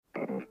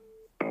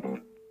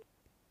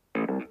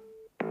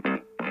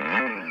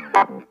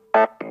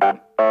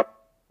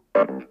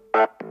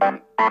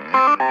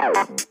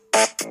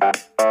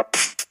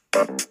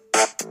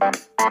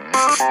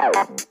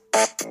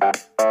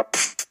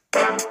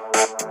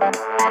Welcome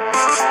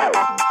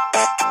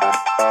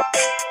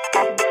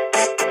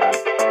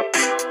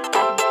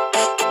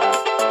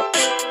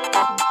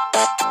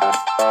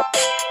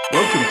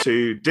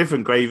to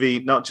Different Gravy,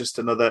 not just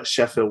another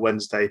Sheffield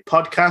Wednesday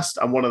podcast.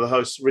 I'm one of the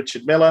hosts,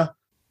 Richard Miller,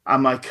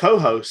 and my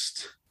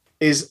co-host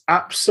is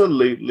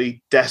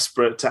absolutely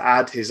desperate to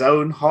add his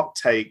own hot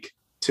take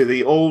to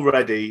the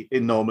already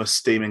enormous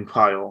steaming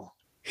pile.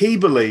 He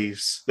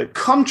believes that,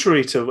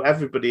 contrary to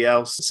everybody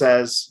else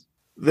says,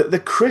 that the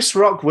Chris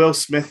Rock Will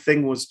Smith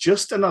thing was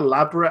just an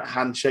elaborate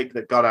handshake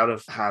that got out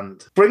of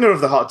hand. Bringer of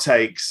the hot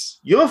takes,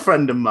 your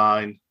friend and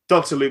mine,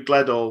 Dr. Luke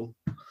Gledall.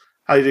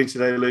 How are you doing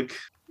today, Luke?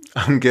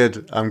 I'm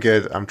good. I'm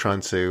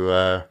trying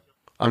to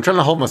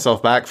hold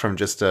myself back from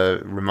just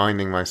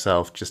reminding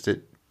myself. Just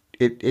it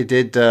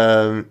did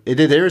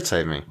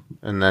irritate me,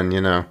 and then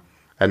I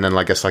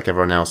guess like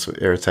everyone else,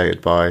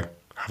 irritated by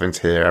having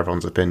to hear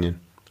everyone's opinion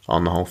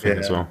on the whole thing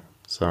as well.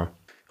 So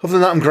other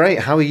than that, I'm great.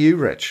 How are you,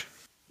 Rich?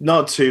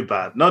 Not too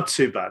bad.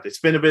 It's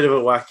been a bit of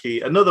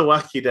another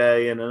wacky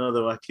day and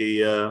another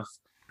wacky.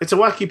 It's a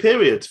wacky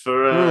period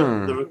for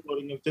the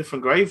recording of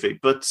Different Gravy,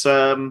 but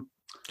Do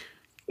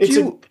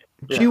you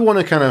want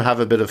to kind of have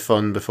a bit of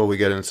fun before we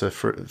get into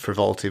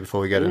frivolity,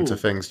 before we get into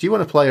things? Do you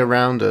want to play a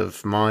round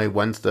of my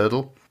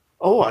Wednesdurdle?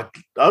 Oh,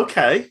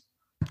 okay.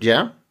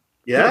 Yeah?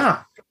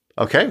 Yeah.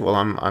 Okay, well,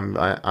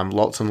 I'm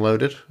locked and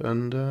loaded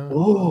and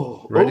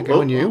ready to go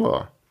when you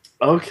are.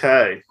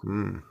 Okay.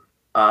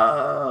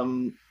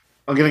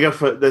 I'm going to go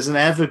for... There's an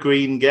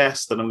evergreen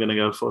guess that I'm going to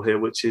go for here,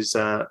 which is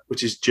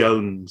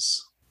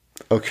Jones.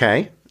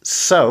 Okay.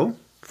 So,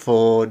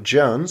 for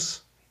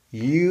Jones,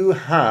 you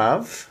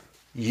have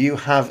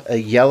a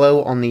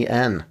yellow on the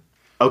N.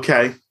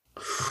 Okay.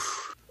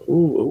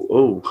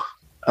 Yellow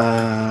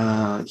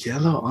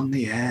on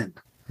the N.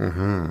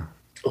 Mm-hmm.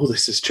 Oh,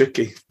 this is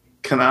tricky.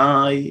 Can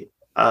I...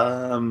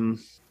 I'm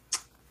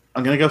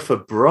going to go for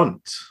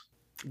Brunt.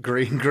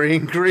 Green.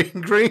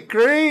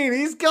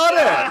 He's got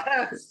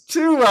it.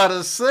 2 out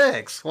of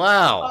 6.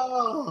 Wow.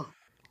 Oh.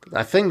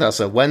 I think that's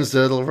a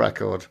Wednesdurdle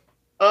record.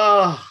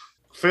 Oh,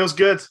 feels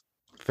good.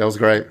 Feels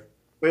great.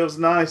 Feels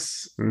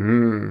nice.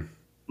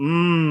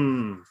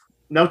 Mm-hmm.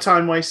 No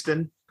time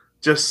wasting.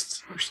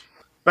 Just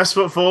best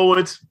foot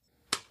forward.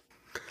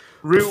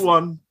 Route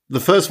 1. The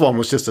first one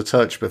was just a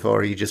touch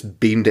before he just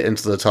beamed it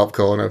into the top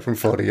corner from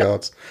 40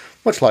 yards.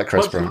 Much like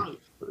Chris Brunt.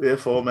 The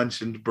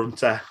aforementioned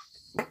Brunter.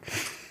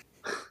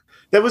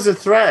 There was a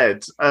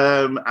thread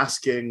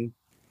asking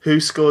who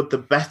scored the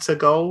better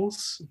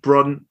goals,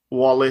 Brunt,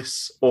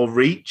 Wallace, or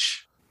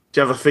Reach. Do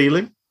you have a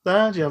feeling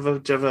there? Do you have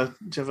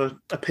a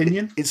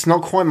opinion? It's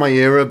not quite my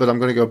era, but I'm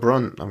going to go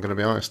Brunt. I'm going to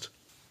be honest.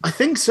 I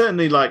think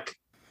certainly like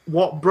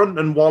what Brunt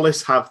and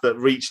Wallace have that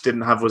Reach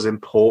didn't have was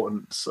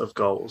importance of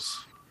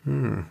goals.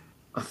 I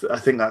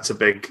think that's a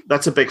big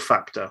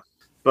factor.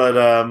 But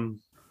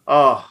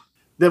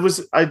there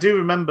was. I do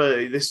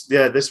remember this.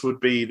 Yeah, this would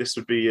be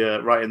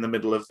right in the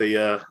middle of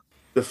the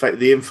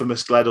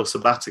infamous Gledall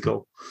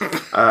sabbatical.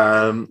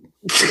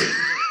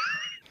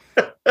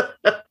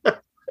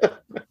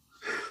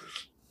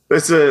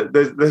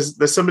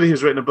 There's somebody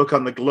who's written a book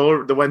on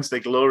the Wednesday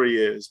glory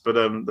years, but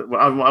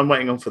I'm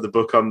waiting on for the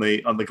book on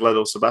the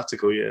Gledall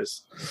sabbatical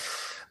years,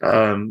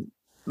 the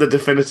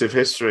definitive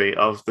history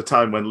of the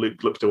time when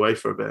Luke looked away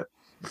for a bit.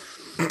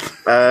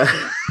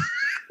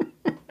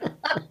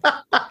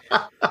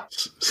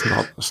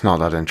 It's not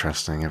that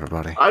interesting,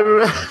 everybody. I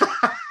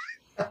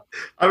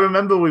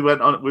remember we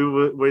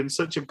were in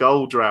such a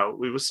goal drought.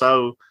 We were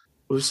so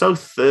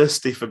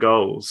thirsty for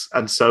goals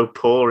and so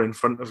poor in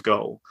front of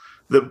goal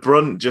that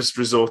Brunt just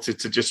resorted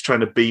to just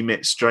trying to beam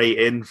it straight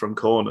in from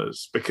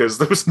corners because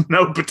there was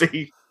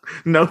nobody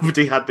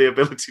had the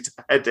ability to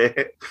head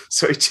it,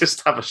 so he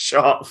just have a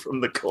shot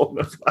from the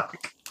corner flag.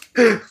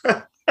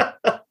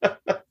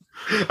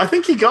 I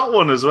think he got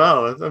one as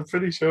well. I'm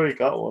pretty sure he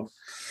got one.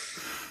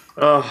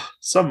 Oh,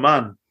 some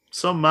man,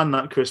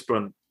 that Chris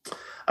Brunt.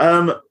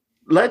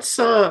 Let's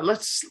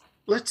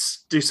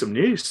do some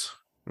news.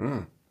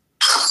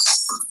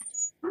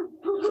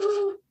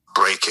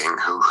 Breaking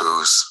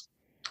who's.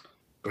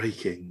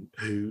 Breaking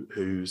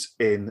who's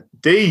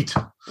indeed.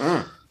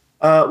 We've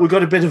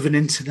got a bit of an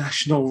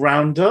international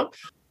roundup.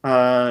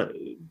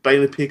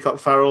 Bailey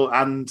Peacock-Farrell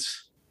and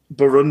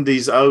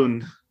Burundi's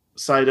own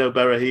Saido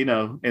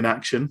Berahino in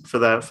action for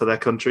their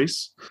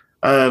countries.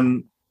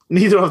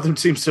 Neither of them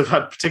seems to have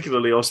had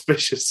particularly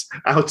auspicious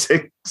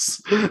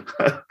outings.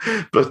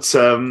 But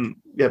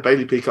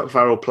Bailey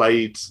Peacock-Farrell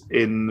played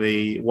in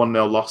the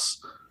 1-0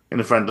 loss in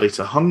a friendly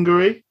to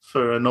Hungary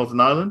for Northern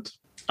Ireland.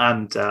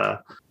 And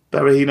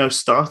Berahino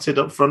started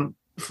up front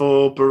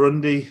for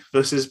Burundi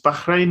versus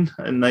Bahrain,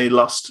 and they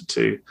lost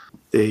to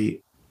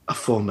the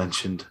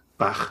aforementioned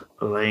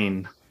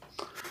Bahrain.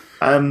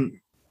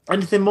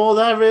 Anything more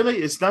there, really?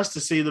 It's nice to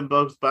see them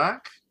both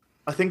back.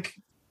 I think.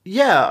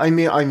 Yeah, I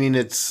mean,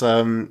 it's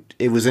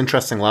it was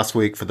interesting last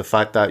week for the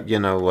fact that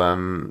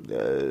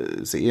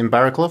is it Ian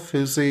Barraclough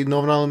who's the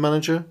Northern Ireland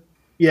manager?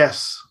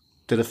 Yes,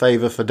 did a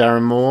favour for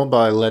Darren Moore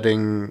by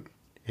letting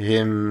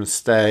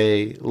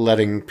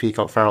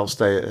Peacock-Farrell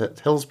stay at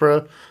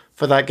Hillsborough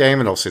for that game,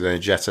 and obviously they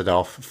jetted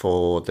off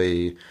for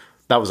that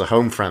was a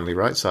home friendly,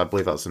 right? So I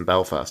believe that was in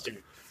Belfast.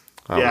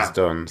 That was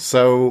done.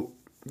 So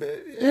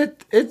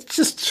it's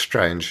just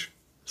strange.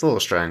 It's a little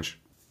strange.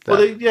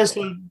 Well,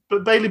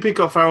 but Bailey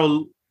Peacock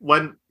Farrell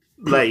went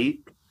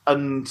late,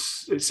 and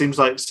it seems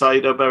like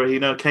Saido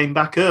Berahino came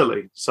back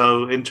early.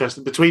 So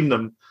interesting. Between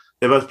them,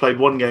 they both played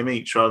one game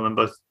each rather than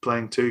both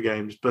playing 2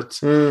 games. But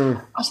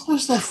I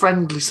suppose they're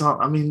friendly.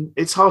 I mean,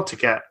 it's hard to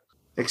get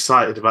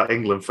excited about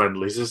England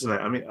friendlies, isn't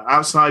it? I mean,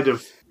 outside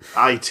of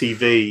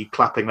ITV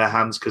clapping their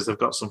hands because they've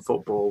got some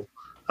football,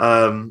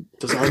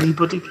 does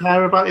anybody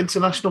care about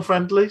international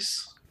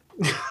friendlies?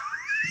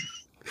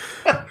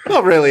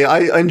 Not really.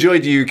 I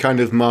enjoyed you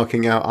kind of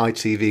marking out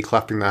ITV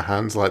clapping their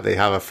hands like they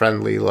have a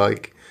friendly,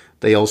 like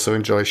they also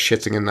enjoy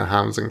shitting in their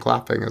hands and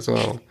clapping as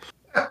well.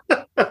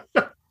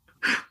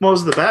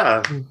 More's the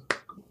better.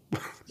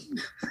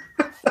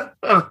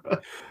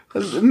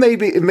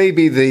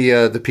 Maybe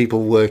the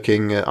people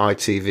working at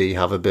ITV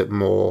have a bit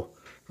more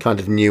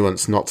kind of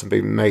nuance, not to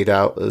be made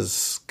out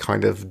as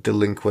kind of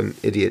delinquent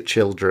idiot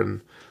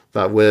children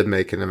that we're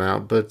making them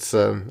out. But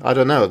I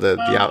don't know.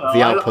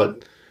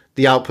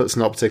 The output's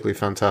not particularly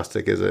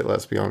fantastic, is it?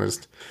 Let's be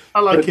honest.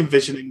 I like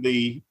envisioning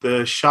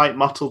the shite,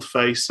 mottled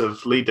face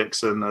of Lee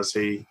Dixon as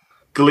he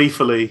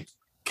gleefully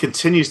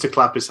continues to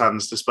clap his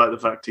hands despite the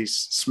fact he's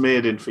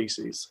smeared in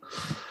feces,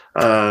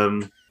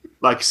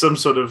 like some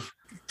sort of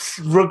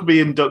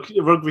rugby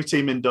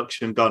team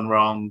induction gone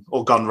wrong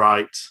or gone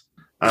right.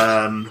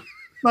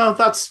 Well,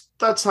 that's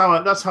how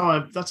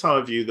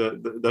I view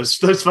those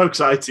folks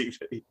at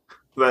ITV.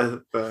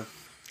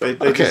 They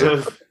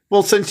deserve.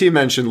 Well, since you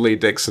mentioned Lee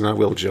Dixon, I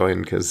will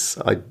join because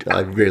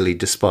I really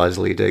despise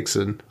Lee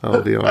Dixon.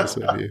 I'll be honest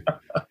with you.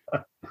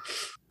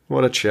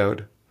 What a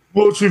chode.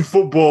 Watching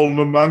football and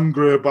I'm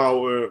angry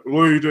about it.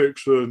 Lee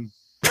Dixon.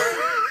 Do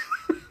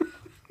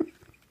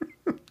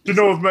you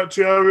know I've met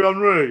Thierry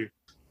Henry?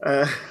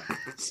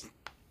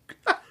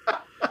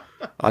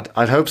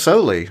 I'd hope so,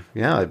 Lee.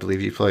 Yeah, I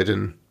believe you played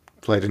in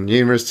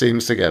numerous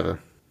teams together.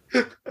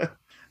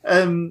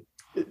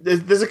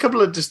 There's a couple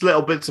of just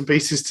little bits and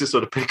pieces to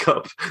sort of pick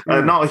up.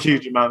 Not a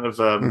huge amount of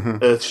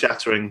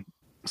earth-shattering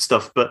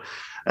stuff, but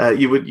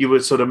you were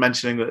sort of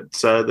mentioning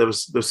that there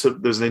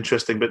was an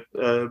interesting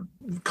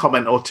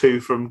comment or two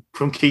from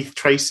Keith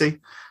Tracy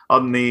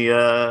on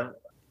the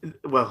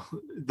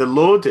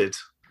lauded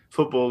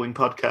footballing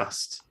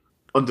podcast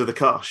Under the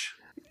Cosh.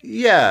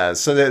 Yeah,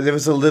 so there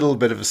was a little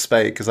bit of a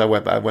spate because I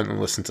went and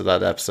listened to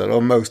that episode,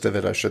 or most of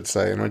it, I should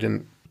say, and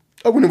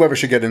I wonder whether we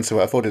should get into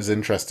it. I thought it was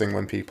interesting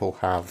when people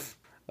have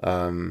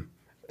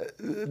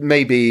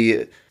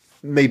maybe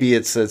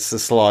it's a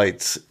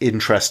slight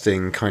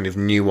interesting kind of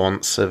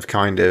nuance of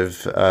kind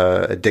of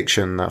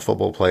addiction that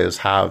football players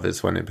have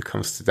is when it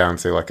becomes down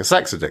to like a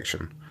sex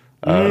addiction.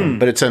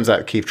 But it turns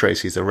out Keith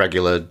Tracy's a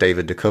regular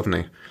David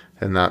Duchovny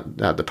in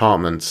that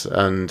department,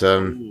 and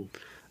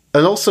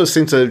also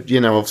seem to,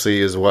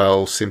 obviously as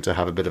well, seem to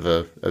have a bit of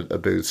a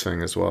booze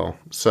thing as well.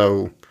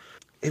 So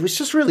it was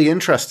just really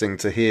interesting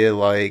to hear,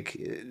 like,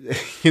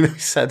 he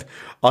said,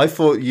 I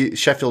thought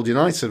Sheffield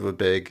United were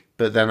big,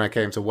 but then I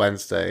came to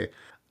Wednesday,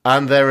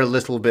 and they're a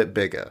little bit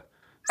bigger.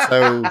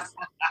 So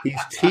he's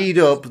teed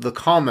up the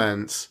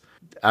comments,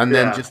 and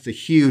then just a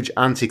huge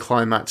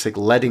anticlimactic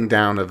letting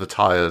down of the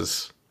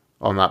tyres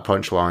on that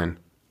punchline.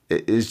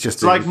 It's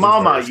just like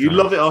Marmite, you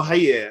love it or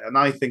hate it, and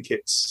I think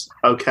it's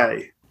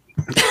okay.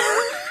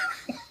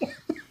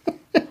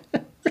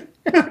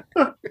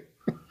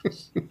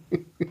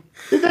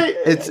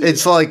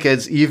 It's like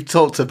you've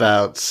talked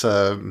about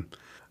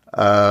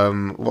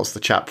what's the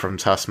chap from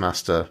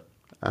Taskmaster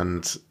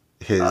and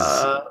his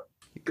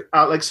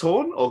Alex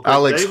Horn or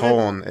Alex David?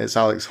 Horn. It's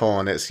Alex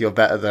Horn. It's you're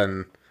better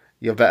than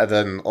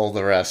all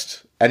the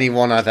rest.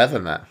 Anyone I've ever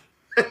met.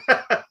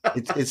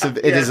 It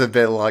is a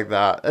bit like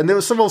that, and there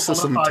was some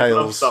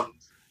tales.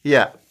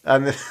 Yeah,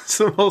 and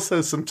there's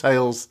also some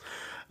tales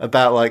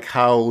about like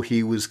how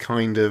he was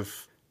kind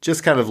of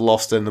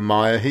lost in the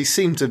mire. He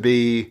seemed to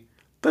be,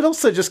 but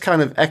also just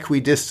kind of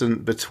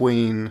equidistant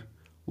between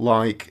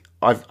like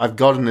I've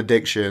got an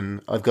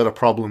addiction, I've got a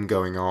problem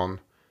going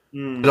on,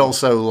 but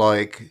also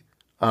like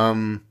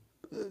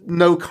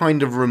no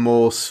kind of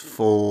remorse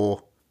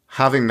for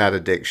having that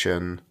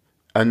addiction,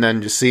 and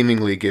then just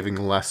seemingly giving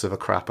less of a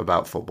crap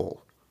about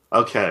football.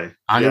 Okay.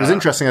 And it was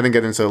interesting. I didn't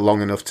get into it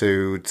long enough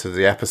to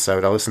the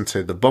episode. I listened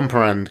to the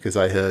bumper end because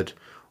I heard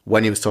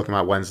when he was talking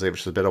about Wednesday,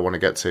 which is a bit I want to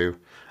get to.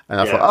 And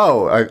I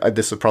thought,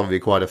 this would probably be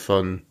quite a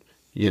fun,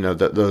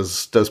 that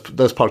those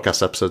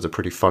podcast episodes are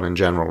pretty fun in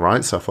general,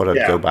 right? So I thought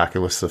I'd go back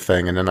and listen to the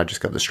thing, and then I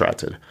just got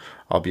distracted,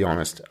 I'll be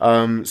honest.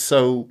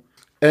 So,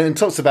 and it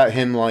talks about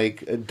him,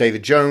 like,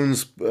 David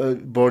Jones,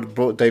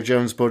 Dave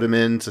Jones brought him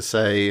in to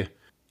say,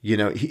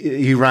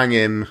 he rang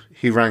him,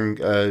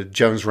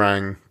 Jones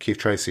rang Keith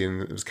Tracy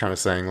and was kind of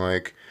saying,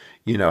 like,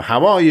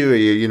 how are you?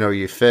 Are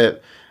you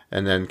fit?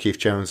 And then Keith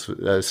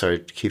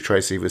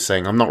Tracy was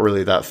saying, I'm not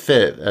really that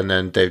fit. And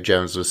then Dave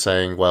Jones was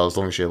saying, well, as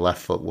long as your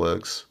left foot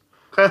works,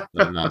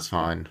 then that's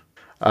fine.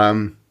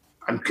 I'm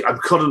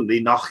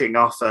currently knocking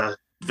off a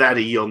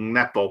very young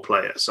netball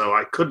player, so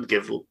I couldn't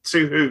give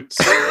two hoots.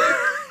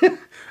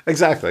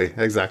 Exactly.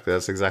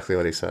 That's exactly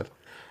what he said.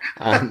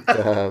 And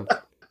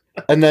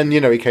then,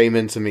 he came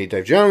in to meet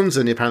Dave Jones,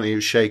 and apparently he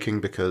was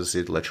shaking because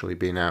he'd literally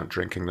been out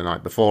drinking the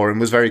night before and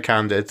was very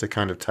candid to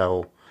kind of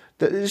tell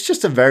that it's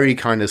just a very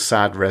kind of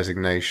sad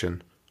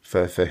resignation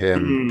for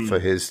him, for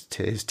his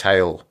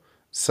tale.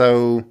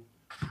 So,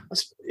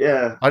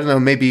 yeah. I don't know,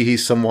 maybe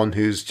he's someone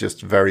who's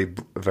just very,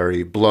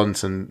 very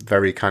blunt and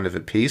very kind of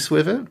at peace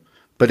with it.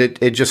 But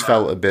it just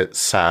felt a bit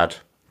sad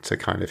to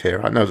kind of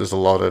hear. I know there's a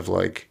lot of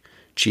like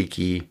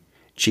cheeky,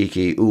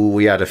 ooh,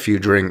 we had a few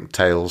drink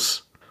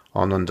tales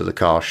on Under the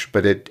Kosh,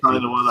 but it I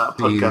know what that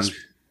podcast.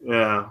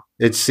 Yeah,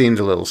 it seemed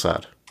a little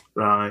sad.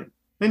 Right,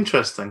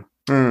 interesting.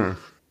 I'm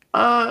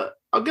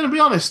going to be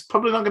honest,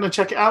 probably not going to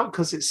check it out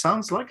because it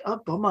sounds like a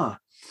bummer.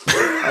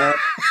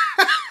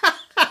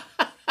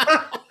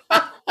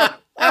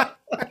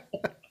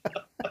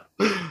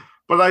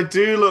 But I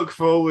do look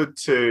forward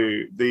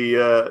to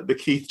the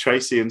Keith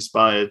Tracy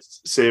inspired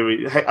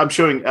series.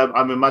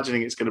 I'm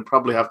imagining it's going to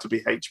probably have to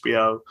be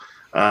HBO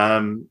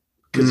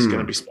because it's going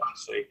to be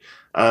spicy.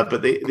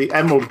 But the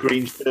Emerald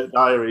Green Shirt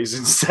Diaries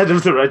instead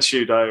of the Red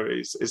Shoe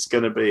Diaries is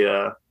going to be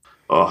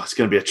it's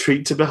going to be a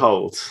treat to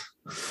behold.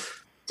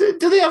 Do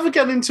they ever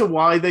get into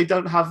why they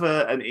don't have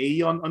an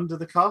E on Under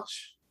the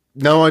Kosh?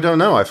 No, I don't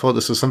know. I thought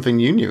this was something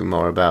you knew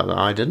more about that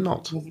I did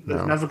not.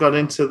 They've never got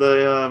into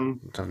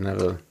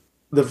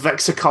the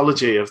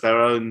vexicology of their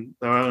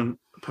own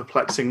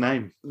perplexing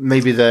name.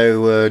 Maybe they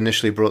were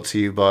initially brought to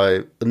you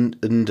by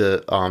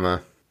Under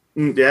Armour.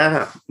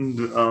 Yeah,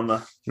 Under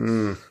Armour.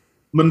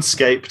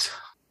 Manscaped.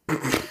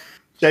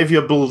 Shave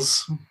your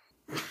bulls.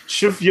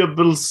 Shove your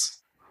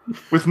bulls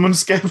with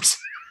Manscaped.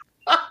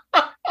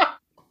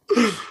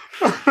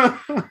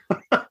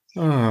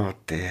 Oh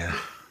dear.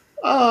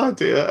 Oh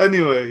dear.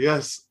 Anyway,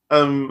 yes.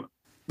 The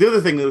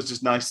other thing that was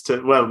just nice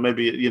to,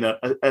 maybe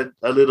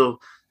a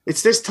little.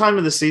 It's this time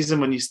of the season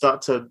when you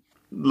start to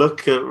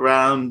look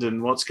around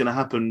and what's going to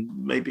happen,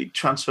 maybe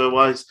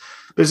transfer-wise.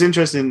 But it's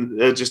interesting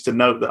just to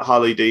note that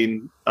Harley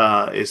Dean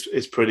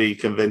is pretty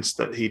convinced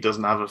that he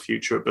doesn't have a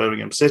future at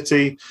Birmingham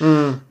City.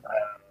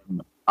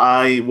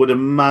 I would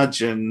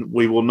imagine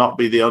we will not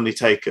be the only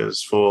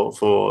takers for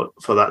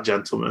that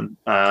gentleman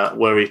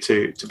were he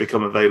to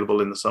become available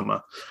in the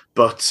summer.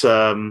 But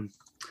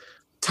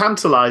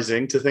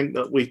tantalising to think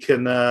that we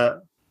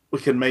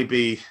can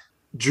maybe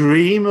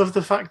dream of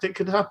the fact it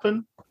could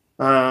happen.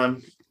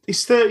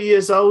 He's 30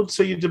 years old,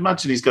 so you'd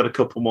imagine he's got a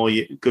couple more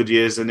good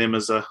years in him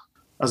as a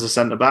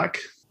centre back,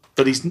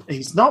 but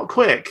he's not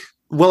quick.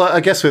 Well, I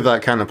guess with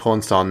that kind of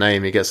porn star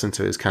name, he gets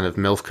into his kind of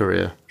MILF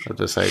career at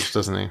this age,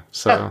 doesn't he?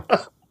 So,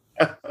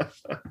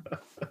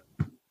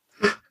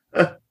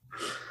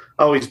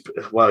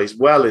 he's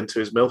well into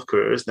his MILF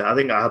career, isn't it? I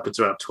think that happens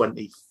around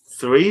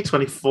 23,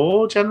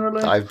 24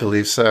 generally. I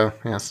believe so.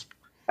 Yes.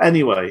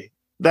 Anyway.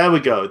 There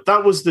we go.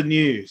 That was the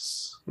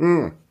news.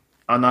 And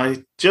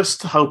I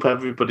just hope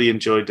everybody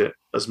enjoyed it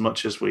as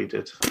much as we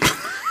did.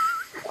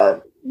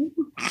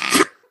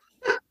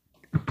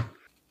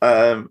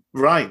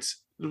 Right.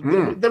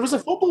 There was a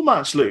football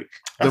match, Luke.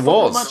 There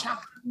was.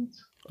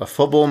 A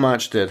football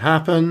match did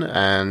happen,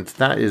 and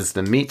that is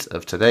the meat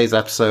of today's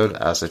episode,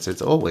 as it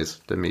is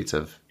always the meat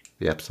of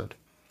the episode.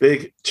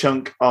 Big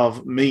chunk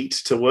of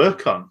meat to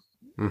work on.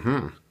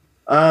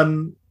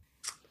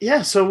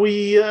 So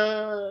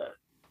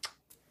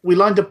we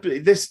lined up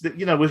this,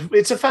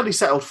 it's a fairly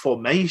settled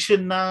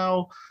formation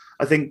now.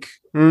 I think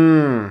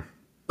some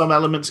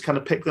elements kind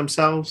of pick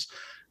themselves.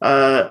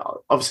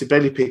 Obviously,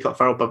 Bailey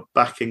Peacock-Farrell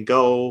back in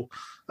goal.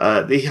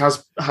 He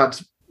has had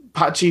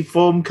patchy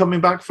form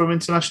coming back from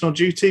international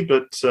duty,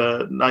 but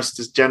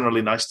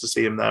generally nice to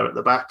see him there at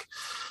the back.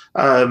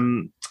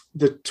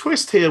 The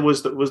twist here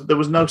was that there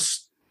was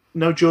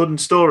no Jordan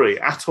Story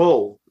at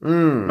all,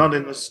 not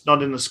in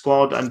the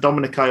squad, and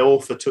Dominic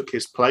Iorfa took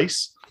his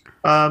place.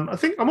 I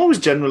think I'm always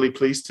generally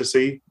pleased to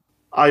see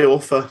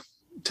Iorfa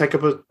take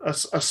up a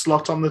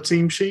slot on the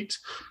team sheet.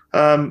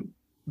 But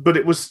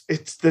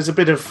there's a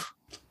bit of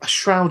a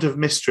shroud of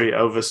mystery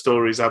over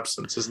Story's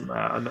absence, isn't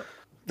there? And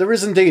there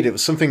is indeed. It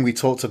was something we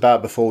talked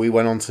about before we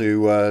went on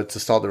to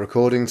start the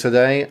recording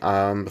today,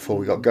 before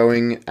we got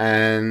going.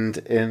 And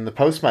in the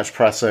post-match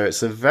presser,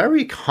 it's a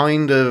very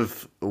kind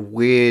of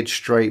weird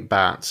straight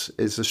bat.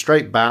 It's a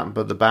straight bat,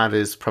 but the bat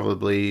is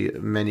probably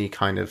many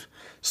kind of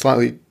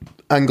slightly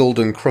angled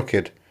and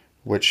crooked,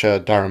 which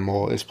Darren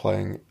Moore is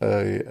playing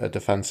a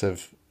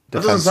defensive.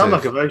 That doesn't sound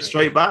like a very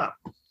straight bat.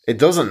 It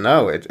doesn't.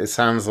 No, it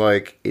sounds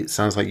like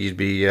you'd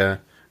be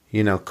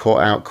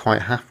caught out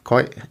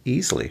quite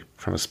easily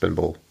from a spin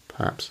ball,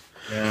 perhaps.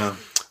 Yeah.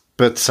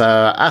 But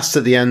asked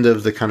at the end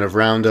of the kind of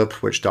roundup,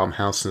 which Dom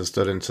Howson has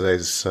done in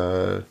today's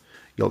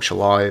Yorkshire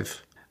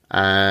Live,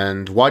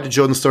 and why did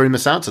Jordan Story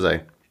miss out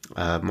today?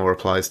 Moore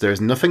replies, "There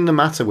is nothing the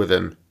matter with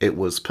him. It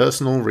was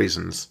personal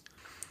reasons."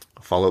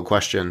 Follow-up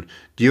question,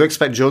 do you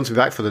expect Jordan to be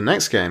back for the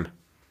next game?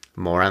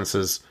 Moore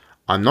answers,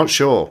 "I'm not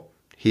sure.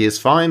 He is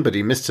fine, but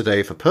he missed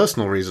today for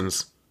personal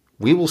reasons.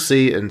 We will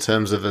see in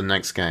terms of the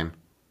next game."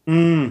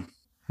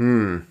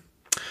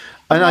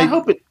 And I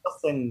hope it's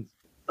nothing.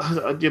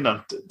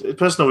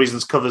 Personal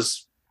reasons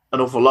covers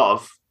an awful lot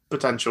of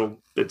potential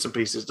bits and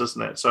pieces,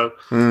 doesn't it? So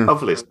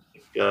hopefully it's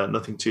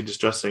nothing too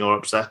distressing or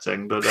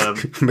upsetting. But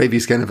maybe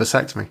he's getting a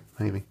vasectomy.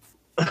 Maybe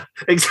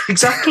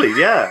exactly.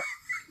 Yeah,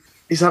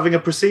 he's having a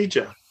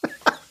procedure.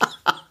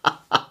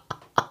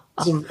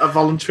 It's a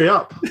voluntary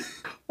up.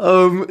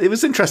 It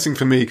was interesting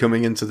for me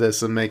coming into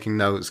this and making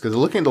notes because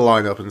looking at the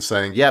lineup and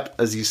saying, "Yep,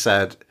 as you've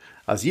said,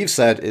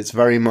 it's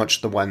very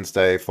much the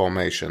Wednesday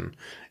formation.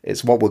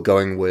 It's what we're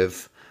going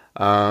with."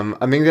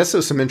 I mean, I guess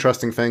there's some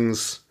interesting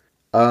things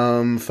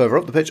further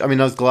up the pitch. I mean,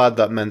 I was glad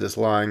that Mendes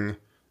Lang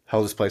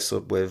held his place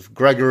up with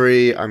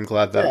Gregory. I'm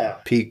glad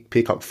that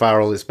Peacock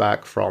Farrell is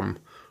back from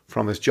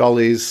his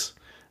jollies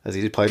as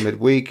he did play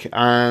midweek,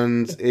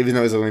 and even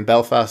though he's only in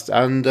Belfast,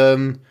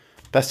 and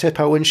Best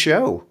Hippo in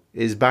Show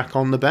is back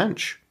on the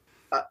bench.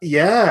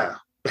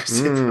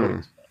 Best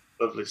Hippo.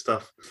 Lovely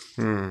stuff.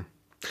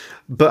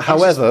 But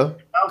however,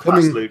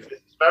 Luke,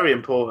 it's very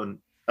important.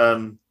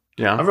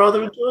 Yeah, I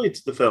rather enjoyed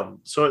the film.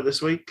 Saw it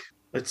this week.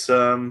 It's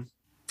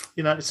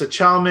it's a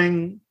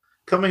charming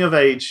coming of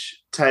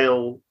age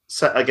tale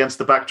set against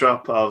the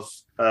backdrop of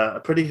a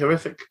pretty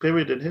horrific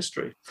period in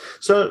history.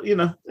 So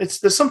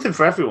there's something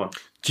for everyone.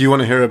 Do you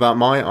want to hear about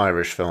my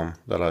Irish film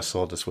that I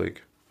saw this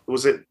week?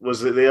 Was it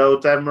the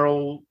old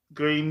Emerald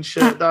Green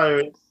Shirt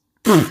Diary?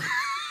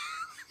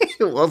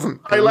 It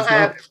wasn't.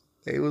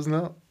 It was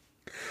not.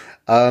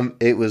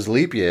 It was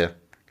Leap Year.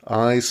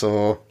 I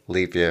saw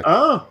Leap Year.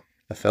 Oh.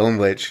 A film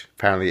which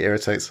apparently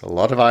irritates a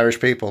lot of Irish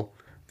people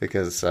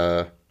because...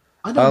 I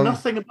know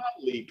nothing about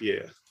Leap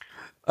Year.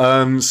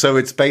 So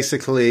it's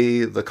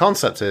basically... The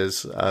concept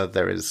is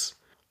there is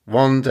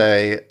one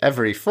day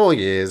every 4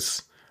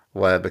 years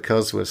where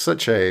because we're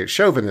such a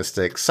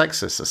chauvinistic,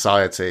 sexist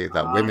society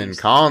that women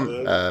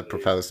can't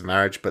propose to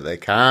marriage, but they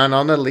can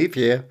on a leap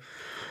year.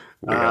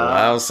 We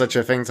allow such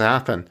a thing to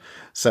happen.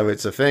 So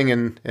it's a thing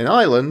in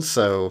Ireland.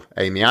 So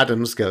Amy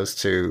Adams goes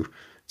to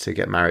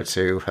get married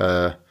to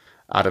her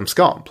Adam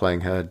Scott,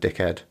 playing her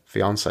dickhead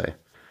fiance,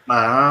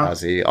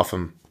 as he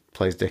often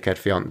plays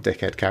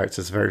dickhead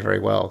characters very, very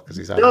well because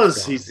he's Adam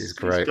Scott. He's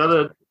great.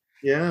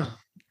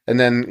 And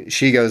then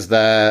she goes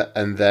there,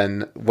 and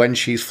then when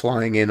she's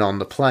flying in on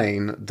the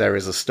plane, there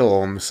is a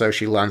storm, so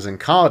she lands in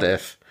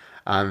Cardiff,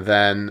 and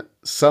then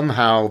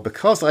somehow,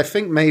 because I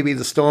think maybe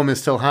the storm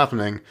is still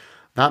happening,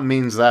 that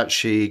means that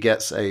she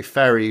gets a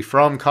ferry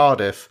from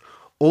Cardiff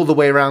all the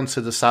way around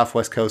to the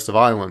southwest coast of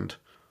Ireland.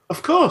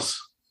 Of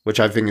course. Which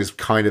I think is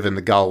kind of in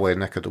the Galway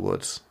neck of the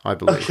woods, I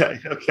believe.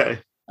 Okay.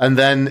 And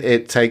then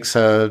it takes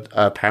her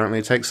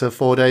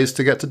 4 days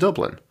to get to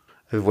Dublin.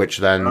 Of which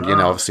then,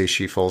 obviously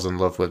she falls in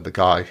love with the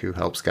guy who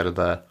helps get her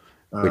there,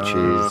 which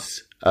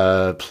is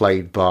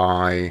played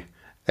by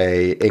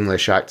a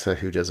English actor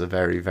who does a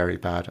very, very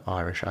bad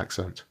Irish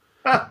accent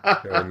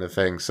during the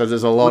thing. So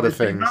there's a lot of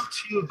things. Not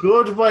too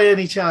good by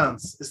any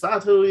chance. Is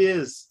that who he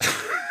is?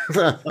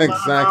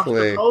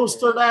 Exactly. The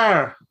poster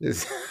there.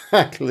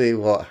 Exactly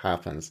what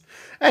happens.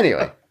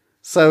 Anyway,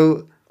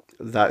 so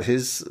that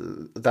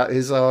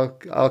is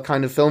our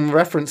kind of film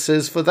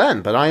references for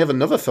then. But I have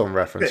another film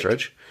reference,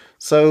 Rich.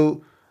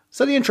 So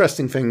the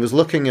interesting thing was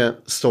looking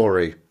at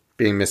story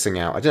being missing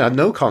out. I had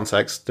no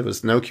context. There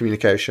was no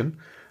communication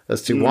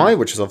as to why,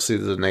 which is obviously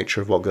the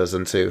nature of what goes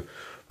into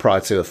prior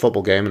to a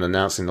football game and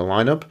announcing the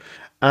lineup.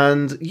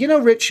 And,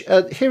 Rich,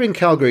 here in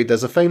Calgary,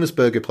 there's a famous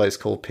burger place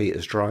called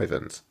Peter's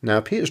Drive-Ins. Now,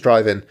 Peter's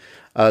Drive-In,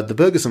 the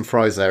burgers and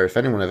fries there, if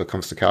anyone ever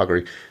comes to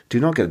Calgary, do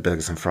not get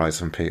burgers and fries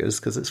from Peter's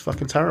because it's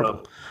fucking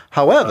terrible.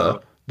 However,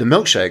 the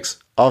milkshakes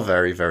are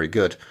very, very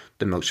good.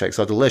 The milkshakes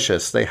are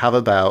delicious. They have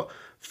about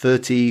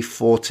 30,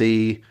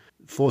 40,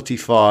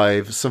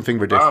 45, something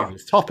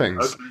ridiculous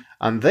toppings. Okay.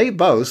 And they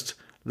boast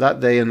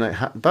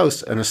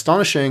an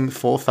astonishing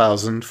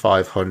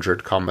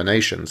 4,500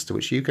 combinations to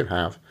which you can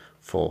have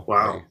for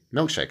a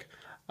milkshake.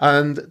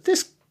 And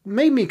this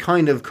made me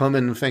kind of come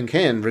and think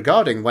in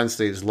regarding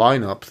Wednesday's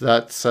lineup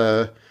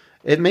that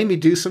it made me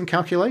do some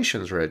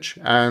calculations, Rich.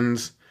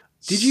 And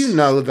did you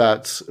know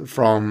that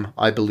from,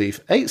 I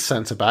believe, 8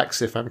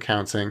 centre-backs, if I'm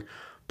counting,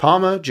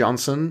 Palmer,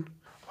 Johnson,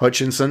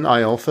 Hutchinson,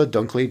 Iorfa,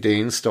 Dunkley,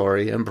 Dean,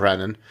 Story, and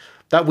Brennan,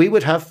 that we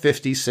would have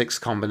 56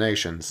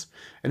 combinations.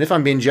 And if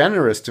I'm being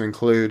generous to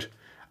include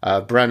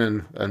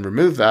Brennan and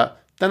remove that,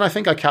 then I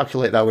think I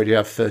calculate that we'd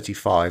have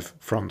 35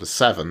 from the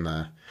 7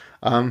 there.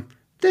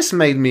 This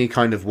made me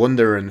kind of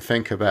wonder and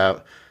think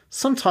about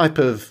some type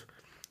of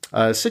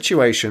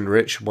situation,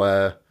 Rich,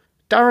 where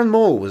Darren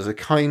Moore was a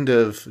kind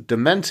of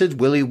demented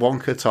Willy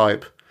Wonka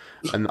type,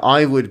 and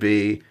I would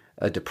be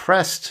a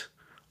depressed,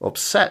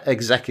 upset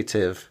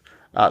executive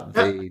at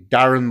the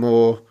Darren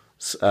Moore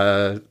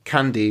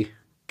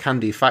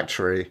candy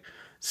factory,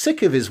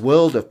 sick of his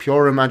world of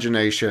pure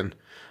imagination,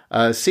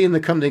 seeing the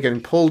company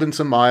getting pulled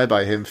into mire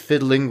by him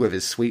fiddling with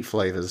his sweet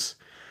flavors.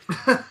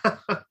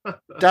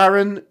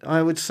 Darren,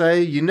 I would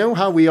say, you know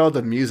how we are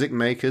the music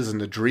makers and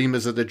the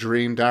dreamers of the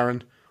dream,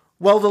 Darren?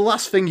 Well, the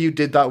last thing you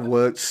did that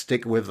worked,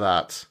 stick with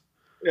that.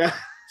 Yeah.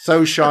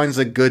 So shines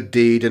a good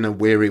deed in a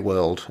weary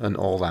world and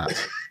all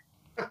that.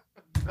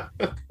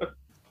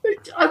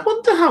 I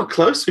wonder how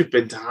close we've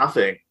been to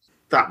having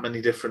that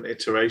many different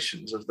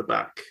iterations of the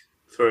back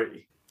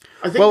three.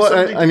 I think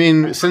Well, I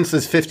mean, since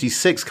there's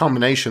 56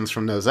 combinations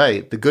from those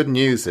 8, the good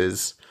news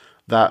is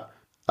that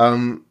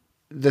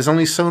there's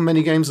only so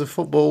many games of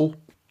football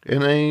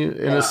in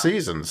a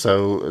season,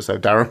 so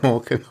Darren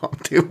Moore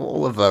cannot do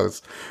all of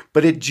those.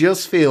 But it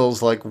just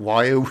feels like,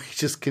 why are we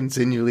just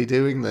continually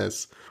doing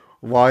this?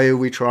 Why are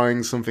we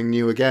trying something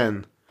new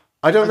again?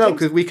 I don't know,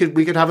 because we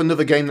could have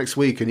another game next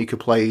week, and he could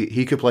play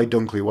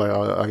Dunkley where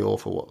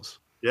Iorfa was.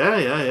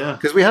 Yeah.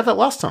 Because we had that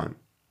last time.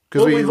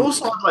 Well, we've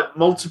also had like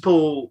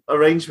multiple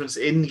arrangements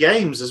in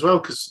games as well,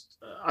 because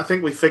I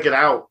think we figured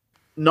out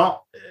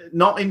not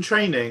in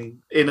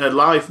training, in a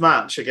live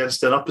match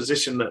against an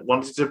opposition that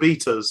wanted to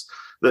beat us,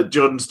 that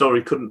Jordan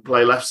Story couldn't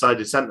play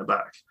left-sided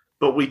centre-back.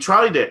 But we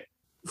tried it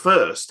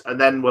first,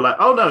 and then we're like,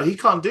 oh no, he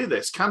can't do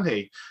this, can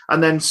he?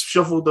 And then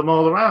shuffled them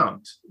all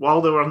around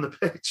while they were on the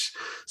pitch.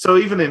 So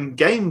even in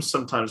games,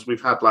 sometimes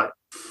we've had like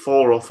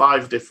 4 or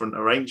 5 different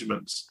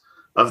arrangements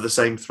of the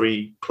same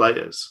 3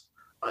 players.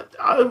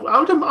 I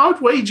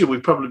would wager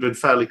we've probably been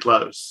fairly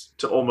close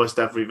to almost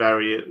every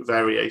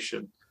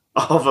variation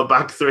of a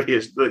back three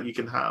that you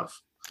can have.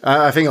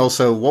 I think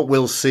also what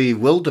we'll see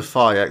will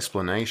defy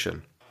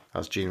explanation,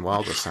 as Gene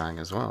Wilder sang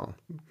as well.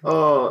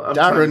 Oh,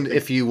 Darren,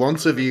 if you want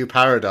to view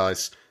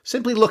paradise,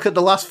 simply look at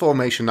the last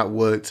formation that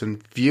worked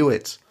and view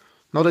it.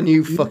 Not a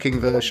new fucking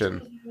version.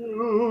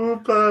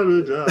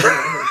 Paradise.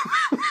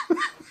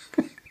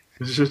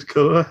 You should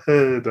go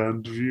ahead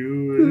and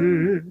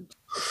view it.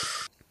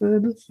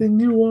 Anything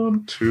you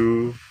want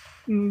to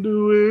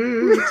do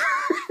it.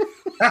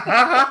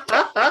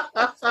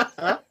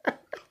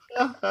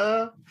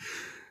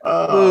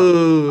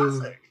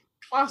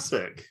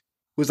 Classic.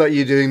 Was that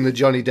you doing the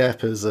Johnny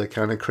Depp as a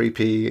kind of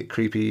creepy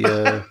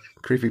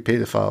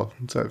paedophile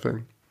type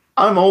thing?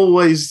 I'm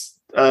always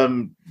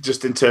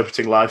just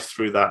interpreting life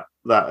through that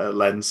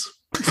lens.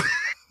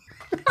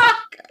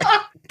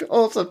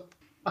 Awesome.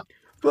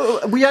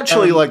 But we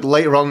actually like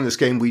later on in this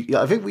game, we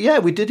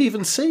did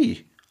even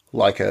see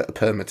like a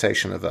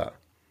permutation of that.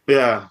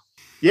 Yeah,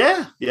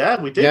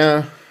 we did.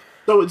 Yeah.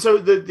 So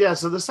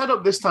the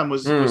setup this time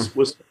was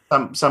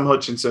Sam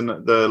Hutchinson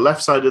at the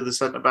left side of the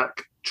centre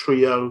back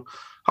trio,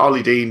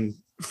 Harley Dean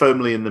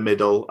firmly in the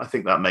middle. I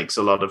think that makes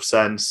a lot of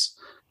sense.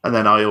 And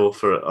then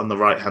Iorfa on the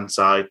right hand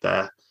side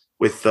there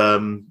with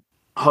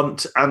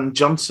Hunt and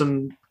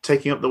Johnson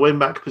taking up the wing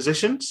back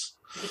positions.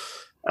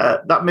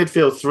 That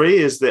midfield 3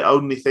 is the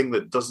only thing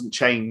that doesn't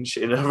change.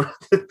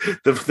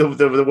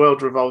 The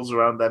world revolves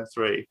around them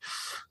 3.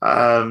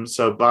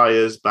 So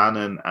Byers,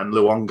 Bannon, and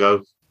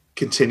Luongo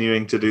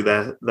continuing to do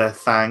their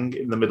thing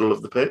in the middle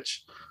of the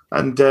pitch,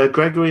 and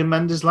Gregory and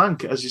Mendes-Lang,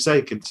 as you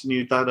say,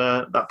 continued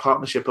that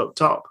partnership up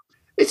top.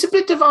 It's a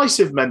bit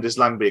divisive,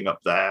 Mendes-Lang being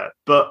up there,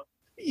 but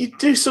you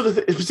do sort of,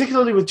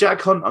 particularly with Jack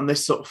Hunt on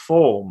this sort of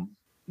form,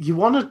 you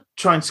want to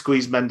try and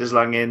squeeze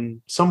Mendes-Lang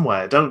in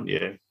somewhere, don't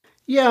you?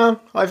 Yeah,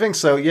 I think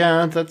so.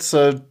 Yeah, that's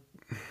an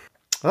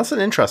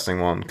interesting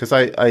one, because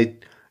I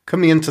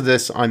coming into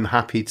this, I'm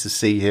happy to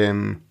see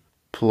him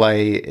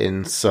play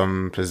in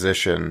some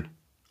position.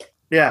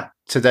 Yeah,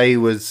 today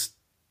was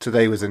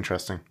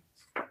interesting.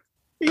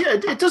 Yeah,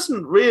 it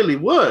doesn't really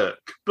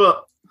work,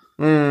 but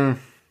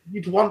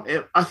you'd want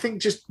it. I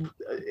think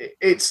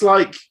it's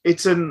like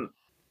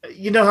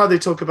you know how they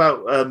talk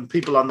about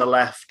people on the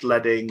left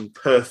letting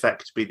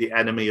perfect be the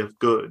enemy of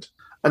good.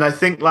 And I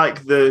think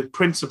like the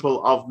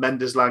principle of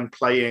Mendes-Lang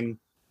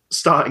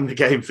starting the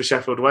game for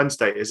Sheffield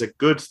Wednesday is a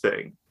good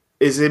thing.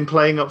 Is him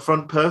playing up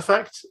front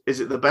perfect? Is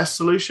it the best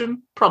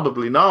solution?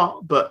 Probably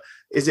not. But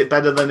is it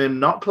better than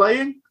him not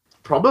playing?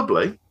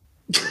 Probably.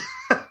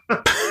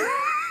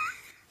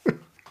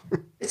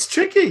 It's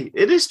tricky.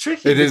 It is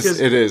tricky. It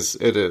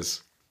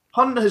is.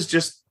 Hunt has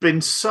just been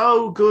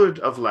so good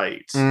of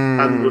late.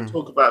 And we'll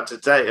talk about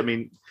today. I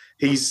mean,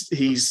 he's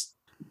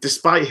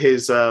despite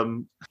his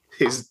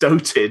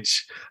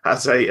dotage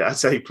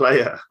as a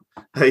player,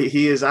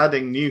 he is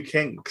adding new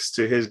kinks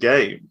to his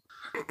game,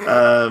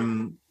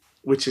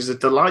 which is a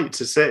delight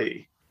to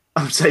see.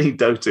 I'm saying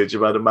dotage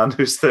about a man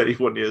who's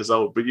 31 years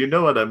old, but you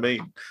know what I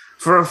mean.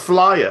 For a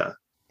flyer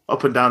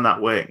up and down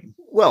that wing.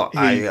 Well,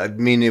 I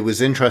mean, it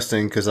was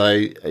interesting because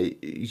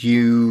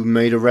you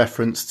made a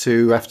reference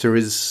to after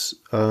his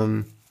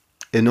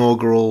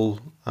inaugural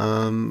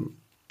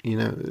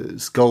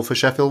his goal for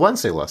Sheffield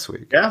Wednesday last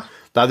week. Yeah.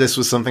 That this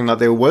was something that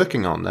they were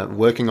working on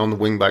the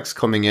wing-backs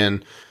coming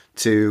in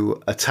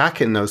to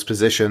attack in those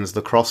positions,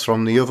 the cross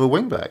from the other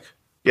wing-back.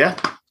 Yeah.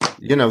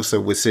 So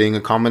we're seeing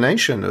a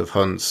combination of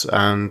Hunt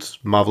and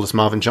Marvellous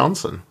Marvin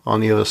Johnson on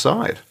the other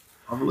side.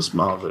 Marvellous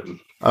Marvin.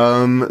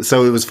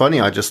 So it was funny,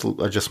 I just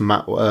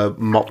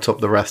mopped up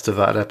the rest of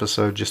that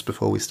episode just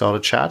before we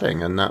started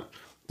chatting, and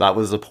that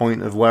was the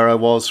point of where I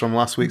was from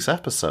last week's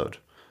episode.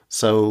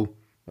 So,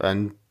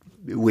 and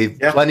we've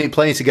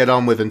plenty to get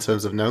on with in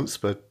terms of notes,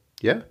 but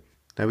yeah,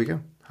 there we go.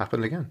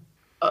 Happened again.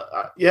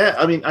 Yeah,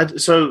 I mean,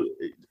 so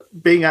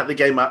being at the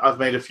game, I've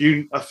made a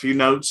few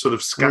notes, sort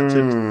of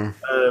scattered.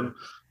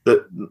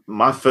 that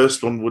my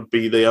first one would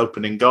be the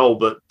opening goal,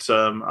 but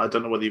I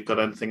don't know whether you've got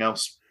anything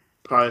else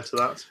prior to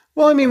that.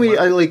 Well, I mean,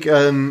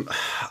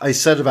 I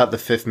said about the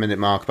 5th minute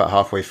mark, about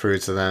halfway through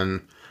to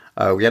then,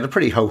 we had a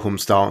pretty ho-hum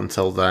start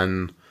until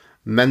then.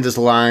 Mendes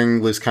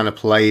Lang was kind of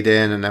played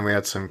in, and then we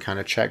had some kind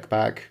of check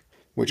back,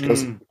 which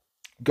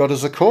got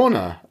us a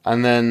corner.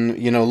 And then,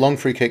 long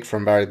free kick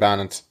from Barry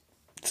Bannon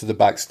to the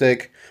back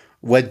stick,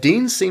 where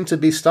Dean seemed to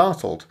be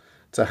startled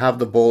to have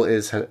the ball at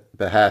his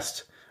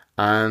behest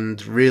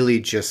and really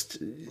just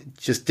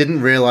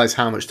didn't realise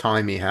how much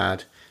time he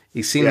had.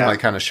 He seemed like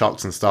kind of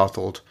shocked and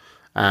startled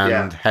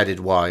and headed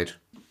wide.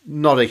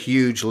 Not a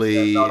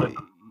hugely,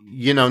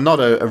 not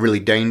a really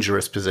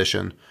dangerous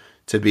position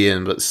to be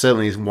in, but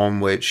certainly is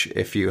one which,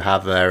 if you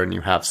have there and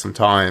you have some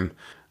time,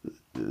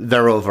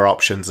 there are other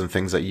options and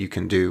things that you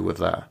can do with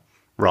that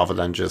rather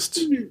than just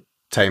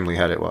tamely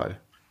head it wide.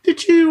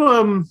 Did you,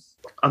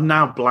 I'm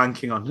now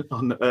blanking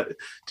on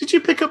did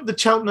you pick up the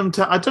Cheltenham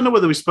Town? I don't know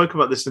whether we spoke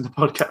about this in the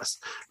podcast,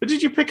 but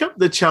did you pick up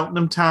the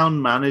Cheltenham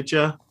Town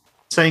manager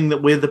saying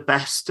that we're the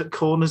best at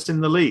corners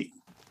in the league?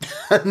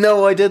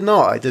 No, I did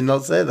not. I did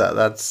not say that.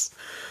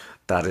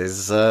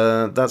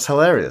 That's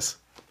hilarious.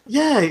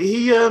 Yeah,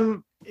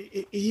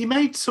 he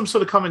made some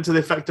sort of comment to the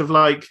effect of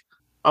like,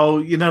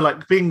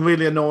 like being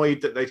really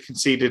annoyed that they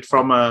conceded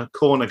from a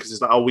corner because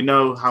it's like, we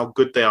know how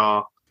good they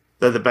are.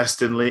 They're the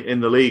best in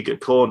the league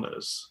at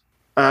corners.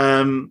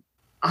 And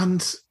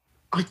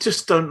I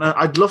just don't know.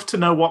 I'd love to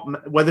know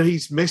whether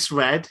he's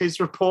misread his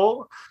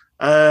report,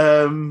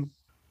 I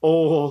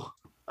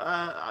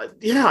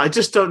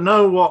just don't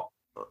know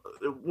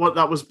what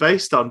that was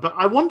based on. But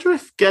I wonder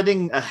if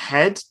getting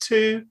ahead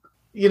to,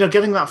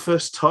 getting that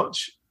first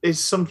touch is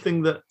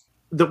something that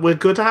we're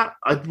good at.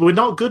 We're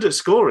not good at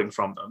scoring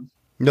from them.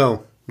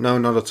 No,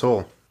 not at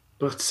all.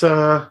 But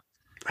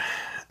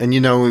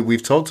and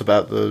we've talked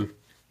about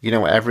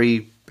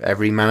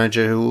every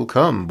manager who will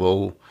come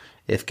will,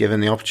 if given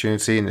the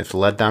opportunity and if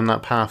led down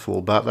that path,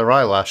 will bat their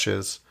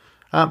eyelashes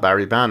at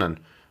Barry Bannon.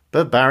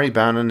 But Barry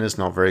Bannon is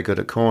not very good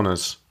at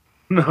corners.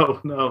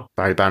 No.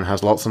 Barry Bannon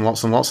has lots and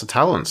lots and lots of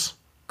talents.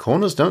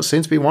 Corners don't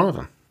seem to be one of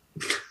them.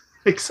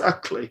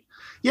 Exactly.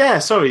 Yeah,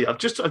 sorry, I've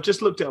just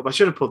looked it up. I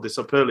should have pulled this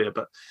up earlier,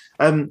 but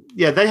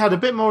they had a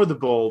bit more of the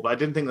ball, but I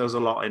didn't think there was a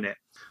lot in it.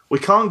 We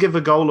can't give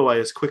a goal away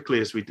as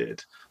quickly as we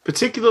did,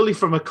 particularly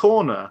from a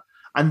corner,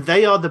 and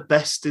they are the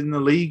best in the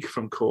league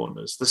from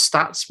corners. The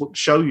stats would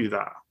show you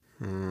that.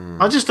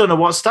 I just don't know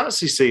what stats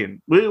he's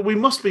seeing. We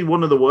must be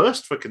one of the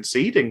worst for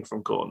conceding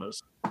from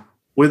corners.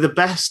 We're the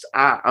best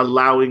at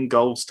allowing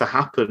goals to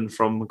happen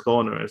from the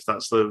corner, if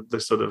that's the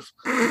sort of...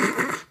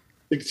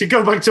 To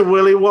go back to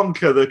Willy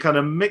Wonka, the kind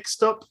of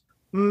mixed up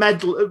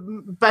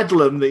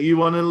bedlam that you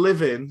want to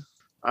live in.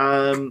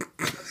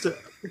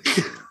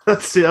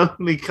 That's the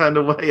only kind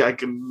of way I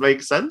can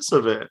make sense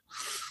of it.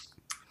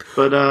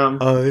 But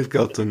I've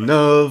got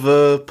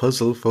another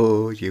puzzle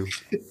for you.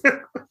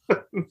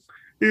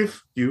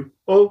 If you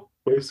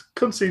always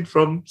concede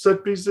from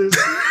set pieces,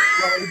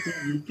 why do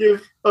you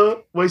give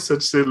away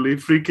such silly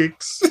free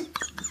kicks?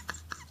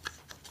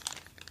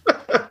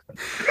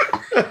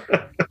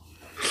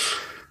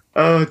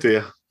 Oh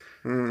dear.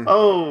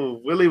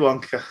 Oh, Willy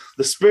Wonka.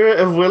 The spirit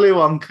of Willy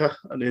Wonka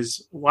and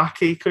his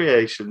wacky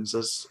creations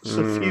has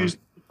suffused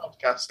the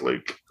podcast,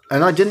 Luke.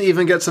 And I didn't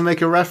even get to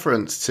make a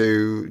reference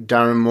to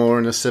Darren Moore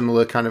and a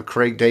similar kind of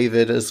Craig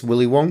David as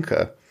Willy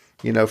Wonka,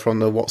 from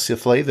the What's Your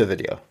Flavour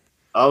video.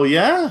 Oh,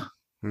 yeah.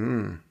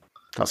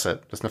 That's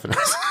it. There's nothing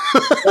else.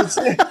 That's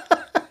it.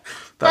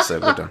 That's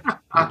it. We're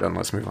done.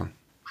 Let's move on.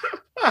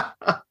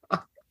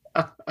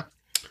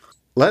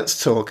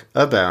 Let's talk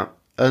about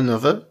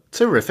another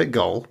terrific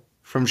goal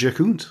from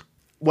Jacquund.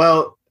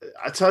 Well,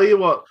 I tell you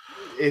what,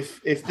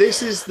 if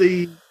this is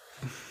the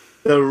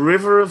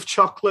river of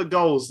chocolate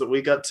goals that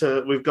we've got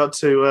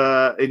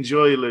to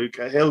enjoy, Luke,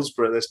 at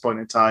Hillsborough at this point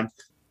in time,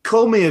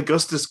 call me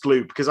Augustus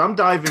Gloop because I'm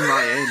diving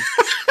right in.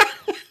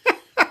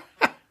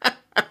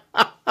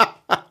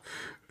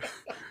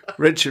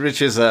 Rich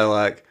is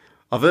like,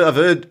 I've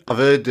heard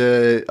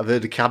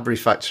the Cadbury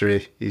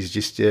factory is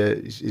just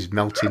is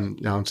melting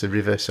down to the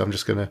river, so I'm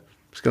just gonna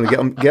get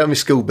on my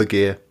scuba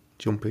gear,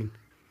 jumping.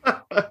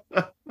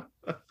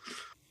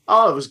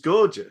 Oh, it was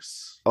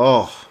gorgeous.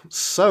 Oh,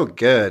 so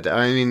good.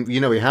 I mean,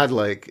 we had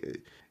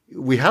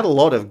a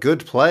lot of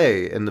good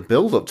play in the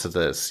build up to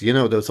this.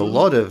 There was a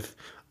lot of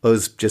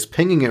us just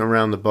pinging it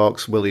around the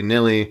box willy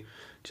nilly,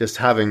 just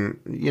having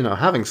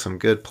some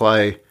good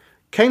play.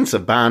 Came to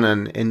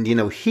Bannon, and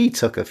he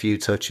took a few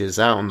touches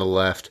out on the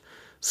left,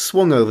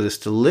 swung over this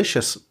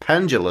delicious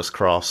pendulous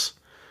cross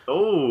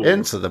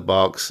into the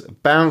box,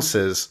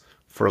 bounces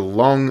for a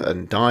long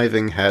and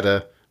diving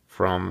header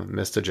from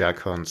Mr. Jack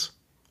Hunt.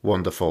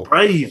 Wonderful.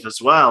 Brave as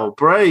well.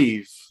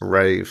 Brave,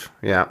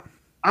 yeah.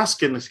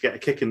 Asking to get a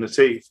kick in the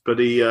teeth, but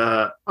he,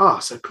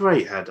 it's a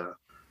great header.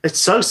 It's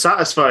so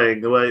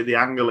satisfying the way the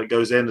angle it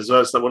goes in as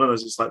well. It's like one of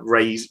those. It's like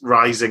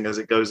rising as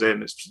it goes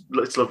in. It's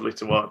lovely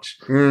to watch.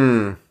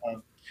 Yeah,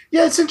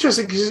 it's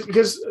interesting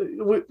because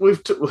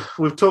we've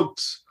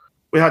talked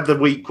we had the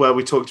week where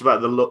we talked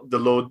about the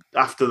Lord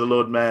after the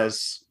Lord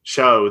Mayor's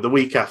show, the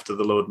week after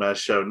the Lord Mayor's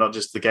show, not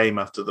just the game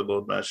after the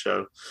Lord Mayor's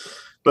show.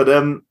 But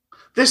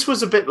this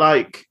was a bit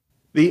like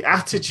the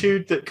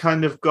attitude that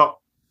kind of got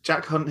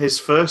Jack Hunt his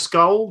first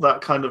goal,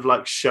 that kind of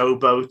like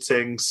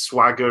showboating,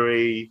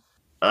 swaggery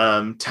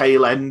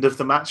tail end of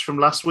the match from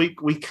last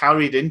week. We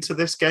carried into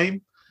this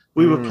game.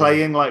 We were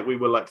playing like we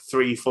were like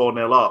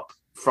 3-4-0 up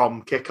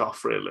from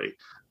kickoff, really.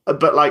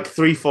 But like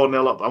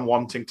 3-4-0 up and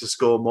wanting to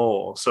score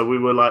more. So we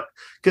were like,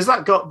 because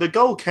the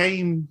goal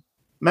came,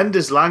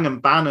 Mendes Lang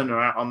and Bannon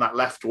are out on that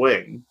left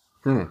wing.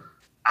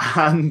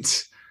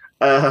 And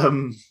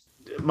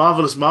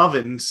Marvelous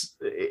Marvin's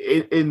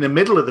in the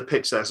middle of the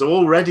pitch there. So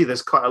already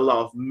there's quite a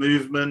lot of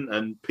movement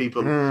and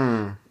people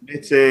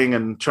hitting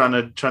and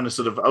trying to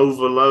sort of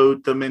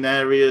overload them in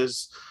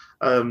areas.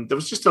 There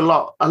was just a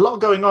lot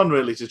going on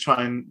really to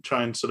try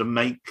and sort of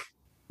make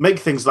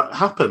things that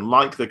happen,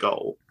 like the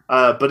goal.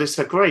 But it's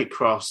a great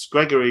cross.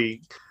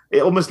 Gregory,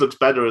 it almost looks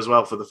better as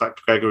well for the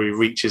fact Gregory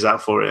reaches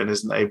out for it and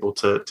isn't able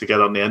to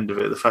get on the end of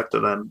it. The fact that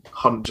then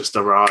Hunt just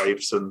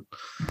arrives and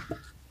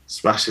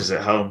smashes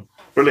it home.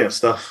 Brilliant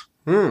stuff.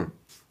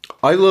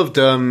 I loved,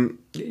 I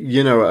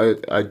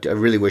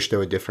really wish there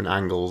were different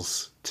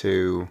angles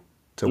to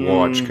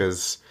watch,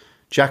 because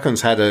Jack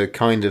Hunt's header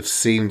kind of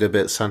seemed a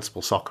bit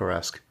Sensible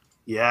Soccer-esque.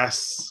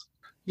 Yes.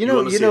 You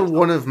know,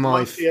 one of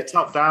my... see a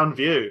top-down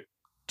view.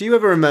 Do you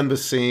ever remember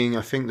seeing,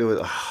 I think it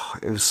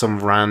was some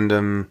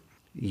random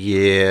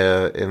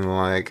year in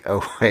like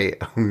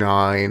 08,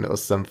 09 or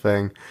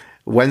something,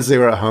 Wednesday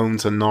were at home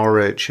to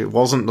Norwich. It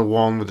wasn't the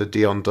one with the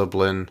Dion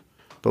Dublin,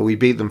 but we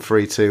beat them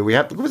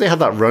 3-2. They had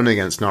that run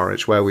against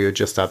Norwich where we were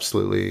just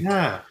absolutely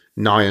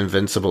nigh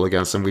invincible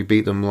against them. We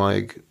beat them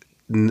like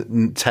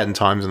 10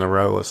 times in a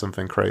row or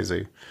something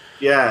crazy.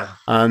 Yeah.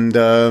 And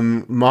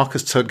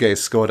Marcus Tudgay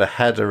scored a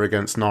header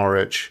against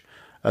Norwich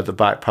at the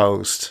back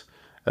post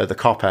at the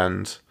Kop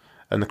end,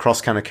 and the cross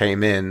kind of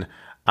came in,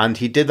 and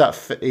he did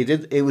that.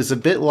 It was a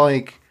bit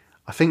like,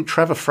 I think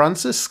Trevor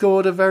Francis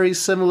scored a very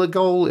similar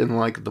goal in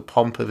like the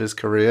pomp of his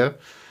career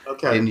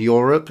in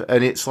Europe,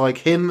 and it's like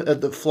him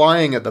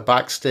flying at the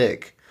back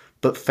stick,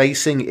 but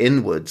facing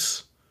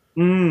inwards.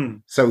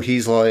 So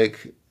he's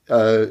like,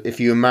 if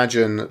you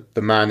imagine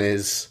the man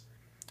is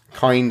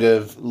kind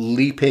of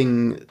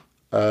leaping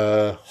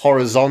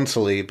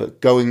horizontally, but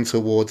going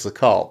towards the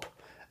Kop.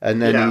 And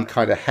then he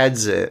kind of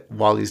heads it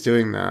while he's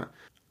doing that.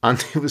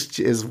 And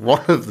is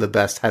one of the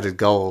best headed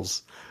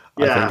goals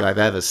I think I've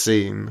ever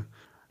seen.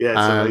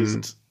 Yeah,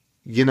 and,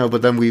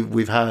 but then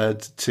we've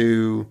had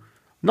two,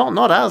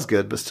 not as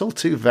good, but still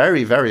two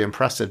very, very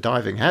impressive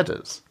diving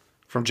headers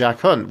from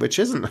Jack Hunt, which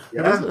isn't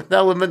an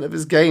element of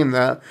his game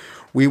that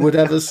we would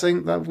ever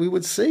think that we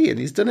would see. And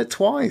he's done it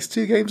twice,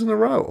 2 games in a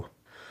row.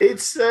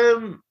 It's,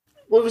 it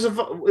was a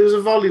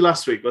volley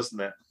last week,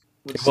 wasn't it?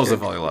 It was a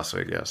volley last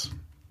week, yes.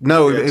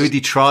 No,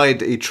 he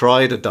tried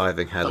a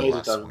diving header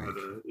last week.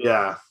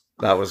 Yeah.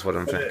 That was what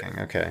I'm thinking.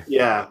 Okay.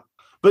 Yeah.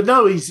 But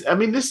no,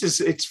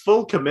 it's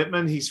full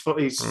commitment. He's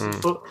got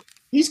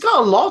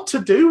a lot to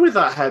do with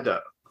that header.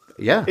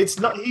 Yeah. He's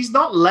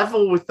not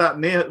level with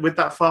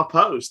that far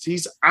post.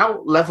 He's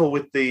out level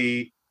with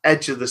the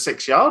edge of the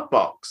 6-yard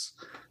box.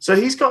 So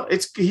he's got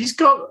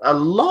a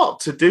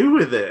lot to do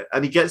with it,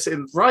 and he gets it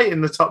right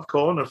in the top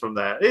corner from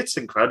there. It's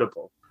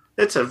incredible.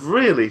 It's a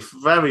really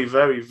very,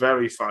 very,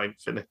 very fine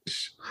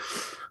finish.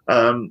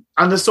 And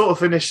the sort of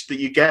finish that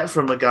you get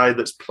from a guy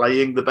that's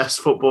playing the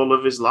best football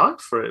of his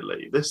life,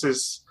 really.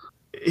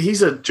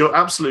 He's an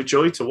absolute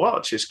joy to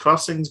watch. His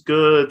crossing's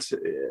good.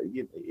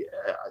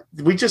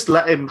 We just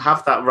let him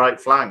have that right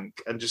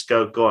flank and just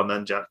go on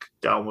then, Jack,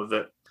 get on with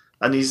it.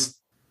 And he's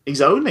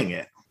owning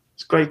it.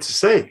 It's great to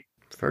see.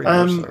 Very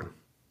much so.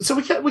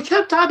 So we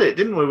kept at it,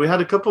 didn't we? We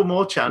had a couple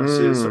more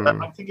chances.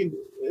 I'm thinking...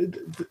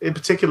 In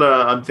particular,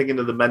 I'm thinking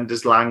of the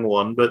Mendes Lang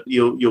one, but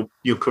you'll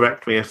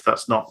correct me if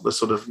that's not the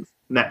sort of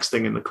next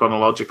thing in the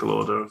chronological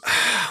order.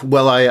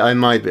 Well, I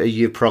might.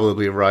 You're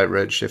probably right,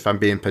 Rich. If I'm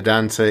being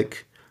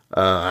pedantic,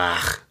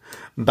 Bannon,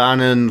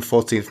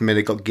 14th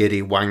minute, got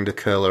giddy, wanged a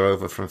curler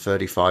over from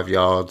 35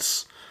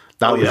 yards.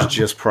 That was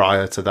just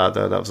prior to that,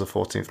 though. That was the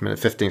 14th minute,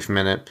 15th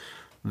minute.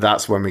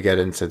 That's when we get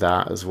into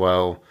that as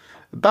well.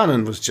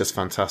 Bannon was just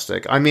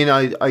fantastic. I mean,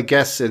 I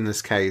guess in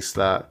this case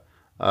that.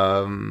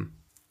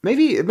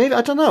 Maybe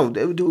I don't know.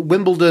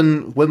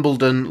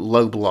 Wimbledon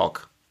low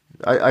block.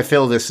 I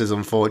feel this is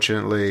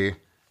unfortunately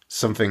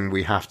something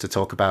we have to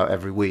talk about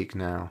every week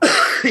now.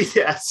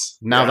 Yes.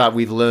 Now that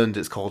we've learned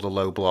it's called a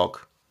low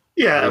block,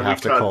 we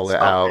have to call it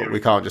out. We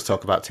can't just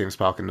talk about teams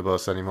parking the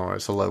bus anymore.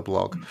 It's a low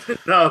block.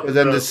 But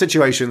then there's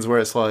situations where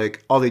it's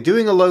like, are they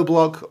doing a low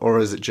block, or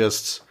is it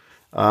just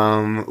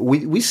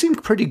we seem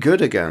pretty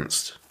good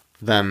against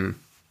them,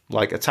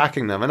 like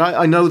attacking them? And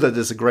I know that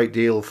there's a great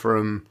deal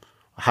from.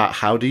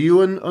 How do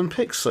you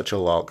unpick such a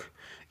lock?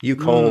 You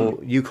call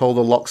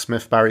the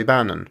locksmith Barry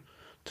Bannon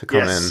to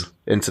come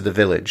into the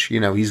village.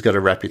 He's got a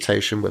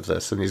reputation with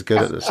this, and he's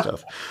good at this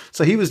stuff.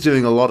 So he was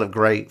doing a lot of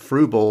great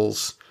through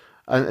balls,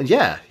 and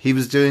he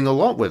was doing a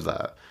lot with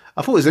that.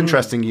 I thought it was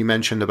interesting you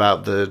mentioned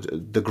about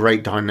the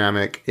great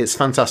dynamic. It's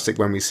fantastic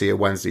when we see a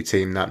Wednesday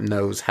team that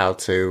knows how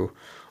to,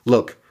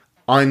 look,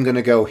 I'm going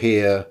to go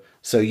here,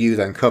 so you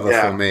then cover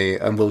for me,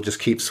 and we'll just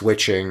keep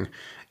switching,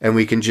 and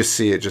we can just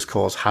see it just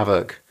cause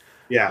havoc.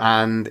 Yeah.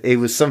 And it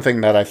was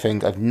something that I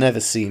think I've never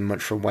seen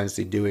much from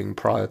Wednesday doing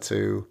prior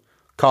to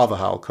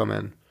Carvajal come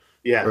in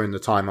during the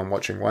time I'm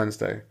watching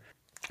Wednesday.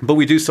 But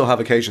we do still have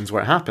occasions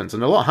where it happens,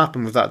 and a lot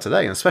happened with that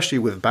today, and especially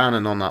with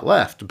Bannon on that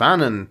left.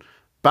 Bannon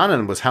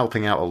was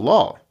helping out a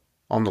lot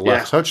on the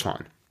left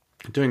touchline,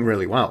 doing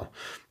really well.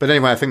 But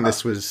anyway, I think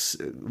this was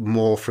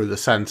more through the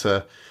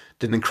centre.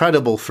 Did an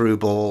incredible through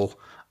ball.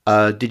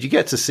 Did you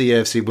get to see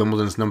AFC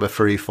Wimbledon's number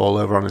 3 fall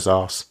over on his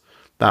arse?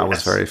 That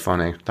was very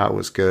funny. That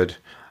was good.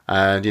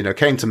 And,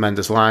 came to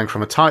Mendes-Lang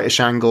from a tightish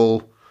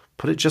angle,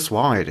 put it just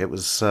wide. It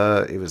was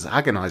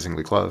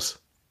agonisingly close.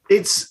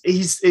 It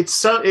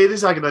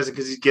is agonising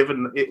because he's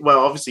given it. Well,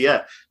 obviously,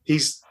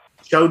 he's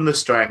shown the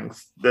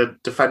strength. The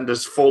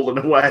defender's fallen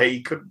away.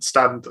 He couldn't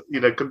stand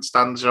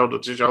shoulder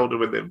to shoulder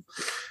with him.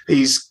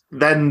 He's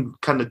then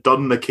kind of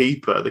done the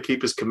keeper. The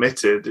keeper's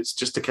committed. It's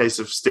just a case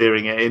of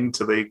steering it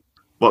into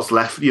what's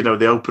left,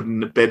 the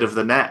open bit of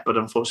the net. But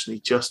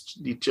unfortunately,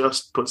 he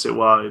just puts it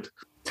wide.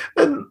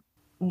 And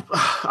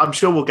I'm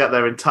sure we'll get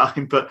there in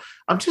time. But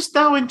I'm just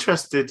now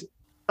interested.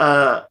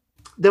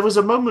 There was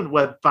a moment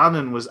where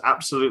Bannon was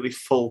absolutely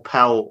full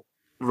pelt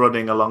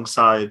running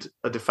alongside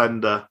a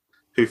defender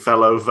who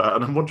fell over,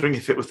 and I'm wondering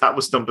if that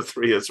was number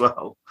 3 as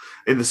well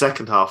in the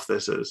second half.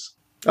 This is.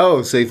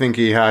 Oh, so you think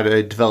he had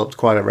developed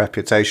quite a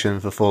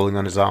reputation for falling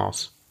on his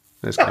arse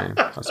this game?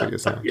 That's what you're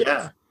saying.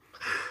 Yeah,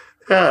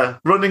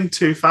 running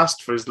too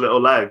fast for his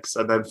little legs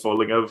and then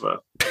falling over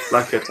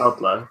like a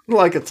toddler.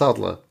 Like a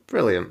toddler,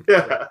 brilliant.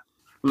 Yeah,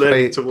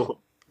 learning to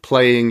walk.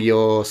 Playing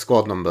your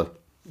squad number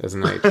as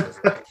an age.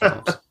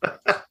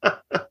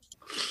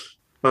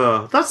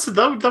 Oh,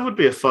 that would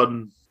be a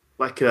fun,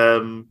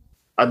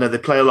 I know they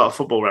play a lot of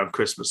football around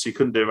Christmas, so you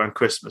couldn't do it around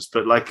Christmas,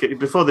 but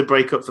before they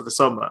break up for the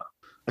summer,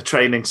 a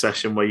training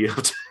session where you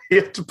have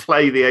to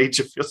play the age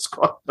of your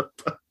squad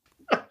number.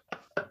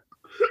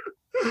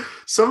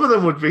 Some of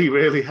them would be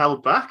really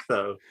held back,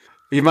 though.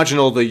 You imagine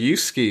all the youth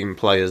scheme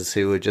players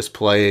who are just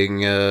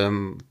playing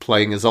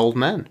as old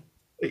men.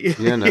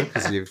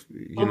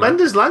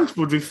 Mendes-Lang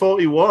would be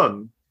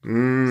 41.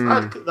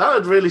 That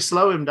would really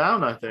slow him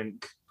down, I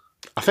think.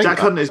 Jack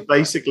Hunt is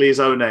basically his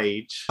own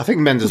age. I think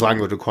Mendes-Lang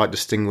would be quite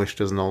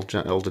distinguished as an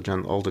older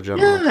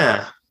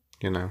gentleman.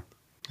 Yeah.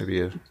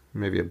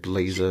 Maybe a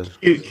blazer.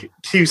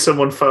 Cue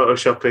someone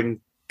photoshopping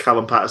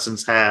Callum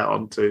Patterson's hair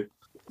onto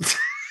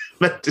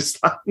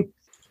Mendes-Lang.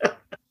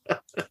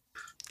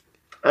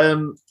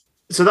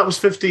 So that was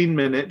 15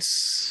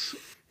 minutes.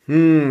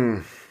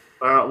 Where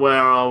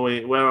are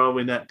we? Where are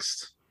we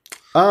next?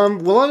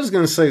 Well, I was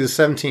going to say the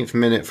 17th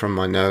minute from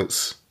my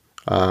notes.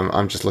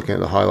 I'm just looking at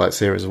the highlights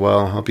here as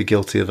well. I'll be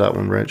guilty of that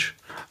one, Rich.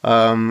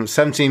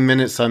 17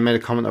 minutes, I made a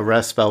comment, a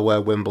rest spell where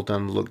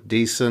Wimbledon looked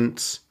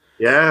decent.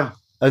 Yeah.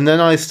 And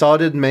then I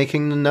started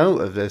making the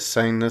note of this,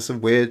 saying there's a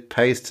weird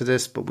pace to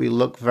this, but we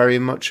look very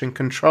much in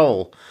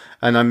control.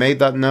 And I made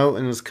that note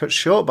and was cut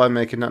short by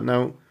making that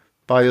note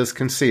by us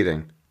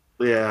conceding.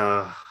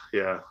 Yeah.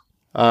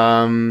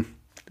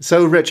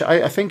 So, Rich,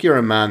 I think you're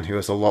a man who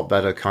has a lot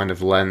better kind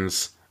of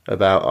lens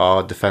about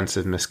our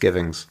defensive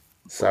misgivings.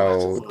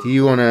 So, do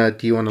you want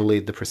to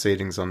lead the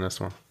proceedings on this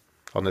one,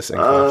 on this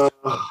inquest?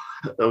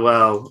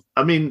 Well,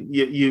 I mean,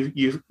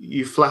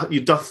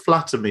 you doth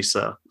flatter me,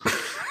 sir.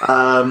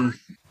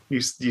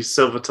 You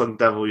silver-tongued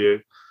devil,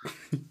 you.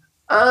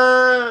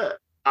 I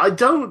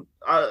don't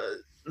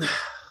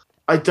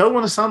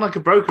want to sound like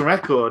a broken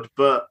record,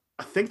 but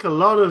I think a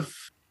lot of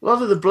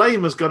the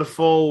blame has got to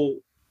fall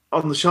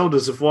on the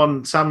shoulders of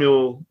one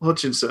Samuel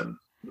Hutchinson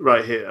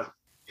right here.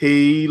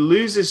 He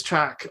loses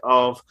track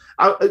of.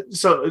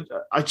 So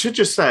I should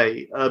just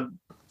say,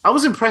 I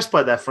was impressed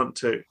by their front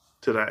two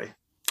today.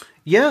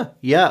 Yeah.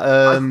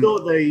 I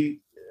thought they,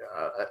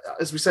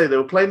 as we say, they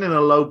were playing in a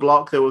low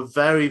block. They were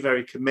very,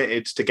 very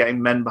committed to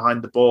getting men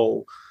behind the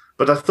ball.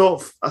 But I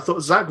thought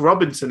Zach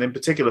Robinson in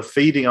particular,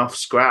 feeding off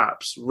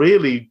scraps,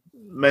 really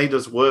made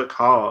us work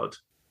hard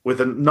with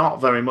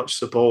not very much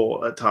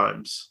support at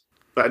times.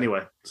 But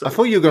anyway, I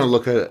thought you were going to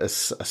look at a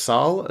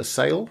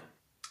Sale.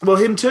 Well,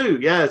 him too.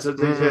 Yeah, so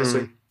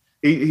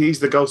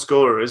he's the goal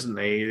scorer, isn't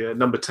he?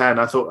 Number 10.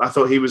 I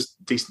thought he was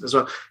decent as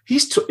well.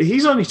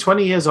 He's only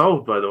 20 years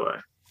old, by the way.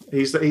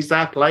 He's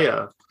their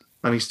player,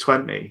 and he's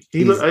 20.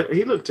 He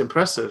looked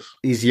impressive.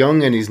 He's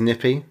young and he's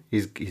nippy.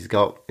 He's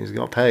got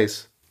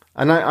pace.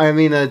 And I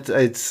mean,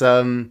 it's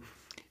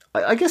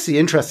I guess the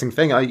interesting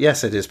thing.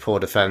 Yes, it is poor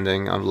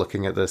defending. I'm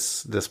looking at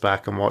this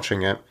back and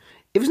watching it.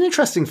 It was an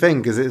interesting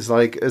thing because it's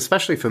like,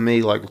 especially for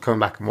me, like coming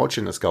back and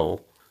watching this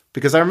goal,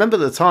 because I remember at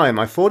the time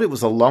I thought it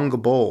was a longer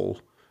ball,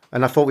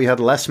 and I thought we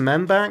had less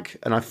men back,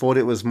 and I thought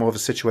it was more of a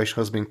situation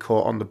I was being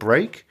caught on the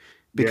break.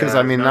 Because,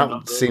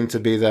 that seemed to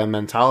be their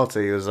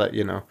mentality, was that,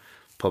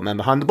 put men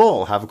behind the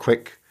ball, have a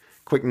quick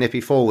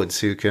nippy forwards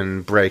who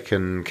can break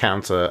and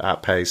counter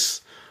at pace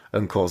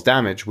and cause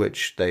damage,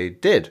 which they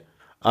did.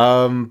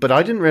 But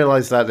I didn't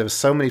realize that there were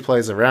so many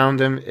players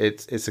around him.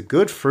 It's a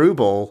good through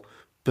ball,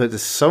 but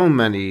there's so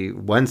many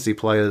Wednesday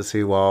players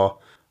who are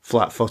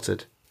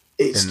flat-footed.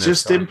 It's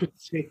just in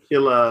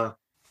particular.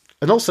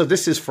 And also,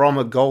 this is from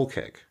a goal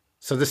kick.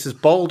 So this is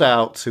bowled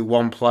out to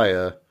one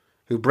player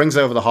who brings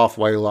over the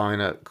halfway line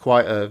at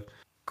quite a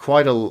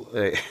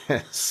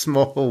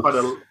small,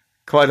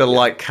 quite a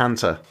light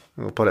canter.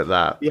 We'll put it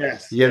that.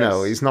 Yes. You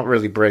know, he's not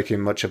really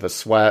breaking much of a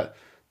sweat.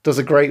 Does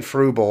a great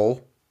through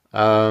ball.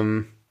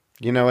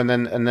 You know, and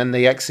then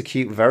they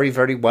execute very,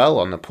 very well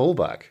on the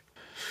pullback.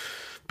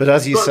 But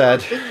as you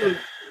said,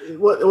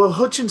 well,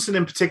 Hutchinson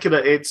in particular,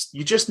 it's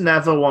you just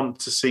never want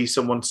to see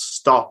someone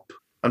stop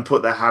and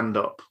put their hand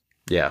up.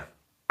 Yeah.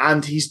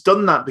 And he's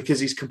done that because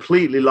he's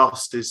completely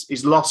lost.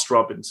 He's lost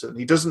Robinson.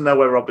 He doesn't know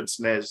where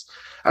Robinson is.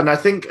 And I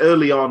think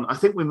early on,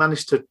 we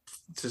managed to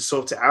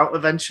sort it out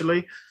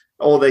eventually,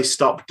 or they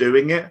stopped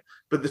doing it.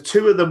 But the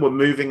two of them were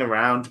moving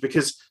around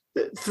because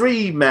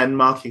 3 men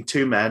marking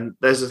 2 men,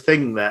 there's a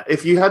thing there.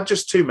 If you had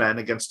just 2 men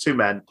against 2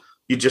 men,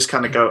 you just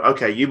kind of go,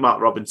 okay, you mark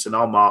Robinson,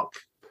 I'll mark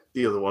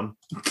the other one.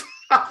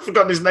 I've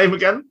forgotten his name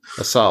again.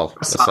 Asal,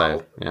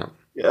 yeah.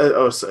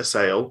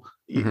 Asal.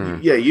 Mm-hmm.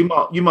 Yeah, you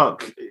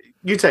mark.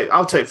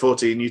 I'll take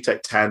 40 and you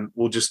take 10.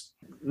 We'll just,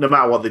 no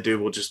matter what they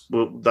do,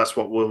 that's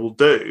what we'll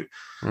do.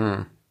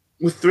 Mm.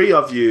 With 3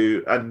 of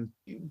you, and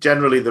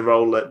generally the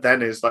role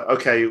then is like,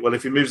 okay, well,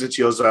 if he moves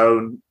into your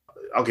zone,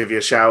 I'll give you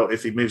a shout.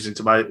 If he moves out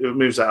of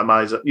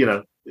my,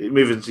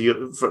 move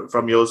into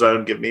from your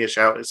zone, give me a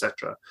shout,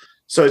 etc.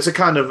 So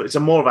it's a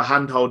more of a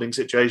hand-holding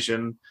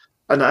situation.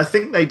 And I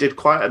think they did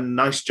quite a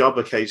nice job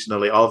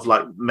occasionally of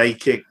like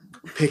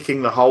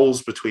picking the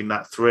holes between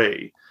that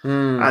 3.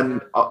 Mm.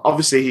 And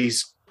obviously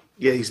he's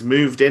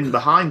moved in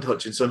behind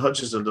Hutchinson.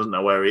 Hutchinson doesn't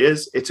know where he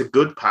is. It's a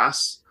good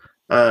pass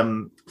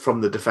from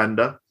the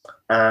defender.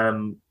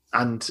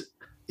 And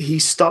he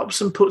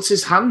stops and puts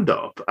his hand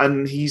up,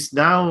 and he's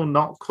now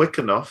not quick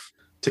enough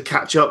to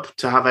catch up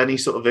to have any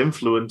sort of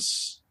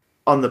influence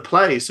on the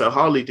play. So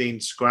Harley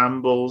Dean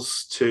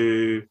scrambles,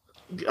 goes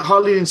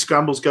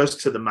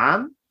to the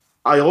man.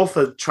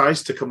 Iorfa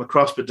tries to come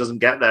across but doesn't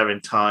get there in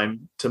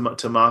time to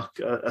mark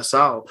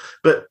Asal.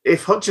 But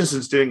if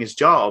Hutchinson's doing his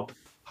job,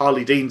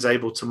 Harley Dean's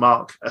able to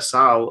mark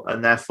Asal,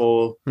 and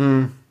therefore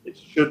it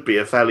should be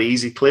a fairly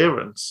easy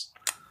clearance.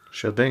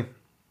 Should be.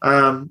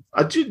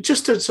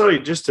 Just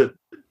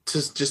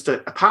a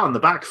pat on the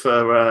back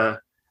for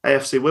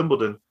AFC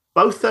Wimbledon.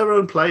 Both their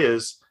own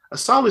players.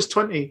 Asal is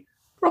 20.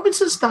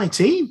 Robinson's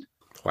 19.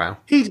 Wow.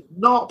 He did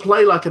not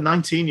play like a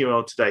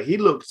 19-year-old today.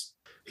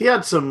 He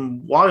had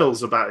some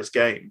wiles about his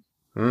game.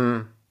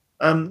 Mm.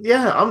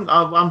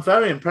 I'm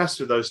very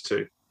impressed with those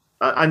two.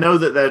 I know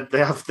that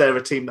they're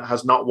a team that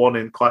has not won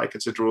in quite a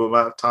considerable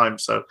amount of time,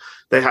 so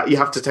you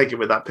have to take it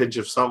with that pinch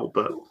of salt.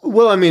 But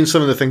well, I mean,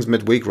 some of the things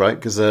midweek, right?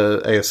 Because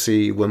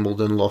AFC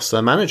Wimbledon lost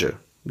their manager.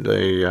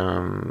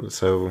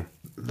 So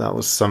that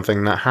was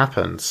something that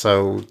happened.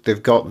 So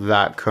they've got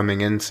that coming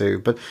into,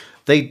 but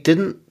they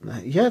didn't.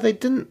 Yeah, they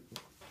didn't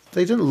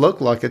look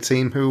like a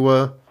team who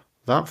were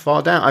that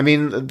far down. I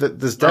mean,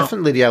 there's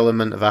definitely the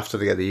element of after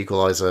they get the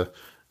equaliser.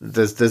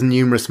 There's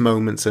numerous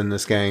moments in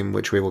this game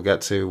which we will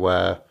get to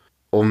where,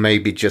 or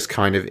maybe just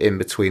kind of in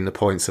between the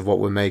points of what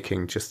we're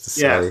making, just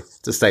to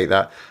state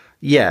that,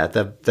 yeah,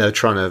 they're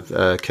trying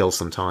to kill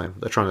some time.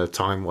 They're trying to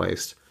time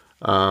waste.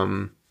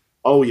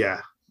 Oh yeah.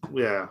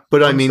 Yeah.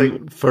 But I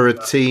mean, for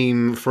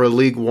a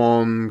League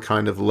One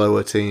kind of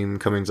lower team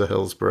coming to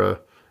Hillsborough,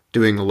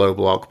 doing the low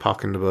block,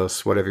 parking the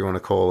bus, whatever you want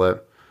to call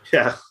it.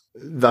 Yeah.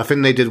 I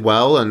think they did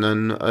well, and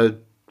then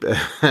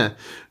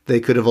they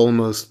could have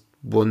almost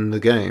won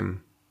the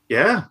game.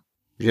 Yeah.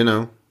 You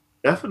know?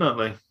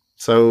 Definitely.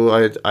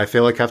 So I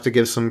feel like I have to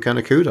give some kind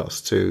of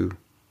kudos to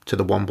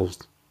the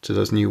Wombles, to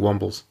those new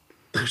Wombles.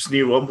 Those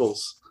new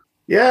Wombles.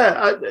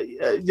 Yeah.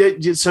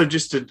 So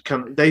just to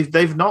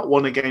they've not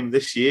won a game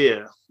this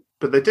year,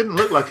 but they didn't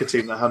look like a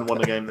team that hadn't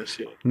won a game this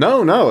year.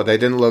 No, they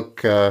didn't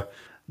look.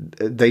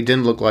 They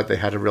didn't look like they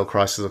had a real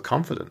crisis of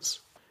confidence.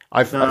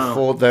 I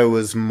thought there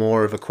was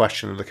more of a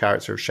question of the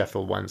character of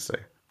Sheffield Wednesday.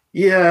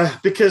 Yeah,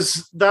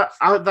 because that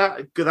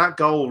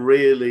goal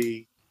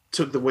really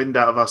took the wind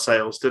out of our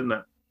sails, didn't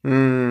it?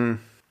 Mm.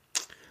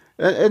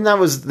 And that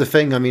was the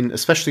thing. I mean,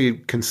 especially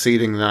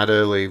conceding that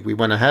early. We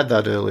went ahead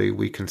that early.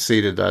 We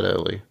conceded that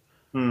early.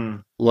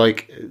 Mm.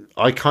 Like,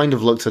 I kind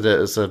of looked at it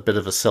as a bit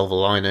of a silver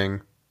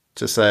lining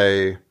to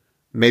say,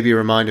 maybe a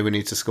reminder we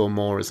need to score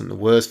more isn't the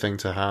worst thing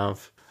to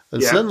have.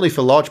 And certainly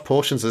for large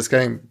portions of this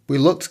game, we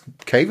looked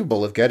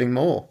capable of getting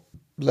more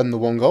than the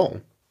one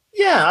goal.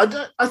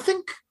 Yeah, I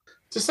think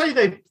to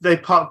say they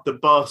parked the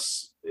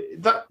bus,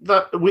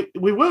 that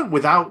we weren't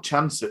without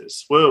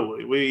chances,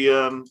 were we?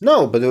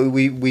 No, but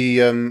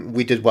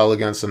we did well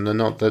against them.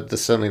 They're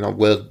certainly not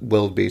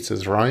world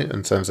beaters, right?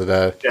 In terms of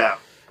their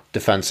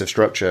defensive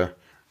structure,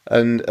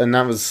 and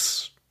that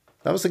was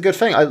a good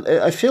thing.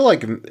 I feel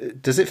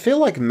like, does it feel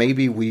like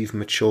maybe we've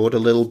matured a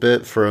little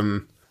bit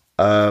from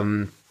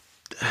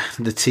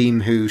the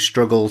team who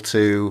struggle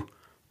to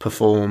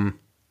perform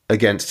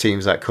against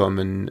teams that come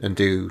and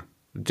do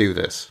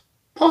this?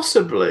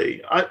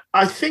 Possibly.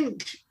 I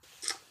think.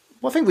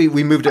 Well, I think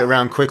we moved it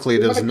around quickly.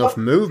 There was enough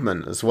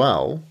movement as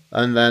well,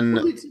 and then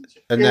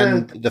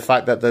the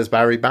fact that there's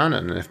Barry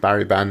Bannon. And if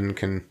Barry Bannon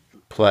can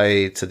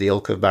play to the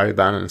ilk of Barry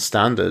Bannon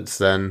standards,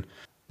 then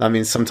I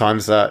mean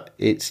sometimes that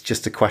it's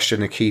just a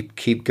question of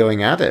keep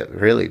going at it.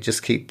 Really,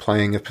 just keep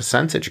playing a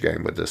percentage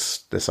game with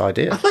this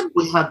idea. I think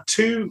we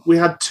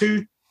had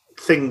two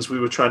things we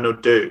were trying to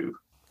do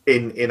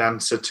in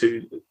answer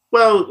to.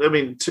 Well, I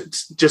mean,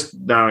 just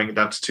narrowing it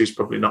down to two is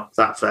probably not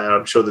that fair.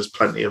 I'm sure there's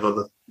plenty of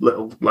other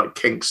little like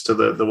kinks to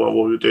the what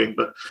we were doing,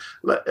 but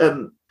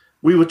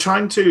we were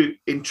trying to,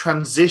 in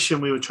transition,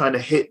 we were trying to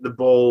hit the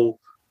ball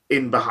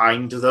in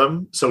behind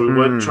them, so we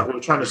were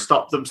trying to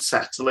stop them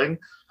settling.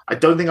 I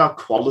don't think our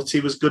quality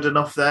was good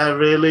enough there.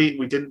 Really,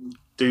 we didn't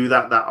do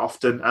that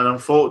often, and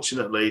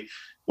unfortunately,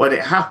 when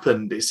it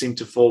happened, it seemed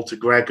to fall to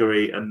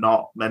Gregory and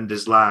not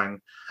Mendez-Laing,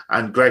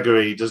 and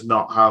Gregory does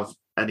not have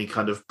any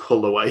kind of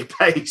pull away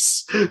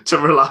pace to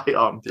rely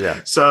on. Yeah.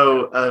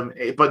 So,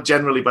 but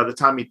generally, by the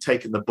time he'd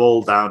taken the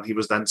ball down, he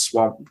was then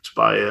swamped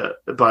by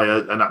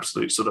an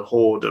absolute sort of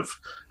horde of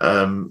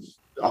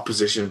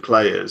opposition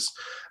players.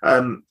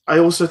 I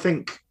also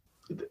think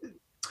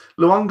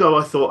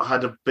Luongo, I thought,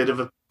 had a bit of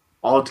an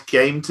odd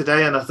game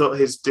today, and I thought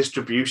his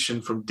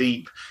distribution from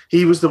deep,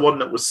 he was the one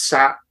that was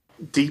sat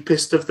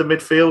deepest of the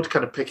midfield,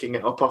 kind of picking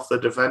it up off the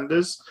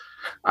defenders,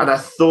 and I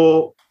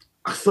thought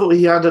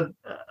he had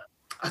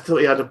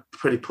a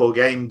pretty poor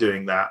game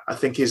doing that. I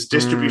think his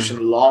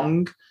distribution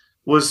long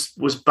was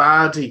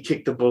bad. He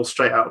kicked the ball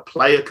straight out of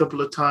play a couple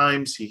of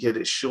times. He hit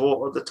it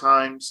short other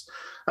times.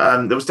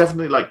 There was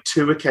definitely like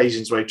two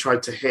occasions where he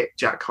tried to hit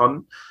Jack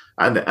Hunt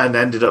and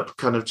ended up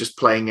kind of just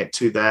playing it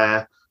to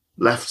their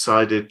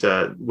left-sided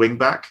wing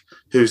back,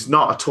 who's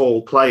not a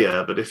tall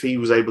player, but if he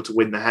was able to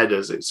win the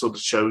headers, it sort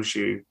of shows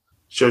you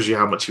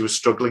how much he was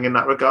struggling in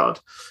that regard.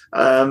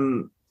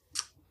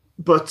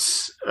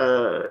 But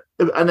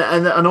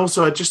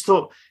also, I just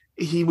thought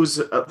he was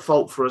at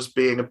fault for us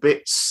being a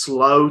bit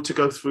slow to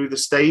go through the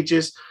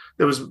stages.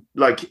 There was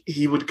like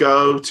he would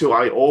go to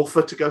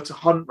Iorfa to go to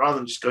Hunt rather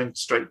than just going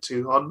straight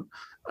to Hunt.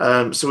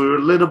 So we were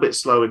a little bit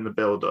slow in the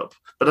build-up.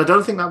 But I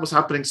don't think that was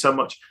happening so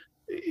much.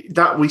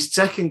 That we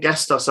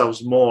second-guessed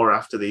ourselves more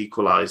after the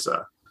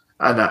equaliser.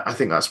 And I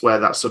think that's where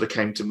that sort of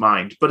came to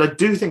mind. But I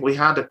do think we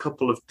had a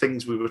couple of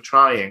things we were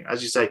trying.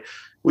 As you say,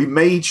 we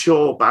made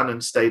sure Bannon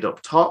stayed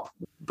up top.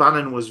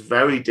 Bannon was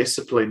very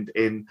disciplined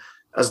in,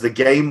 as the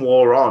game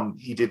wore on,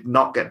 he did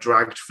not get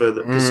dragged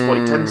further. This is what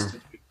he tends to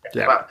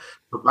do.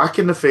 Back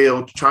in the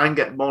field, try and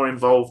get more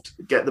involved,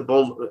 get the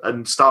ball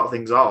and start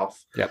things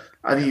off. Yep.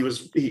 And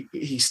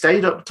he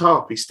stayed up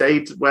top. He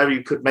stayed where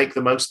he could make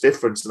the most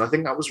difference. And I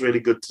think that was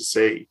really good to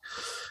see.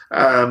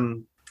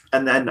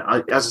 And then,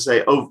 as I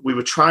say, we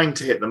were trying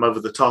to hit them over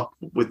the top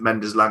with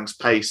Mendez-Laing's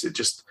pace. It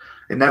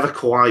never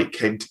quite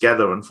came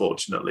together,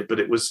 unfortunately. But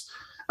it was,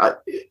 I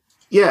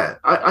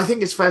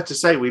think it's fair to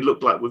say we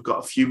look like we've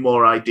got a few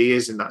more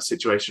ideas in that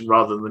situation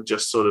rather than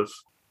just sort of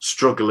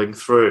struggling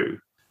through,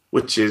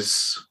 which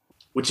is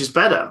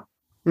better.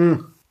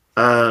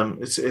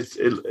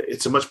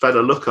 It's a much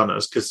better look on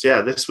us because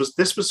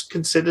this was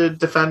considered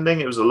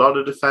defending. It was a lot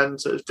of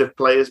defensive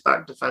players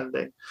back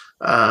defending,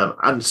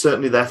 and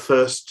certainly their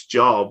first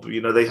job. You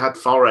know, they had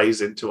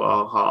forays into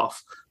our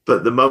half,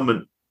 but the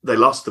moment they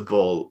lost the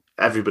ball,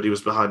 everybody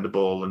was behind the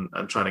ball and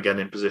trying to get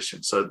in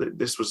position. So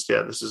this was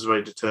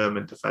very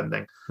determined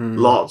defending.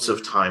 Lots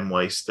of time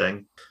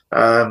wasting.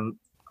 How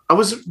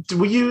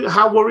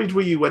worried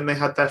were you when they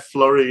had their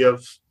flurry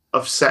of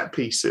set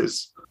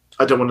pieces?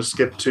 I don't want to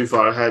skip too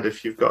far ahead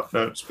if you've got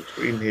notes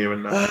between here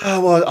and there.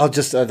 Well, I'll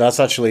just, that's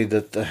actually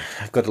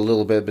I've got a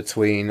little bit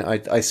between.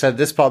 I said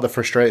this part of the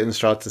frustration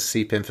started to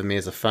seep in for me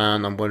as a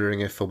fan. I'm wondering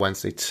if for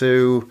Wednesday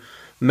too,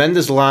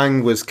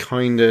 Mendez-Laing was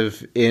kind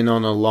of in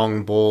on a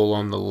long ball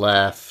on the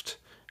left,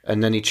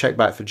 and then he checked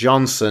back for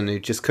Johnson, who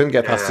just couldn't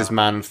get past his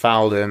man,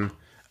 fouled him.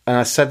 And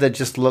I said there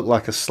just looked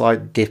like a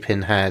slight dip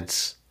in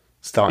heads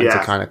starting to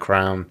kind of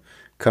crown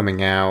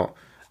coming out.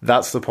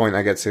 That's the point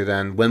I get to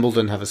then.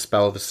 Wimbledon have a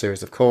spell of a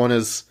series of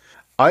corners.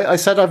 I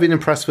said I've been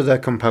impressed with their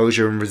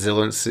composure and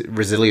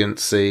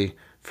resiliency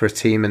for a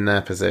team in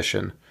their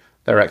position.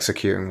 They're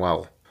executing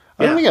well.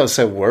 I don't think I was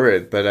so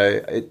worried, but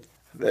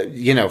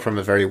from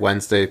a very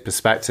Wednesday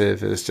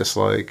perspective, it's just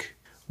like,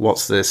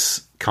 what's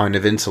this kind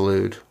of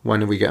interlude?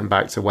 When are we getting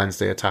back to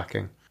Wednesday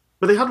attacking?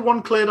 But they had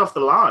one cleared off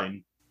the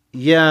line.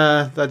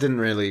 Yeah, that didn't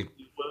really...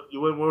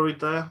 You weren't worried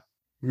there?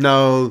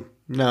 No,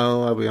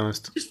 I'll be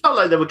honest. It just felt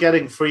like they were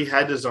getting free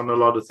headers on a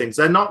lot of things.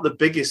 They're not the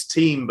biggest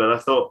team, but I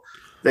thought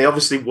they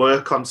obviously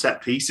work on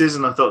set pieces,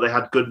 and I thought they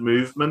had good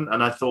movement.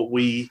 And I thought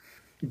we,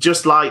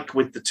 just like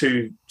with the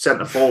two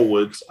centre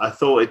forwards, I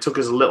thought it took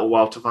us a little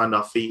while to find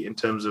our feet in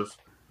terms of,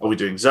 are we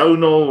doing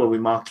zonal? Are we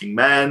marking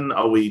men?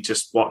 Are we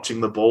just watching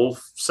the ball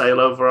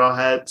sail over our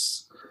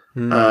heads?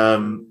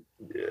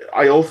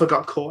 I also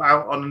got caught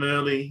out on an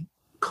early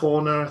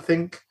corner, I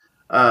think.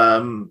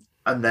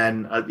 And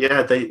then,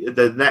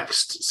 the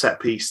next set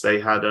piece, they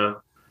had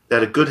a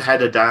good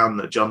header down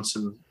that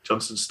Johnson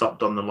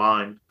stopped on the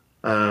line.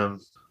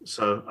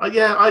 So I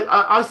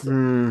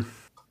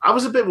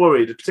was a bit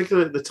worried,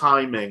 particularly at the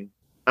timing,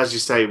 as you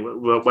say,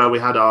 where we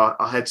had our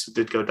heads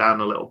did go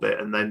down a little bit,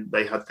 and then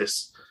they had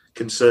this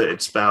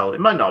concerted spell. It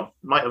might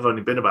have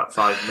only been about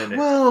 5 minutes.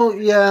 Well,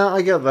 yeah,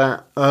 I get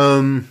that.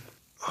 Do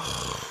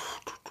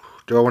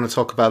I want to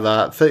talk about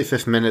that?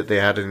 35th minute,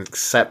 they had an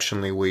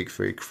exceptionally weak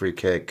free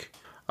kick.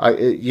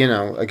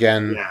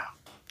 Again,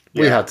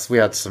 we had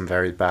some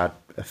very bad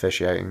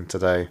officiating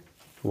today.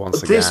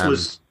 Once again, this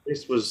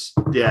was.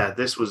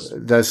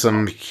 There's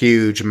some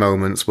huge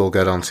moments we'll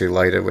get onto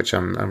later, which I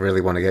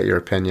really want to get your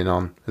opinion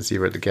on as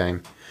you were at the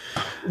game.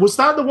 Was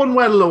that the one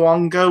where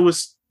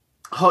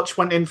Hutch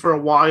went in for a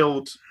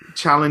wild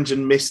challenge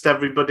and missed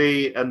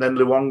everybody, and then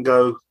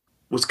Luongo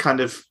was kind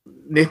of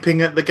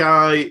nipping at the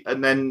guy,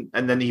 and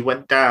then he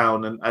went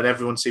down, and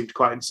everyone seemed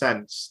quite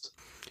incensed.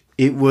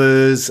 It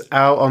was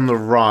out on the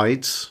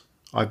right,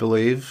 I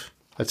believe,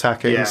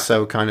 attacking,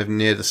 so kind of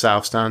near the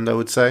south stand, I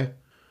would say.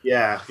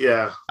 Yeah.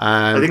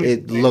 And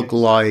it looked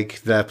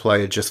like their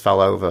player just fell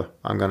over.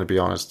 I'm going to be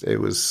honest. It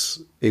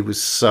was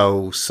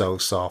so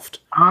soft.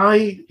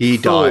 He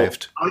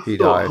dived.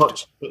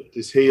 Hutch put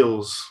his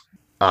heels.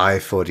 I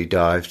thought he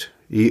dived.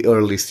 Or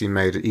at least he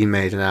made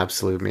an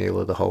absolute meal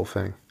of the whole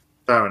thing.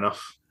 Fair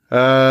enough.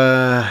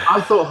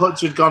 I thought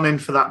Hutch had gone in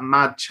for that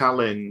mad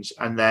challenge,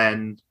 and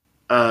then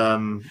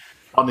on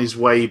his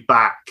way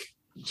back,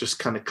 just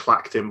kind of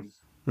clacked him.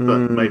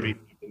 But maybe it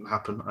didn't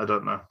happen. I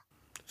don't know.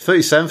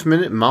 37th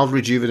minute, mild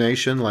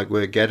rejuvenation. Like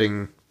we're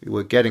getting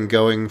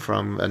going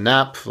from a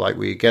nap. Like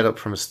we get up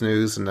from a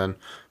snooze and then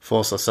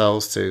force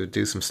ourselves to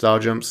do some star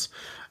jumps.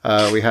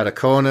 We had a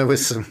corner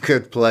with some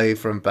good play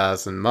from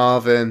Baz and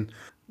Marvin.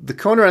 The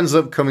corner ends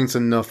up coming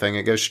to nothing.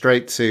 It goes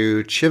straight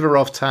to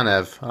Chivarov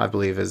Tanev, I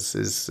believe is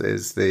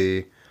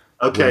the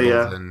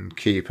Wimbledon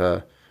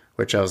keeper.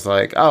 Which I was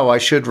like, oh, I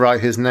should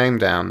write his name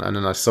down. And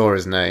then I saw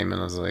his name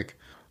and I was like,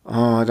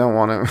 oh, I don't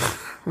want to.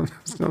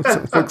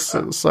 It looks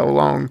so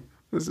long.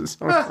 I'm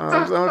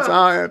so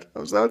tired.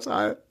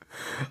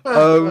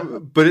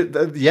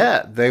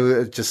 But they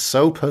were just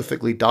so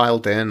perfectly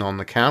dialed in on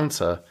the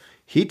counter.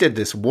 He did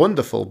this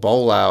wonderful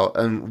bowl out,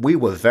 and we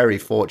were very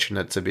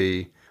fortunate to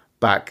be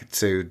back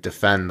to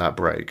defend that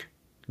break.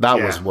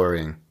 That was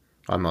worrying,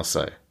 I must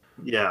say.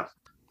 Yeah.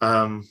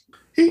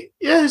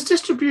 His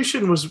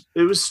distribution was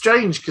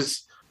strange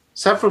because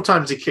several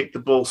times he kicked the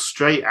ball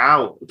straight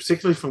out,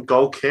 particularly from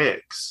goal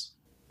kicks.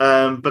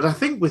 But I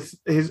think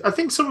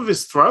some of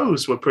his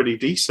throws were pretty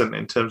decent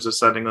in terms of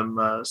setting them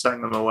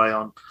away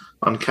on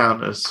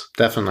counters.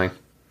 Definitely.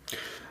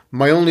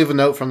 My only other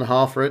note from the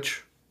half,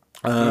 Rich.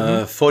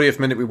 40th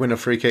minute, we win a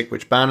free kick,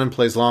 which Bannon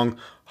plays long.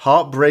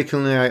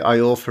 Heartbreakingly,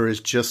 Iorfa is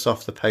just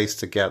off the pace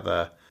to get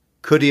there.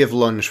 Could he have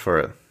lunged for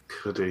it?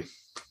 Could he?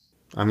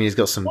 I mean, he's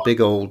got some big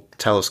old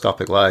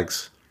telescopic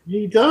legs.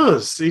 He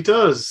does. Yeah,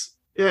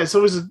 it's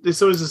always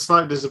a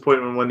slight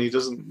disappointment when he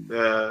doesn't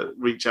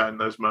reach out in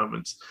those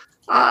moments.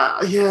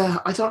 I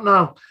don't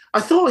know. I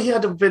thought he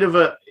had a bit of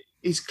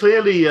he's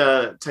clearly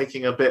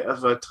taking a bit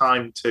of a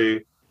time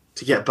to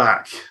get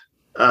back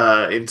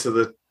into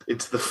the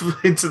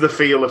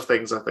feel of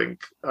things. I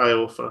think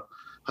Iorfa.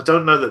 I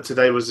don't know that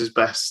today was his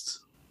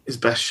best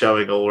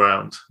showing all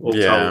round.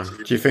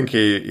 Do you think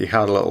he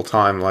had a little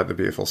time like the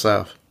Beautiful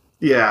South?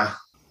 Yeah.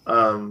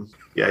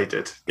 He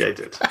did.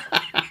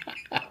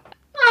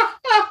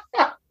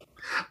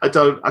 I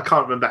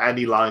can't remember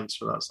any lines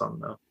from that song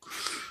now.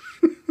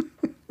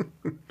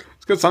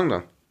 It's a good song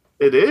though.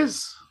 It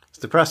is. It's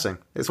depressing.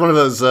 It's one of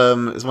those.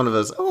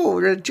 Oh,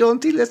 we're a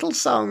jaunty little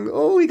song.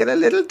 Oh, we got a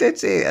little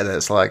ditty, and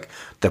it's like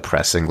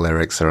depressing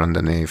lyrics are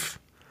underneath.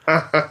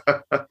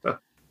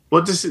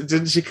 What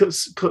didn't she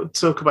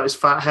talk about his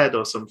fat head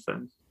or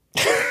something?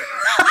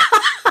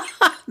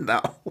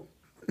 No.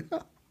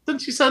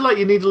 Didn't she say like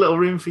you need a little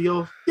room for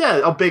your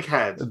a big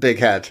head? A big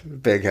head,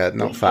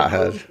 not fat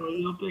head. For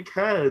your big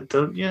head,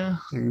 don't you?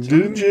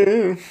 Did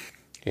you?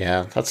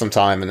 Yeah, had some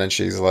time, and then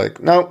she's like,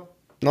 "No,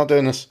 not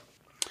doing this."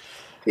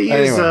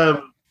 He's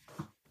a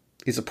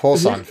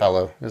porcine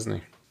fellow, isn't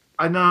he?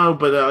 I know,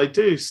 but I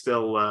do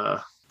still.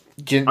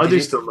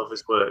 Still love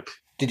his work.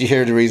 Did you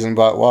hear the reason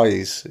about why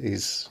he's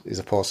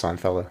a porcine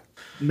fellow?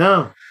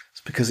 No.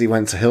 It's because he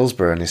went to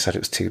Hillsborough and he said it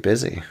was too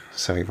busy.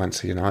 So he went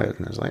to United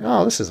and it was like,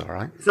 oh, this is all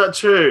right. Is that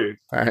true?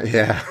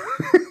 Yeah.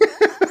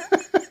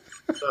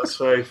 That's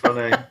very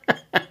funny.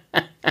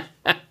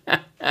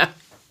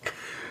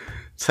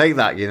 Take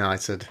that,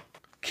 United.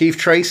 Keith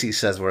Tracy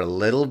says we're a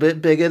little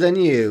bit bigger than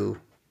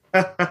you.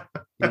 You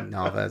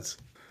knobheads.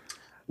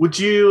 Would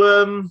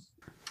you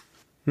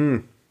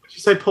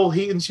say Paul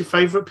Heaton's your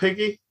favourite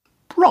Piggy?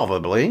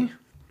 Probably.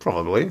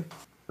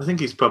 I think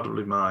he's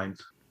probably mine.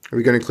 Are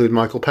we going to include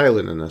Michael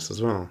Palin in this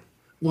as well?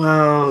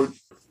 Well,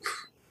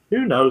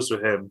 who knows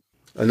with him?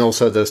 And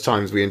also those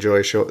times we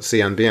enjoy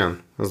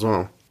CNBN as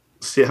well.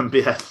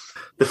 CNBN,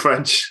 the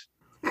French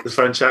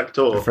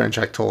actor. The French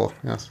actor,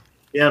 yes.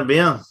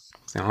 CNBN.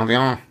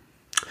 CNBN.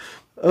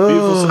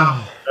 Beautiful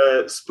South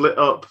split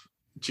up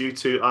due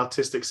to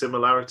artistic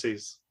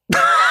similarities.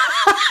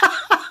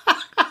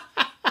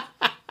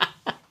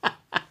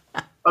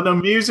 Oh no,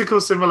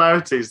 musical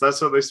similarities. That's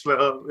what they split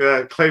up.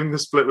 Yeah, claiming the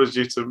split was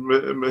due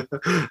to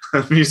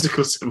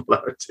musical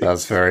similarities.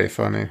 That's very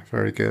funny.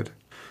 Very good.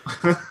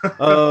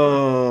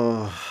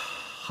 Oh,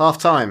 half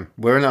time.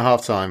 We're in at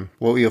half time.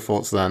 What were your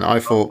thoughts then? I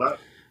thought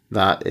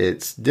that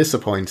it's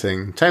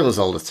disappointing. Taylor's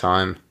all the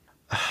time.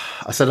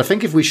 I said, I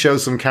think if we show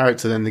some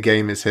character, then the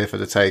game is here for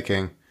the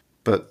taking.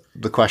 But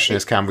the question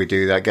is, can we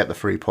do that, get the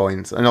 3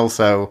 points? And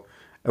also,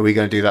 are we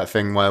going to do that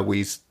thing where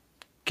we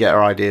get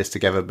our ideas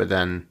together, but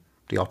then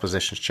the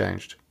opposition's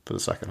changed for the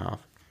second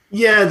half?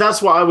 Yeah,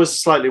 that's what I was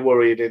slightly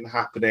worried in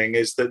happening,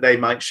 is that they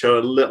might show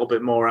a little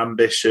bit more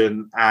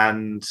ambition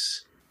and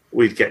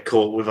we'd get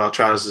caught with our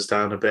trousers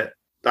down a bit.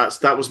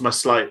 That was my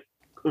slight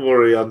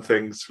worry on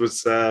things,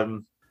 was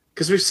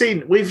because we've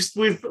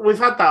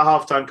had that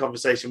halftime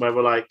conversation where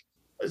we're like,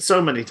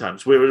 so many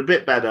times we were a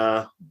bit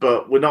better,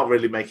 but we're not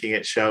really making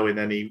it show in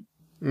any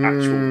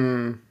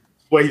actual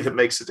way that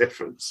makes a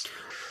difference.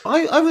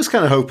 I was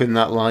kind of hoping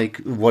that, like,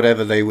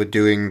 whatever they were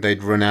doing,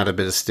 they'd run out a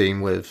bit of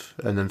steam with,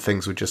 and then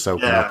things would just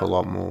open up a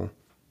lot more.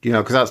 You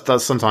know, because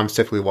that's sometimes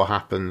typically what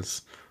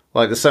happens.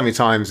 Like, there's so many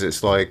times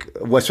it's like,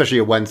 especially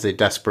a Wednesday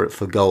desperate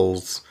for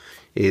goals,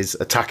 is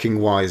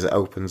attacking-wise it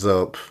opens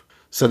up.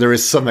 So there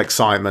is some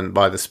excitement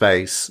by the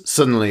space.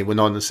 Suddenly we're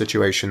not in a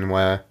situation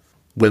where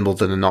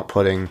Wimbledon are not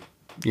putting,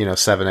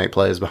 7-8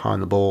 players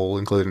behind the ball,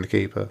 including the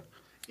keeper.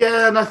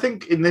 Yeah, and I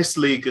think in this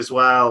league as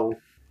well,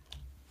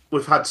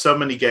 we've had so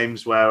many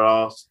games where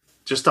our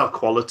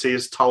quality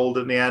is told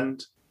in the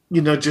end.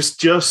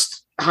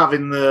 Just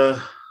having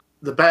the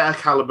better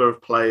caliber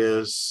of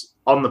players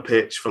on the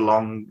pitch for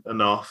long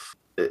enough,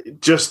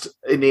 just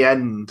in the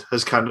end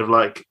has kind of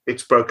like,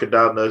 it's broken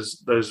down those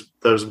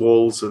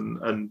walls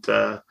and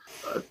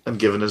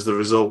given us the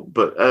result.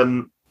 But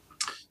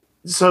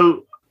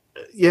so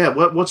yeah,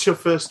 what's your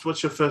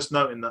first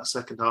note in that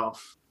second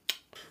half?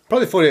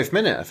 Probably 40th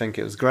minute, I think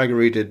it was.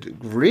 Gregory did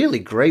really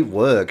great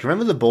work.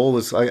 Remember, the ball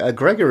was...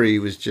 Gregory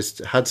was just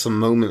had some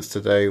moments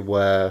today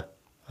where...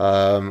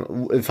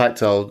 in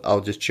fact,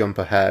 I'll just jump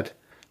ahead.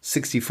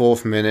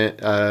 64th minute,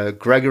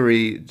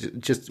 Gregory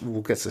just...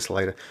 We'll get to this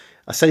later.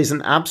 I said he's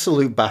an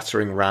absolute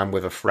battering ram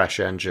with a fresh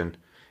engine.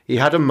 He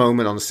had a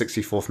moment on the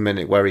 64th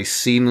minute where he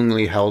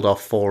seemingly held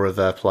off 4 of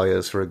their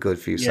players for a good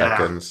few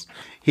seconds.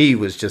 He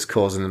was just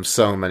causing them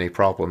so many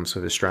problems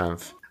with his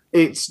strength.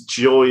 It's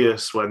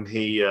joyous when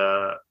he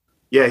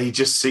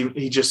just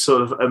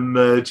sort of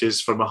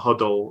emerges from a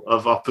huddle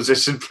of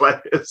opposition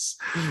players.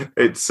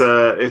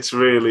 It's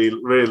really,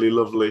 really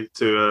lovely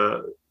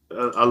to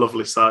a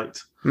lovely sight.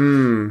 But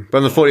in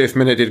the 40th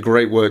minute, did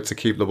great work to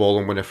keep the ball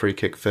and win a free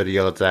kick 30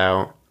 yards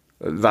out.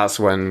 That's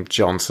when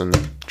Johnson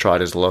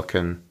tried his luck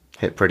and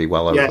hit pretty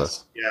well over.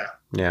 Yes,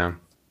 yeah.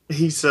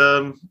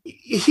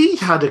 He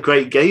had a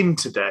great game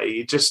today.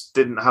 He just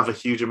didn't have a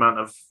huge amount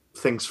of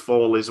things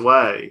fall his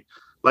way.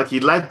 Like, he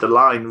led the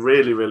line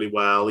really, really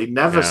well. He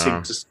never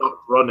seemed to stop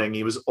running.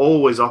 He was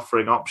always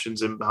offering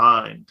options in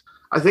behind.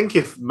 I think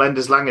if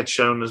Mendes-Lang had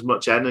shown as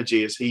much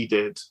energy as he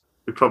did,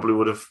 we probably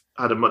would have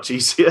had a much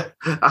easier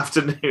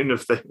afternoon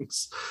of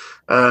things.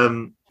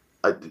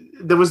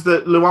 There was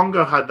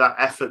Luongo had that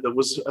effort that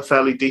was a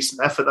fairly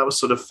decent effort. That was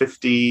sort of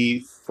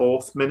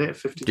 54th minute,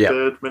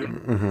 53rd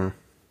minute. Mm-hmm.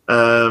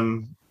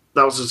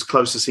 That was as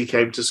close as he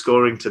came to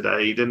scoring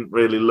today. He didn't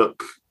really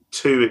look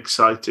too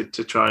excited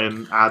to try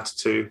and add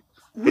to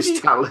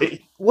his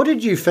tally. What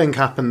did you think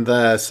happened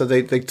there? So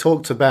they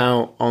talked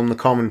about on the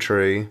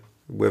commentary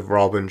with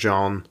Rob and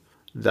John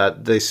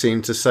that they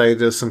seemed to say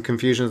there's some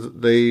confusion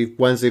that the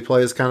Wednesday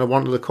players kind of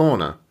wanted the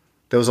corner.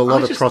 There was a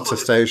lot of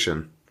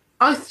protestation.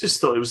 I just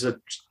thought it was a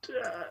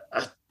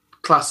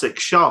classic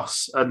shot,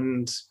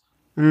 and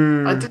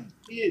I didn't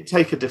see it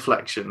take a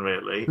deflection,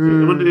 really. It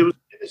was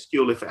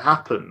minuscule if it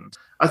happened.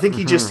 I think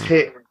he just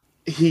hit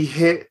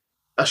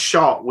a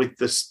shot with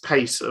the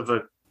pace of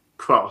a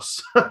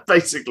cross,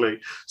 basically.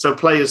 So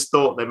players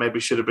thought they maybe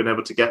should have been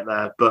able to get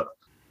there, but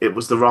it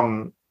was the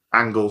wrong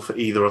angle for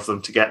either of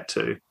them to get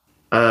to.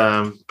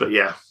 But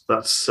yeah,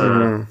 that's...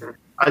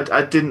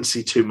 I didn't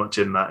see too much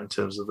in that in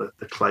terms of the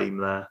claim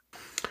there.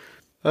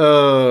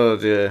 Oh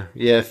dear.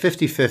 Yeah,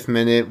 55th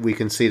minute, we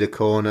can see the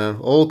corner.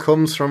 All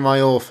comes from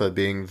Iorfa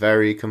being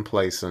very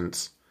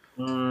complacent.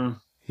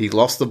 He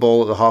lost the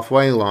ball at the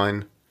halfway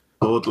line.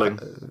 Dawdling.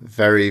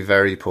 Very,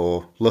 very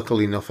poor.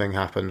 Luckily, nothing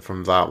happened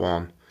from that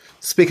one.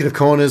 Speaking of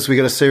corners, we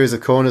got a series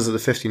of corners at the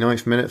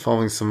 59th minute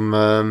following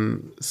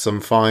some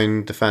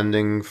fine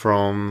defending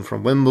from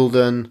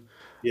Wimbledon.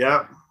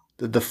 Yeah.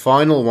 The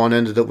final one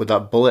ended up with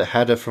that bullet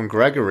header from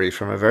Gregory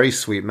from a very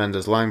sweet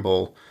Mendes-Lang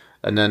ball,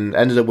 and then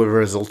ended up with a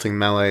resulting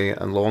melee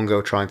and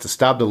Luongo trying to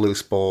stab the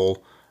loose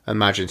ball and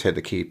managing to hit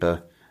the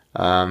keeper.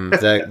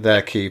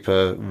 Their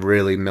keeper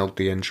really milked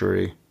the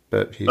injury,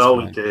 but he's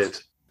fine. He did.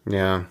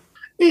 Yeah.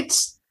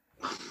 It's...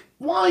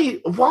 Why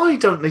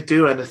don't they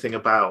do anything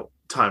about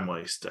time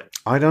wasting?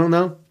 I don't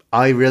know.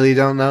 I really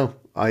don't know.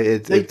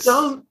 They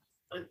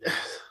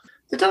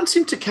don't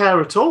seem to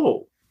care at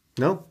all.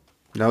 No,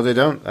 they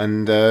don't.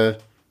 And,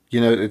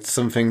 it's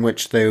something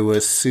which they were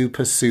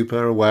super,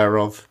 super aware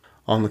of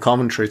on the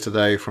commentary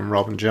today from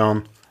Rob and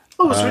John.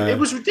 Oh, it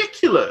was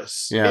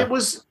ridiculous. Yeah. It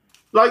was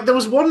like there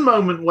was one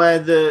moment where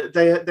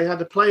they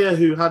had a player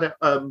who had it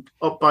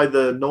up by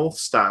the north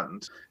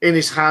stand in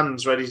his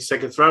hands, ready to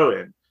take a throw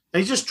in,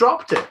 and he just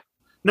dropped it.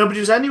 Nobody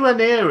was anywhere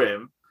near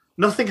him.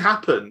 Nothing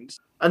happened,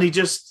 and he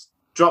just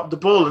dropped the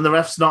ball. And the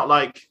ref's not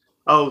like,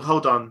 "Oh,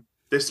 hold on,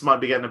 this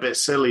might be getting a bit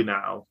silly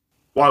now.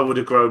 Why would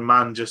a grown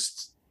man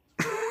just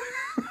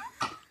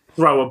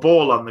throw a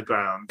ball on the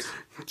ground?"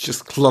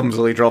 Just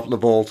clumsily dropped the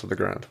ball to the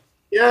ground.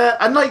 Yeah,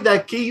 and like their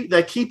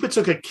keeper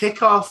took a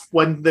kick off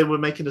when they were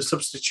making a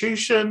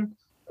substitution.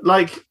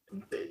 Like,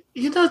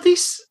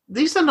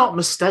 these are not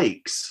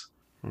mistakes.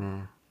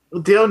 Mm.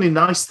 The only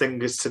nice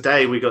thing is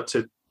today we got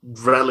to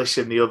relish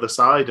in the other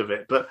side of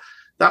it, but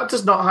that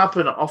does not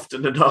happen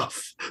often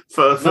enough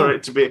for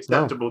it to be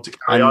acceptable to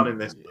carry on in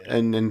this.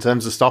 And in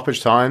terms of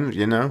stoppage time,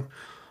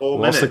 4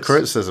 what's minutes. the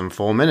criticism?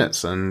 4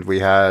 minutes, and we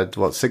had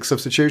 6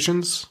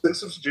 substitutions? 6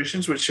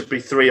 substitutions, which should be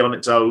 3 on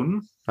its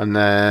own. And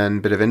then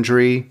a bit of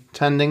injury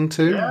tending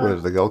to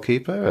with the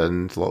goalkeeper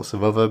and lots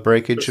of other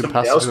breakage and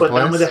Somebody passes. else to went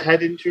down players. with a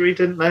head injury,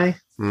 didn't they?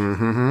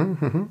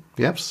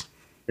 Yep.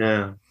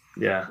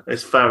 Yeah.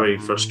 It's very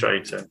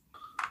frustrating.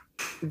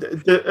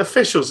 The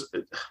officials,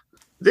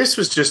 this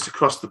was just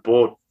across the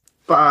board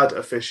bad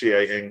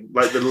officiating.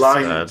 Like the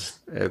lines,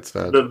 It's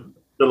bad. The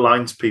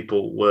lines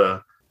people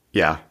were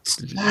that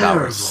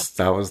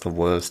was the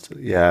worst.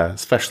 Yeah,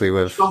 especially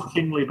with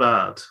shockingly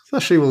bad.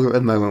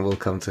 a moment we'll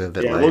come to a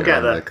bit later. We'll get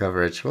in there. the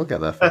coverage. We'll get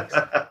there.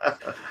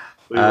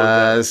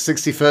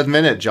 63rd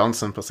minute,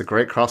 Johnson puts a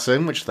great cross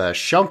in, which their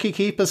shonky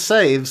keeper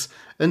saves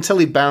until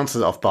he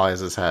bounces off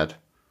Byers' head.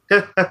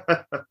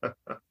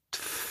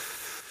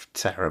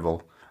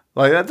 Terrible.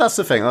 Like that's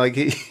the thing. Like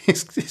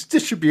his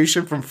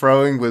distribution from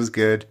throwing was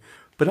good,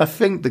 but I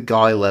think the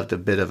guy lived a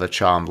bit of a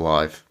charmed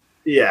life.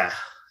 Yeah.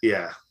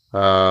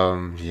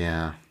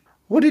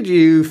 What did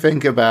you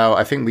think about?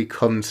 I think we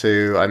come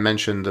to. I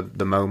mentioned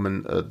the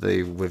moment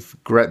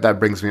that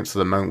brings me up to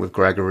the moment with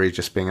Gregory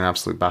just being an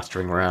absolute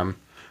battering ram.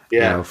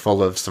 Yeah,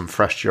 full of some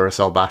fresh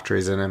Duracell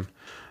batteries in him.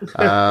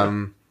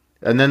 And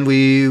then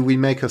we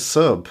make a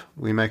sub.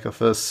 We make our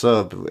first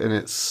sub, and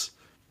it's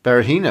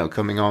Berahino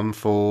coming on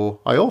for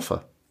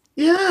Iorfa.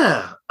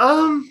 Yeah.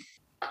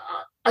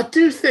 I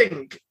do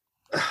think.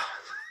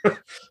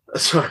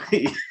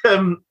 Sorry.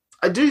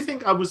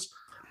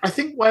 I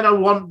think when I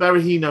want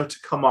Berahino to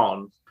come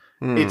on,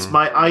 it's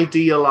my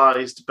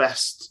idealized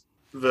best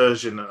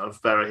version of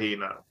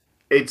Berahino.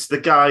 It's the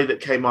guy that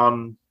came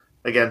on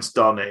against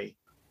Donny.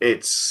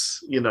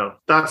 It's,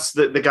 that's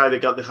the guy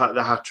that got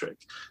the hat trick.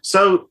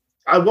 So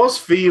I was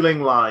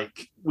feeling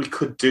like we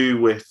could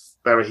do with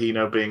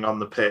Berahino being on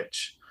the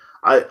pitch.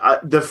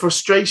 The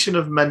frustration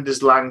of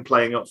Mendes Lang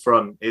playing up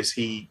front is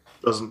he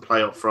doesn't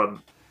play up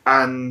front.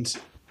 And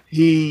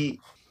he's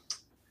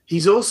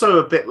also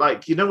a bit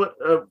like,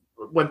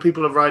 when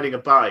people are riding a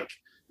bike,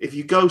 if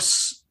you go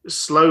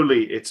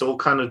slowly, it's all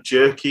kind of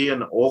jerky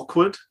and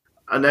awkward.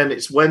 And then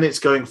it's when it's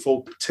going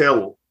full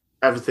tilt,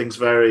 everything's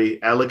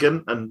very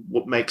elegant and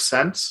what makes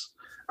sense.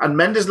 And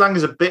Mendes Lang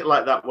is a bit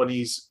like that when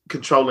he's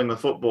controlling the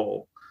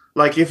football.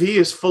 Like if he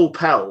is full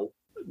pell,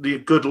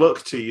 good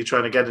luck to you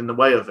trying to get in the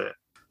way of it.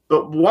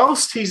 But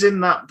whilst he's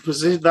in that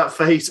position, that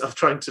phase of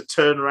trying to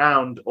turn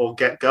around or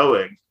get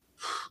going,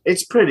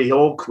 it's pretty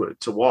awkward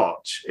to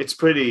watch. It's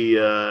pretty,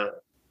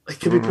 it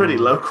can be pretty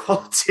low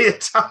quality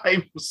at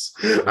times.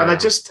 Yeah. And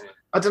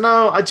I don't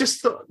know. I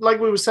just thought, like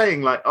we were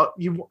saying, like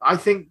I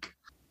think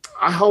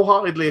I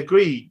wholeheartedly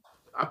agree.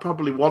 I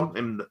probably want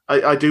him.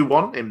 I do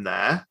want him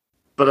there,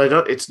 but I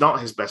don't. It's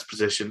not his best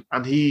position,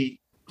 and he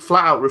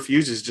flat out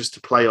refuses just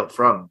to play up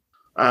front.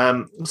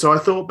 So I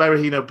thought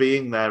Berahino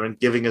being there and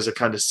giving us a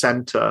kind of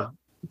centre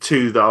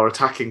to our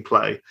attacking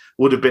play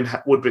would have been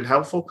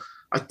helpful.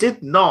 I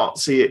did not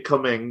see it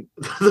coming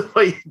the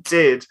way it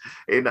did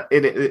in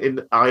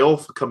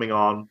Iorfa coming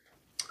on.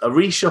 A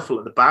reshuffle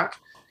at the back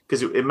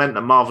because it meant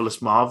that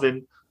Marvelous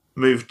Marvin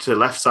moved to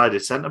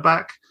left-sided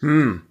centre-back.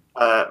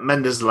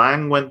 Mendes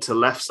Lang went to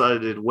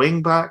left-sided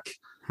wing-back.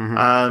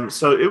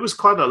 So it was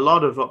quite a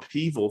lot of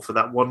upheaval for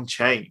that one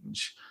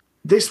change.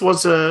 This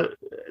was a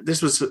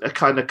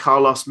kind of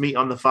Carlos meat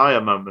on the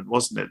fire moment,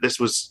 wasn't it?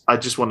 I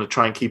just want to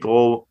try and keep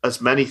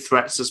as many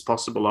threats as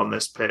possible on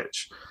this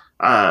pitch,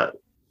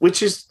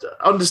 which is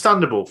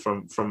understandable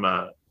from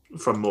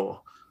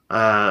Moore.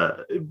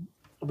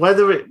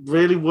 Whether it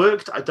really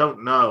worked, I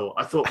don't know.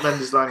 I thought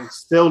Mendes Lang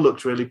still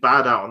looked really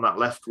bad out on that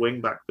left wing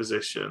back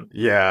position.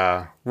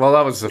 Yeah, well,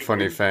 that was the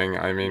funny thing.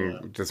 I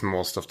mean, there's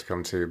more stuff to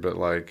come to, but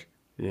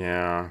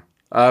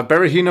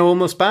Berahino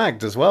almost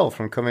bagged as well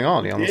from coming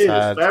on. He almost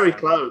had very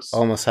close.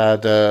 Almost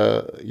had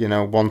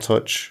one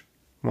touch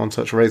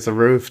raise the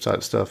roof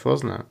type stuff,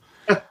 wasn't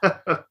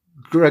it?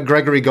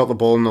 Gregory got the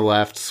ball on the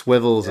left,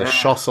 swivels a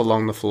shot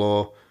along the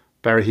floor.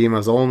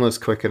 Berahino's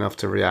almost quick enough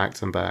to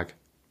react and bag.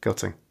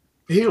 Gutting.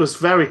 He was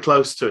very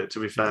close to it, to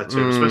be fair to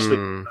him,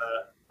 especially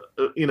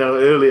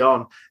early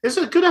on. It's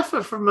a good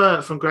effort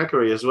from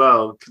Gregory as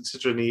well,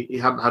 considering he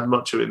hadn't had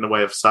much of it in the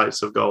way of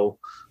sights of goal.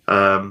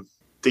 A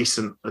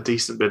decent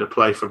bit of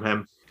play from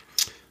him.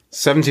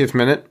 70th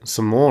minute,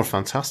 some more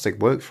fantastic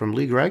work from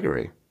Lee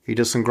Gregory. He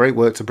does some great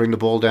work to bring the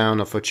ball down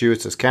a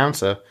fortuitous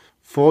counter.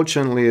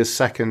 Fortunately, his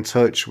second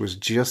touch was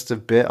just a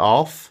bit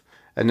off,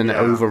 and then it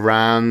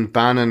overran.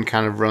 Bannon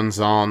kind of runs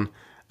on,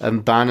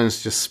 and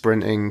Bannon's just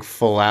sprinting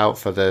full out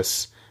for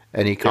this,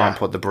 and he can't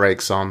put the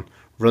brakes on,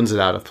 runs it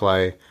out of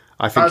play.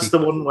 I think that's the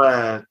one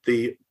where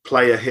the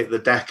player hit the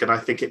deck, and I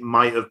think it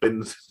might have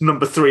been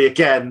number 3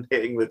 again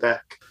hitting the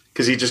deck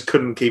because he just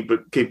couldn't keep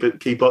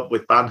up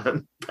with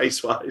Bannon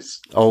pace wise.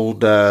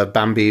 Old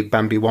Bambi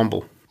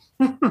Womble,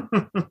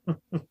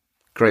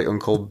 great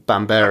uncle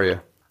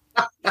Bambaria.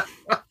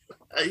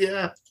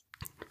 Yeah.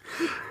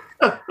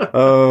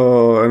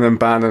 Oh, and then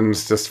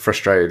Bannon's just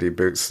frustrated. He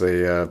boots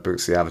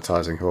the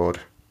advertising horde.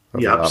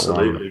 Yeah,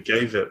 absolutely.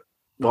 Gave it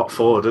what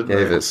for, didn't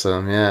Gave it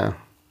some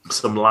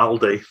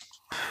laldy.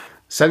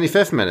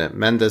 75th minute,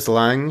 Mendes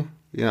Lang,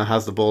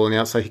 has the ball on the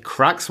outside. He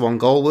cracks one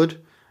goalward,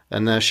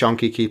 and the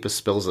Shonky keeper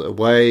spills it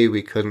away.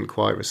 We couldn't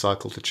quite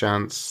recycle the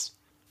chance.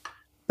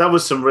 That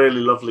was some really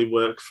lovely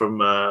work from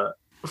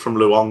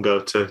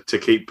Luongo to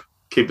keep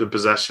the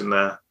possession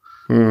there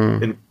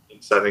in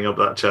setting up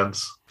that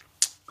chance.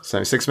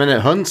 76th minute,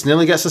 Hunt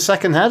nearly gets a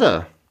second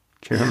header.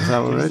 Yeah.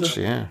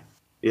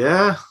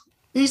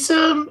 He's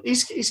a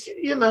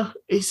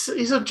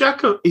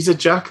jack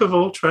of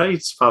all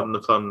trades. Pardon the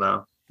pun.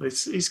 Now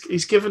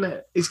he's given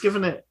it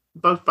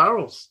both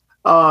barrels.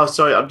 Oh,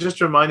 sorry, I'm just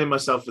reminding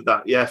myself of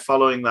that. Yeah,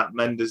 following that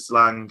Mendes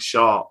Lang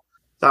shot,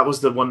 that was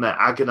the one that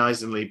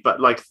agonizingly. But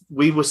like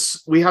we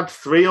had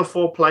 3 or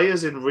 4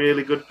 players in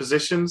really good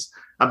positions,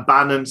 and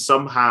Bannon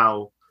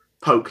somehow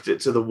poked it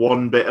to the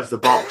one bit of the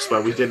box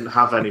where we didn't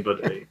have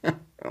anybody.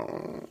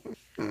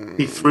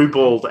 He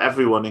through-balled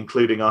everyone,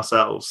 including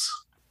ourselves.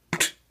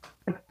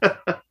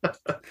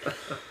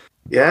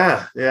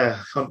 Yeah.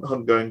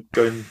 Hunt going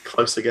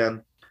close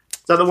again.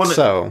 Is that the one?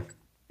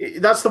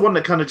 That's the one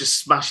that kind of just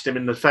smashed him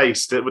in the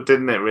face,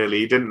 didn't it? Really,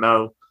 he didn't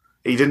know.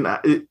 He didn't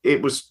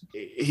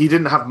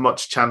have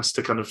much chance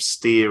to kind of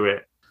steer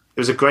it. It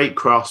was a great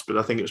cross, but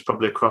I think it was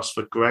probably a cross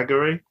for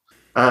Gregory.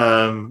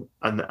 And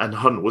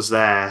Hunt was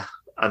there.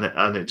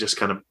 And it just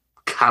kind of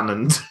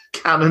cannoned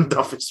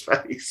off his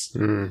face.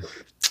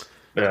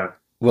 Yeah.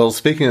 Well,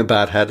 speaking of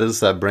bad headers,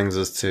 that brings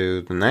us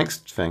to the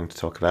next thing to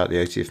talk about, the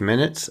 80th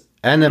minute.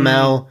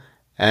 NML,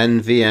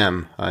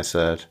 NVM, I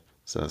said.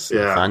 So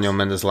Nathaniel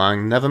Mendes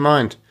Lang, never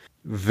mind.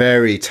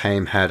 Very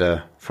tame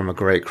header from a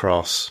great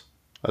cross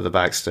at the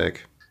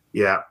backstick.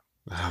 Yeah.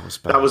 That was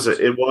bad.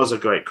 It was a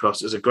great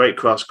cross. It was a great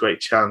cross,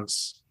 great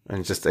chance.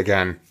 And just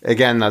again,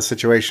 that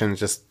situation,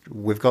 just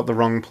we've got the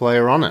wrong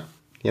player on it.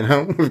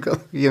 We've got,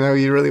 you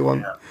really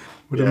want,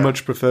 would have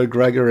much preferred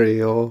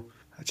Gregory or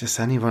just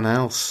anyone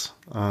else.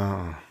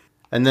 Oh.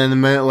 And then a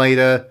minute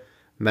later,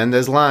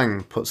 Mendes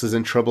Lang puts us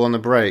in trouble on the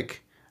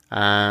break.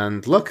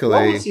 And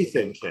luckily... What was he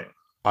thinking?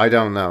 I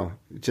don't know.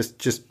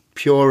 Just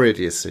pure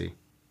idiocy.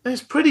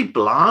 It's pretty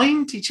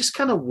blind. He just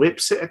kind of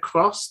whips it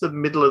across the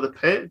middle of the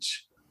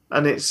pitch.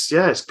 And it's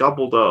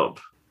gobbled up.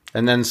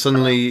 And then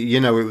suddenly,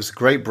 it was a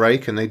great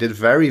break and they did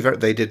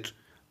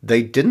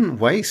they didn't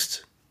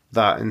waste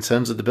that in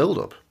terms of the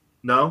build-up.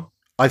 No.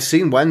 I've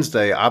seen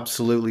Wednesday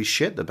absolutely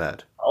shit the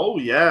bed. Oh,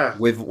 yeah.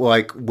 With,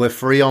 we're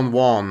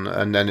 3-on-1,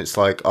 and then it's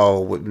like,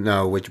 oh,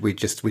 no, we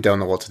don't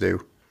know what to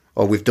do.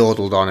 Or we've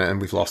dawdled on it and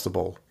we've lost the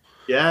ball.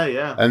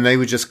 Yeah. And they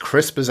were just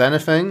crisp as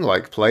anything,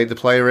 played the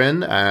player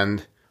in,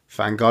 and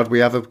thank God we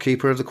have a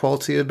keeper of the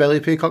quality of Bailey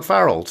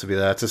Peacock-Farrell to be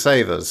there to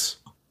save us.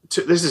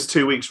 This is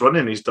 2 weeks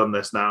running he's done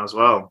this now as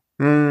well.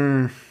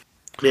 Yeah,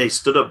 he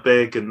stood up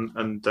big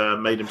and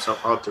made himself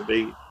hard to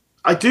beat.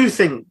 I do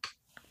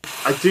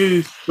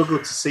struggle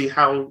to see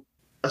how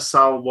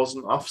Asal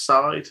wasn't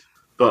offside,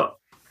 but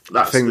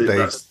I think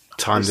they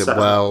timed it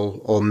well,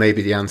 or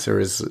maybe the answer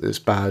is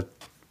bad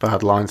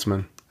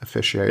linesman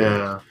officiating.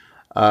 Yeah.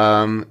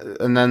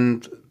 And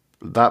then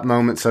that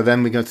moment, so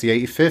then we go to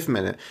the 85th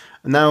minute.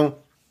 Now,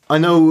 I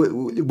know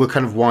we're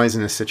kind of wise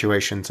in this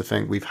situation to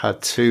think we've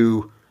had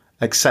 2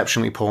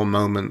 exceptionally poor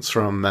moments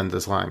from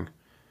Mendes Lang.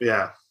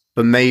 Yeah.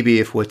 But maybe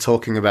if we're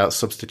talking about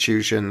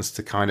substitutions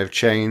to kind of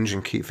change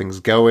and keep things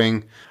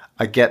going,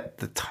 I get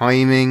the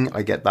timing,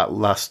 I get that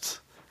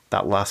last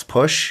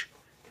push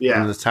in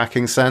an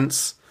attacking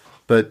sense,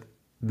 but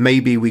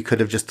maybe we could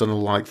have just done a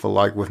like for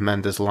like with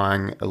Mendes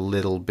Lang a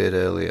little bit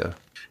earlier.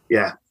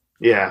 Yeah,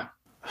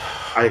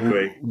 I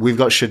agree. We've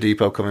got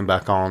Shadipo coming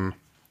back on,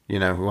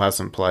 who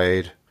hasn't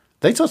played.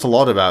 They talked a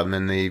lot about him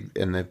in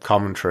the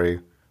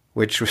commentary,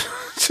 which was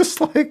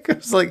just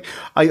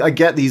I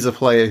get he's a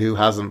player who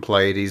hasn't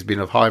played. He's been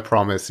of high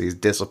promise. He's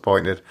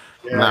disappointed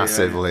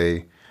massively.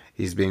 Yeah.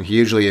 He's been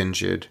hugely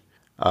injured.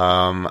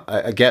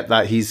 I get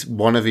that he's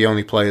one of the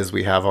only players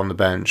we have on the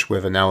bench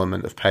with an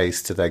element of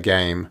pace to their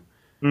game.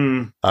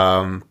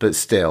 But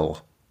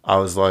still, I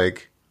was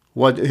like,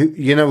 "What? Who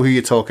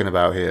you're talking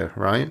about here,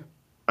 right?"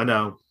 I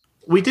know.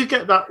 We did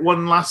get that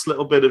one last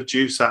little bit of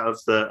juice out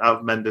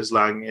of Mendes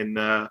Lang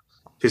in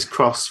his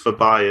cross for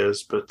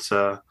Byers, but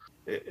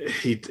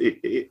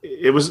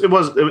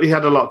he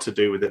had a lot to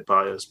do with it,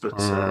 Byers, but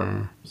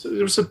so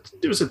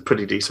it was a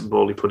pretty decent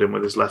ball he put in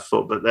with his left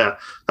foot. But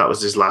that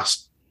was his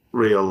last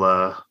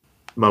real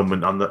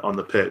moment on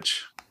the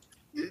pitch.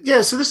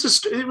 Yeah, so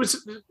it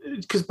was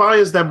because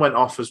Byers then went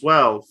off as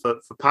well for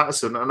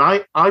Patterson, and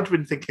I'd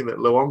been thinking that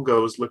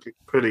Luongo was looking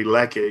pretty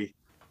leggy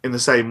in the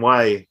same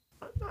way,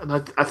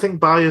 and I think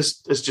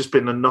Byers has just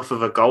been enough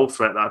of a goal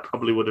threat that I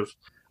probably would have.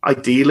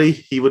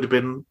 Ideally, I would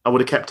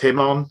have kept him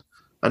on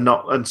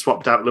and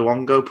swapped out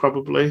Luongo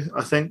probably.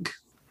 I think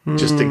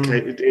just in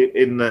case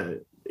in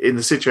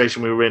the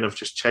situation we were in of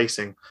just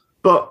chasing.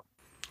 But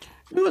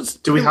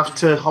do we have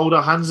to hold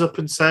our hands up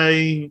and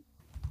say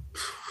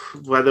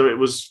whether it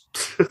was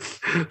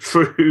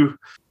through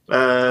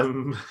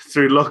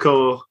luck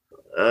or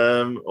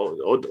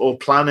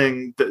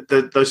planning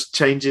that those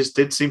changes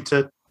did seem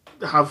to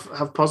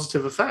have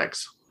positive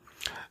effects?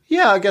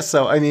 Yeah, I guess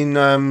so. I mean,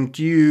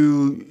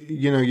 do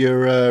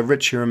you're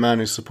Rich, you're a man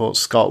who supports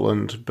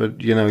Scotland,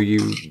 but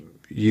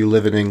you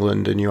live in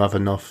England and you have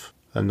enough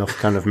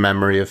kind of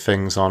memory of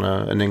things on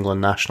an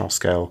England national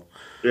scale.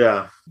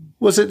 Yeah.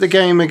 Was it the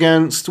game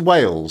against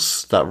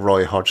Wales that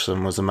Roy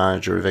Hodgson was the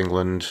manager of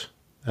England,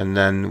 and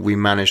then we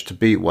managed to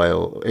beat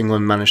Wales?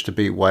 England managed to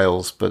beat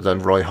Wales, but then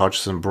Roy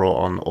Hodgson brought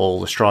on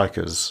all the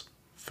strikers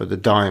for the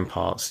dying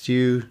parts. Do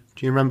you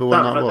remember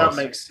when that was?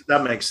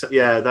 That makes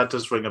yeah, that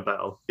does ring a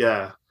bell.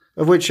 Yeah.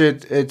 Of which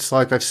it's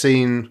like I've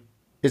seen.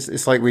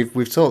 It's like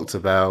we've talked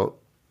about.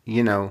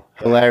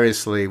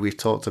 Hilariously, we've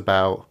talked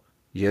about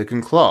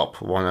Jurgen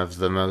Klopp, one of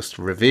the most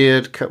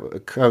revered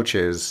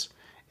coaches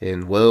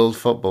in world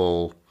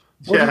football.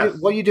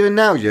 What are you doing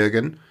now,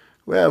 Jurgen?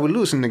 Well, we're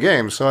losing the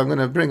game, so I'm going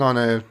to bring on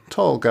a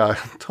tall guy,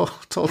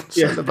 tall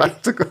centre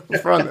back to go in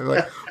front. I'm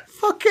like,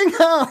 fucking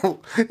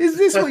hell! Is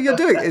this what you're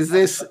doing? Is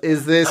this it?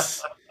 Is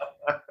this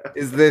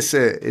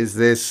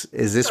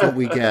what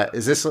we get?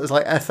 Is this it's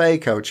like FA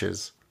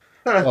coaches?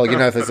 Well,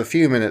 if there's a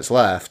few minutes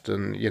left,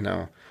 and you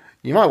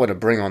might want to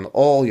bring on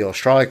all your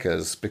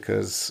strikers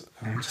because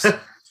just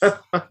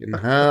fucking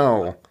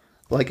hell.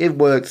 Like, it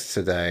worked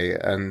today,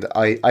 and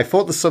I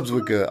thought the subs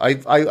were good.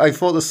 I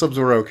thought the subs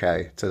were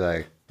okay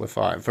today. We're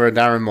fine for a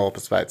Darren Moore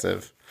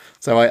perspective.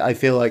 So I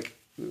feel like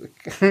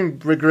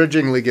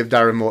begrudgingly give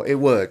Darren Moore. It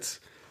worked.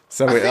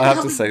 So I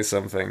have to say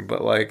something,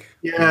 but like...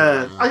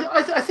 Yeah,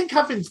 I think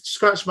having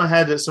scratched my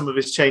head at some of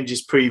his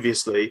changes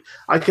previously,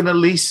 I can at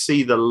least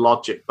see the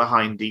logic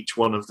behind each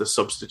one of the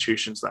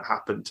substitutions that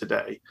happened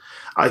today.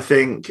 I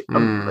think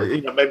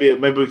maybe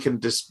we can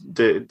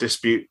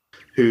dispute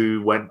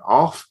who went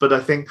off, but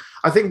I think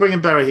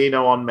bringing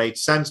Berahino on made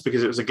sense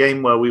because it was a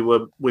game where we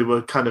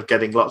were kind of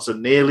getting lots of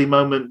nearly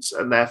moments,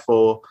 and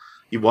therefore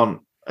you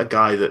want a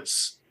guy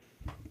that's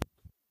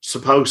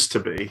supposed to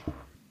be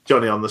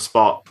Johnny on the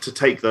spot to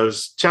take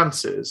those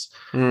chances.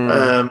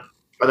 And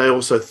I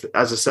also,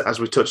 as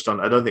we touched on,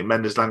 I don't think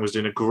Mendes-Lang was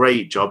doing a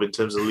great job in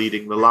terms of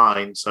leading the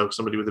line. So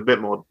somebody with a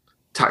bit more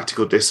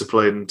tactical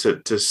discipline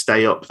to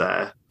stay up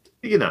there.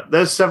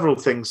 There's several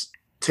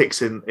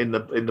ticks in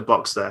the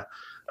box there.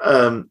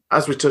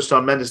 As we touched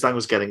on, Mendes-Lang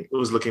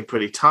was looking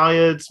pretty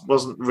tired,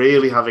 wasn't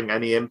really having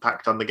any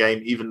impact on the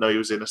game, even though he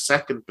was in a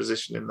second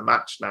position in the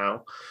match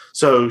now.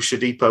 So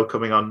Shodipo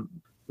coming on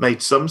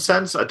made some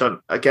sense.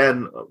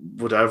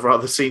 Would I have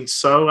rather seen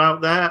So out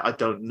there? I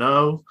don't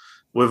know.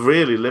 We're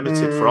really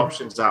limited for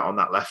options out on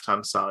that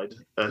left-hand side,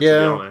 to be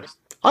honest.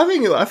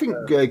 I think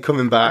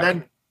coming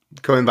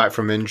back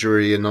from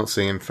injury and not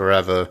seeing him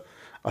forever,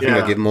 I think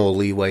I give more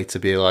leeway to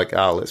be like,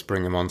 let's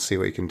bring him on, see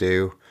what he can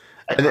do.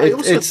 And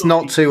it's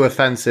not too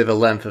offensive a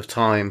length of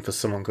time for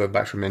someone going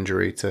back from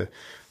injury to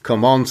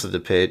come onto the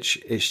pitch.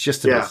 It's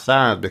just a bit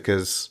sad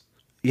because,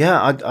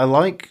 I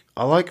like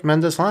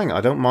Mendes-Lang.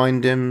 I don't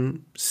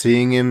mind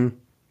seeing him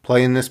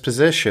play in this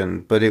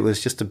position, but it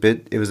was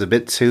a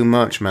bit too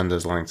much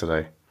Mendes-Lang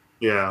today.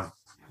 Yeah.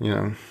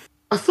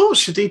 I thought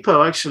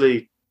Shodipo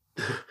actually,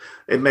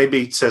 it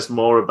maybe says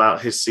more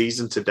about his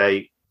season to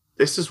date.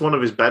 This is one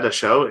of his better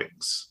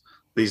showings,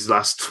 these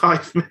last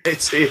 5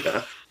 minutes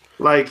here.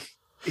 Like,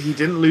 he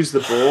didn't lose the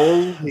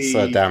ball. He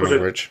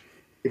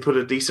put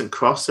a decent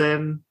cross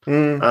in.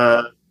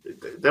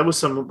 There was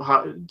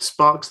some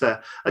sparks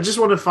there. I just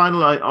want to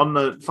finally on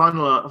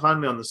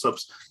the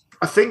subs.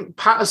 I think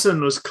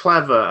Patterson was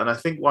clever, and I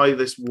think why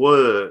this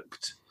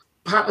worked.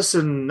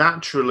 Patterson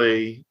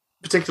naturally,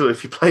 particularly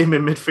if you play him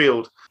in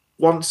midfield,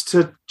 wants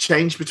to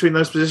change between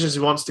those positions. He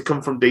wants to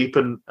come from deep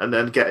and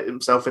then get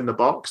himself in the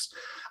box.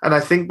 And I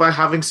think by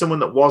having someone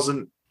that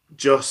wasn't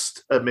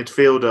just a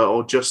midfielder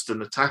or just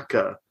an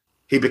attacker,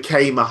 he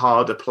became a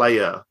harder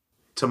player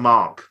to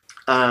mark.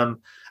 And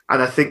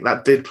I think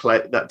that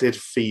did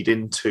feed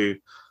into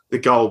the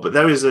goal. But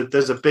there's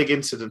a big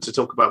incident to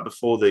talk about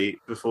before the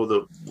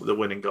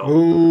winning goal.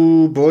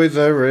 Oh boy,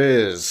 there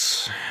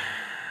is.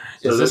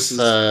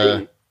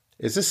 So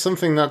is this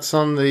something that's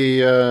on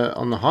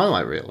the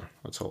highlight reel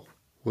at all?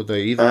 Would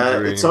they even?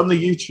 It's on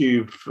the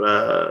YouTube.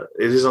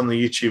 It is on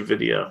the YouTube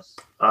video.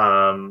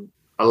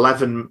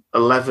 11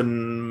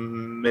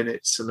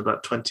 minutes and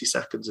about 20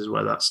 seconds is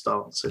where that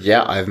starts.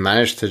 Yeah, I've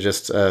managed to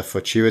just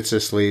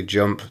fortuitously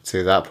jump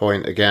to that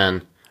point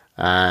again.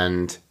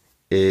 And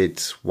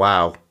it's,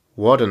 wow,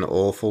 what an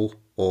awful,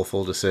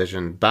 awful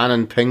decision.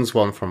 Bannon pings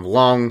one from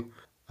long.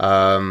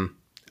 And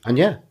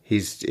yeah,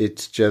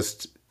 it's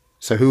just,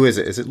 so who is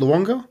it? Is it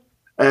Luongo?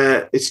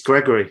 It's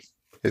Gregory.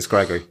 It's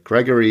Gregory.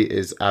 Gregory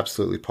is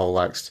absolutely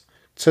poleaxed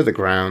to the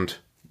ground.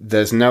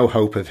 There's no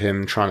hope of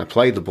him trying to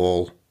play the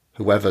ball,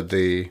 whoever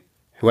the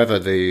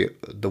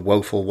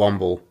woeful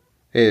Womble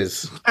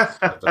is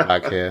at the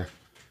back here.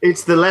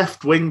 It's the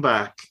left wing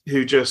back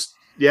who just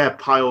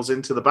piles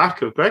into the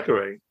back of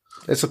Gregory.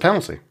 It's a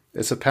penalty.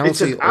 It's a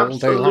penalty it's all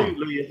day long.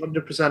 Absolutely,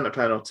 100% a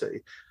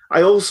penalty.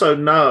 I also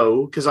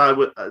know because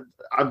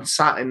I'm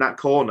sat in that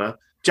corner.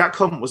 Jack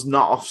Hunt was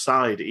not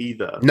offside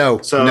either. No,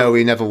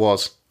 he never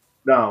was.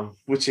 No,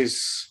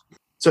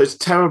 so it's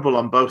terrible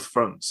on both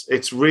fronts.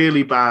 It's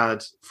really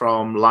bad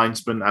from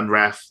linesman and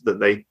ref that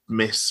they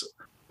miss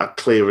a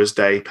clear as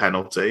day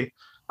penalty.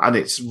 And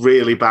it's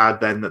really bad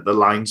then that the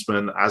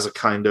linesman, as a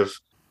kind of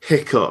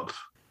hiccup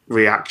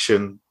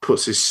reaction,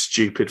 puts his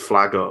stupid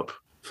flag up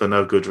for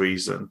no good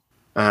reason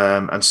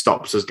and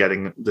stops us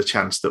getting the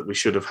chance that we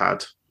should have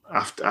had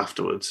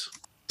afterwards.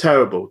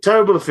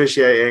 Terrible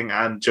officiating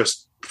and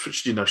just,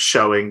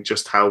 showing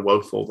just how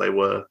woeful they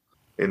were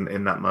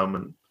in that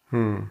moment.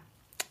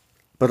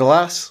 But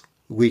alas,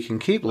 we can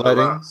keep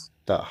letting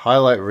that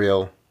highlight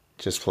reel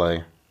just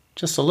play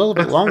just a little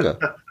bit longer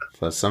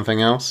for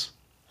something else.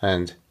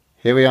 And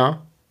here we are.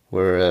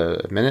 We're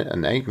a minute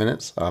and 8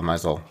 minutes. I might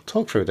as well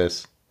talk through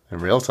this in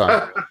real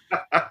time.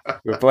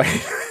 We're playing.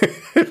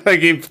 I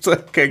keep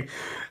talking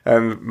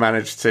and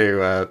managed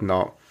to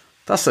not.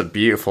 That's a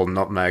beautiful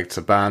nutmeg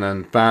to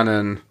Bannon.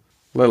 Bannon,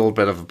 little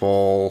bit of a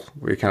ball.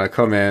 We kind of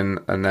come in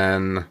and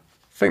then...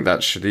 I think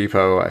that's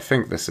Shodipo. I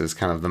think this is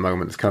kind of the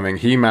moment that's coming.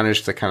 He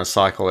managed to kind of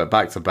cycle it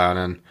back to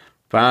Bannon.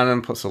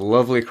 Bannon puts a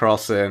lovely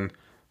cross in,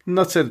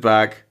 nutted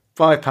back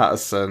by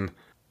Patterson,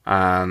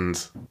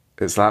 and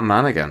it's that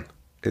man again.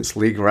 It's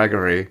Lee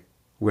Gregory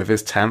with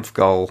his 10th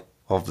goal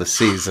of the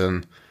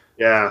season.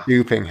 Yeah.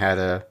 Scooping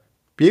header.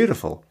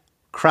 Beautiful.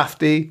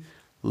 Crafty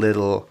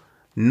little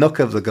nook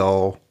of the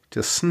goal.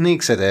 Just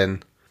sneaks it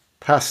in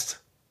past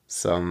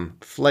some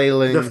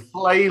flailing. The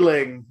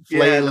flailing.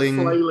 Yeah, the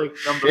flailing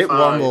number shit 5.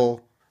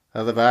 Womble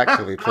at the back.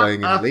 He'll be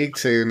playing in League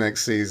 2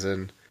 next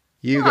season.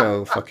 You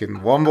go fucking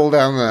Womble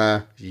down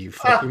there, you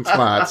fucking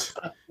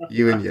twat.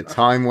 You and your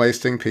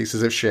time-wasting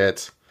pieces of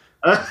shit.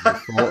 You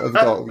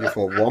thought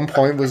 1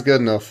 point was good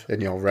enough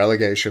in your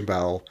relegation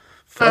battle.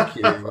 Fuck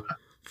you.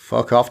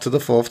 Fuck off to the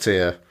 4th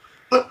tier.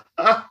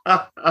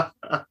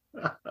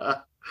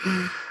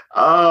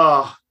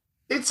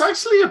 It's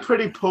actually a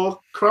pretty poor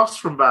cross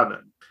from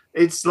Bannon.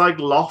 It's like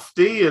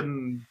lofty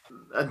and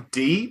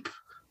deep,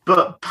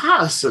 but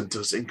Patterson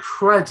does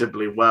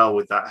incredibly well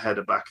with that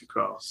header back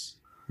across.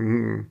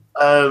 Mm.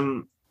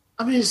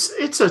 I mean,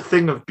 it's a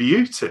thing of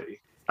beauty.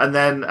 And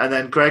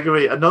then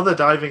Gregory, another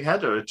diving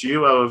header, a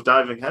duo of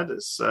diving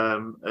headers.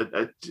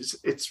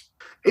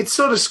 It's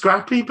sort of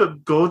scrappy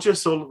but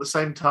gorgeous all at the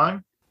same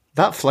time.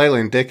 That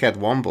flailing dickhead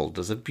Womble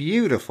does a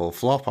beautiful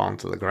flop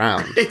onto the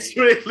ground. It's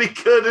really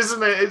good,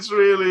 isn't it? It's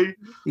really...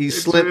 He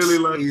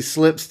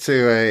slips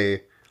to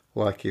a...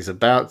 like he's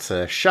about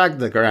to shag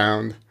the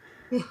ground.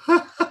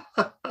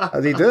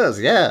 And he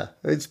does, yeah.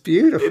 It's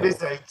beautiful.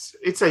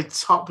 It's a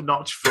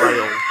top-notch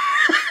flail.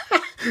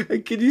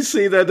 And can you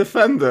see their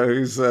defender,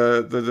 who's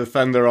the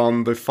defender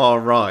on the far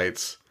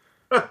right,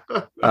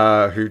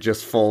 who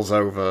just falls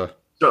over.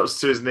 Drops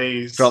to his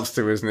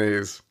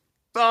knees.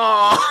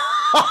 Oh!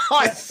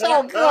 It's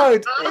so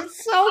good.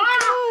 It's so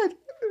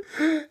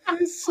good.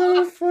 It's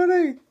so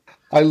funny.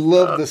 I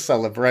love the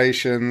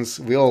celebrations.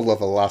 We all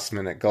love a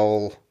last-minute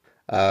goal.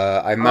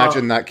 I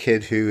imagine that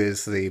kid who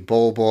is the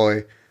ball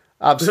boy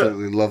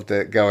absolutely loved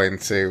it going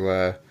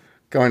to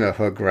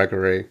hug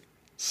Gregory.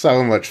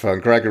 So much fun.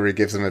 Gregory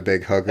gives him a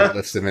big hug and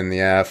lifts him in the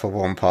air for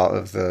one part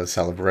of the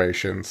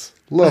celebrations.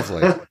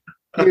 Lovely.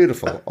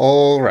 Beautiful.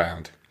 All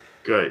round.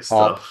 Great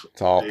top,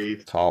 stuff.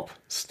 Top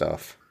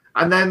stuff.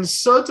 And then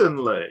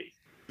suddenly,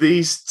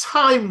 these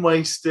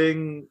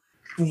time-wasting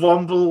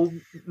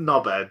Womble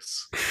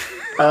knobheads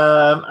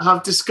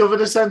have discovered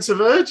a sense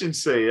of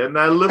urgency, and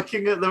they're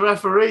looking at the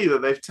referee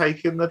that they've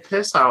taken the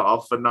piss out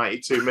of for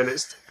 92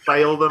 minutes to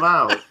bail them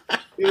out.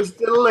 It was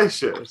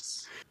delicious.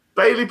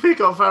 Bailey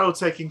Peacock-Farrell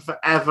taking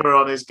forever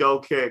on his goal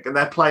kick, and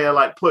their player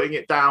putting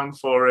it down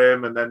for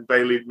him, and then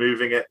Bailey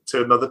moving it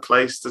to another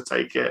place to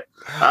take it.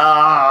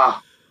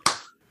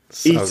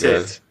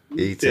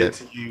 Eat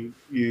it,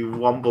 you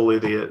Womble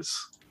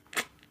idiots.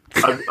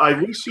 I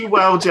wish you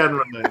well,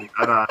 generally,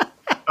 and I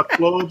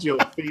applaud your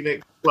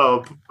Phoenix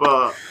club,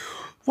 but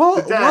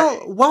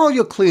while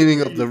you're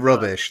cleaning up the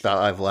rubbish that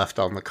I've left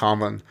on the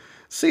common,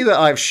 see that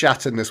I've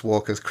shat in this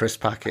Walker's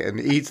crisp packet and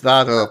eat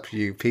that up,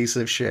 you piece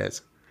of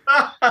shit.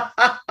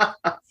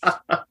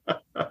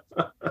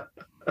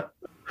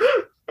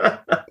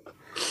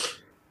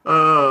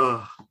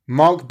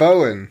 Mark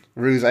Bowen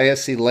rues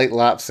AFC late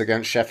lapse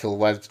against Sheffield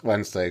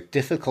Wednesday.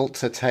 Difficult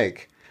to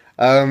take.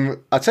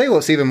 I'll tell you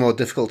what's even more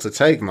difficult to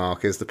take,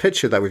 Mark, is the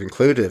picture that we've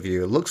included of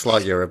you. It looks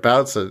like you're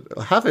about to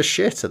have a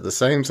shit at the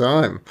same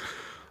time.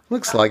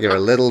 Looks like you're a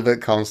little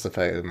bit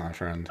constipated, my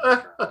friend.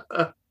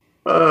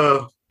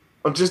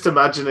 I'm just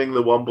imagining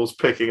the Wombles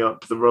picking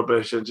up the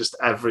rubbish and just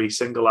every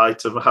single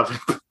item having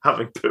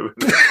poo in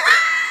it.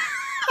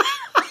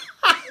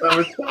 That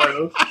was kind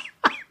of...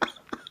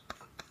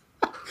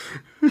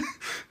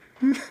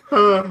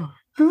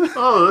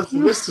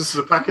 this is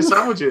a pack of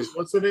sandwiches.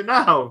 What's in it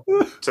now?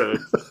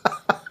 Turds.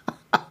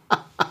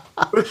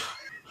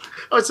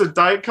 It's a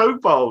Diet Coke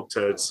bowl,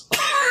 turds.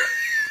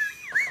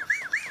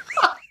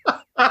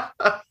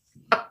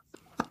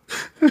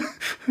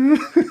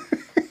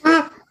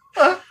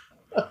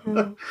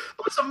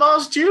 It's a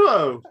Mars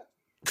Duo.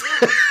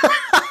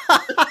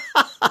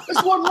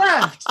 There's one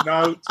left.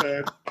 No,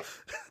 turd.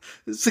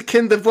 It's a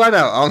Kinder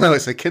Bueno. Oh no,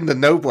 it's a Kinder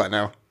No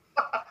Bueno.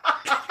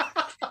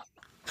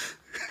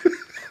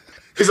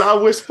 Is that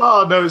a Wisp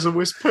bar? No, it's a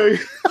Wisp poo.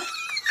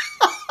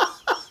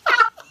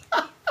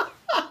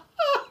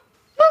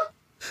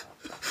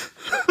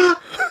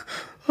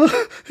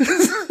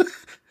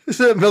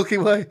 Is it a Milky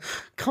Way?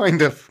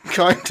 Kind of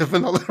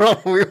another one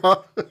we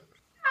are.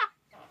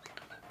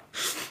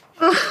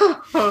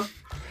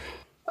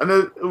 And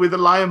then with a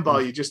Lion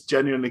bar, you just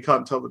genuinely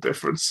can't tell the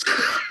difference.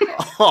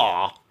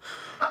 Oh,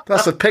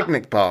 that's a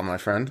picnic bar, my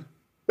friend.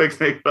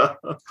 Picnic bar.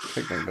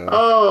 Picnic bar.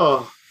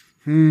 Oh.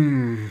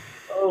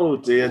 Oh,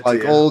 dear.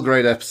 Like all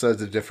great episodes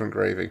of Different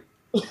Gravy.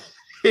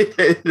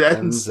 It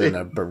ends in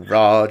a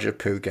barrage of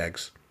poo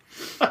gags.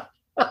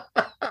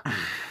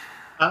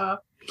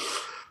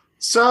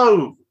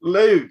 So,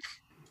 Luke,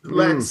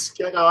 let's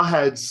get our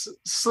heads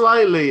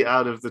slightly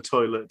out of the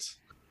toilet.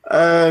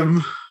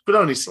 But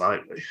only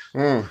slightly.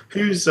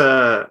 Who's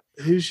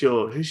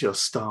your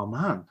star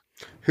man?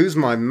 Who's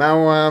my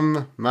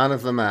Mawam man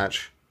of the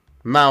match?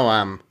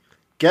 Mawam.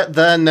 Get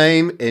their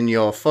name in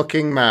your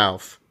fucking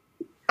mouth.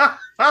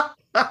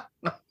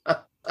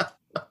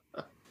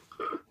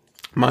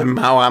 My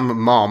Mawam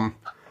mom.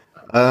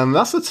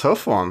 That's a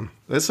tough one.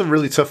 It's a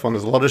really tough one.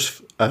 There's a lot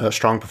of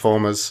strong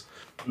performers.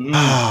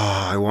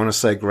 I want to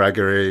say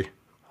Gregory.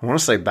 I want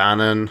to say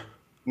Bannon.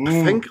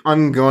 I think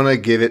I'm going to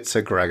give it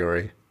to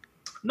Gregory.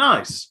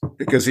 Nice.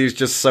 Because he's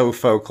just so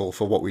focal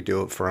for what we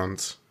do up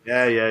front.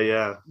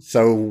 Yeah.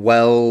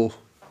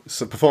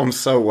 Performs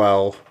so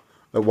well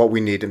at what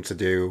we need him to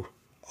do.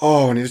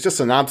 Oh, and he was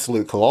just an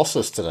absolute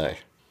colossus today.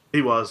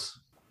 He was.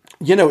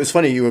 You know, it's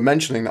funny, you were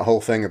mentioning that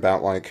whole thing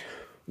about, like,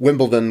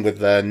 Wimbledon with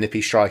their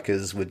nippy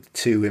strikers with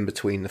two in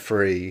between the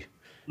three,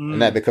 and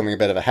they're becoming a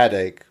bit of a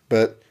headache.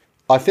 But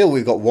I feel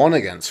we've got one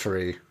against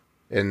three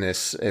in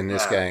this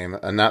game,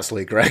 and that's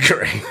Lee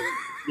Gregory.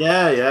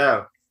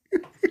 Yeah,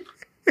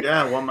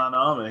 one-man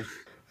army.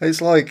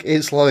 It's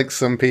like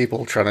some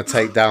people trying to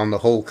take down the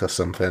Hulk or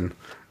something,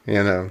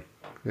 you know,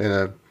 in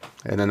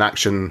an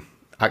action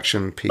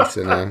piece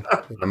in a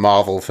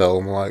Marvel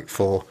film, like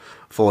four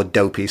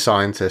dopey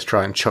scientists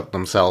try and chuck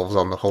themselves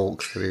on the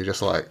Hulk, but he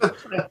just like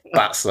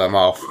bats them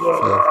off.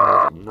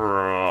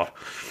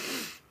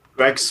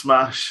 Greg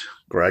Smash.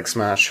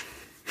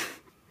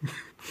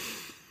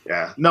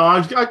 Yeah, no,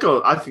 I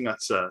think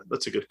that's a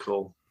good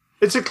call.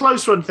 It's a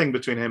close run thing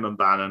between him and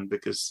Bannon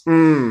because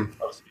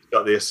obviously he's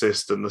got the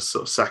assist and the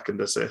sort of second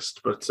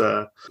assist. But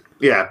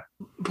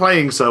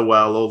playing so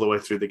well all the way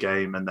through the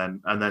game and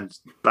then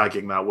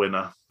bagging that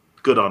winner.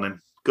 Good on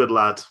him. Good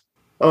lad.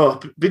 Oh,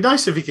 it'd be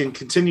nice if he can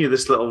continue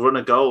this little run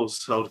of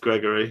goals, old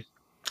Gregory.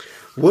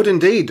 Would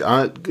indeed.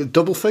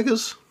 Double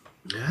figures?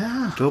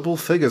 Yeah. Double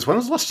figures. When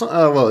was the last time?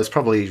 Well, it's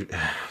probably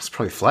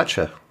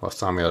Fletcher. Last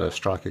time we had a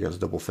striker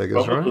against double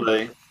figures,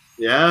 probably. Right?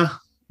 Yeah.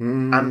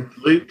 And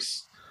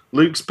Luke's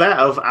bet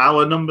of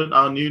our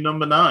new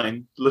number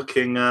 9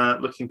 looking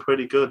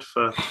pretty good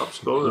for top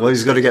scorer. Well,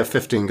 he's got to get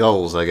 15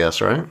 goals, I guess,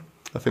 right?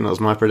 I think that was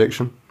my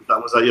prediction.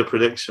 Was that your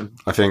prediction?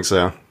 I think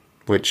so.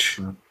 Which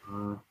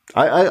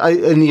I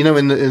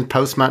in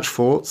post-match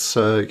thoughts,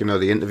 they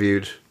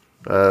interviewed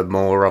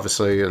Moore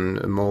obviously,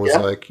 and Moore was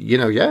like,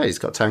 he's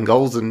got 10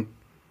 goals and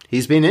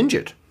he's been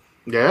injured.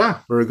 Yeah,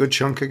 for a good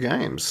chunk of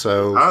games.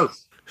 So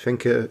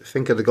think of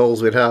the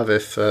goals we'd have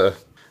if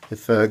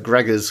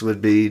Gregors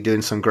would be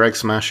doing some Greg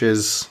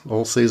smashes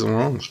all season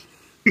long.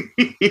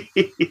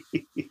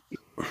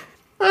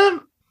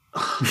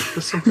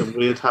 There's something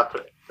weird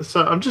happening.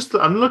 So I'm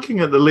looking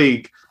at the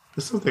league.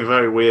 There's something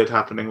very weird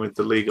happening with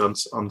the league on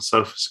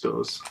Sofa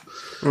Scores.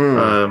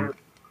 I'm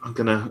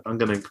gonna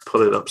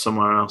pull it up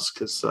somewhere else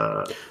because.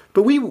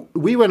 But we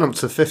went up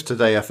to 5th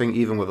today. I think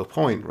even with a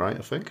point, right?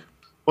 I think.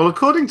 Well,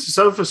 according to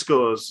Sofa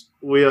Scores,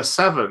 we are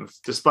 7th,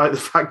 despite the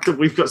fact that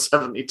we've got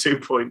 72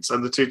 points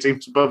and the two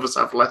teams above us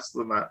have less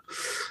than that.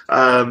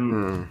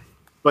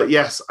 But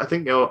yes, I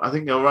think you're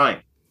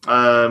right.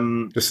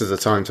 This is the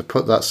time to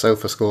put that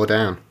Sofa Score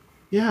down.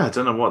 Yeah, I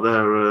don't know what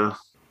they're.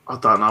 I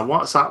don't know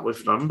what's up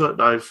with them, but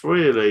they've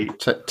really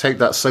take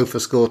that Sofa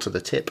Score to the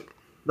tip.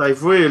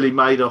 They've really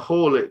made a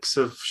Horlicks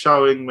of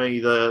showing me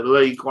the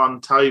League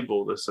One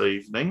table this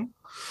evening.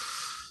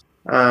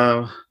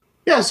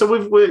 Yeah, so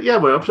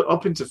we're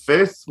up into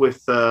fifth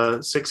with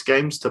 6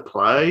 games to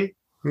play.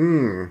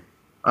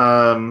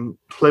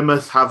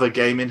 Plymouth have a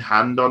game in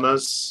hand on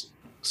us,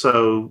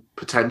 so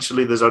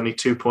potentially there's only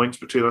 2 points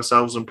between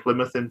ourselves and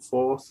Plymouth in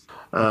fourth.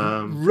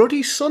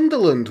 Ruddy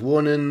Sunderland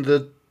won in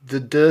the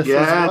DERF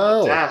as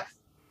well. Death.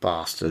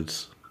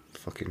 Bastards.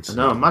 Fucking No,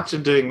 Sunderland.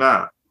 imagine doing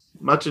that.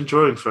 Imagine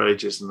drawing for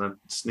ages and then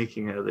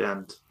sneaking it at the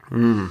end.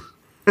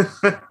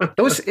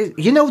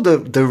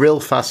 The real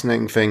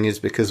fascinating thing is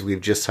because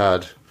we've just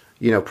had,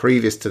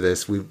 previous to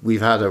this,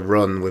 we've had a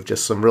run with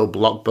just some real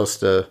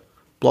blockbuster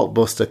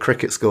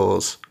cricket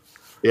scores.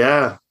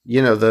 Yeah.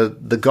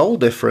 The goal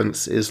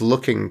difference is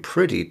looking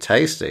pretty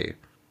tasty.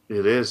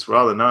 It is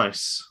rather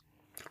nice.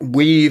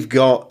 We've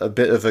got a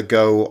bit of a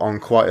go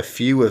on quite a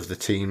few of the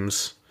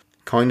teams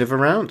kind of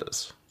around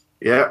us.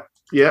 Yeah.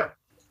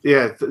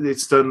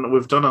 It's done.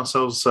 We've done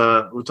ourselves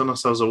a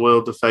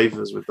world of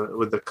favors with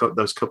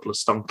those couple of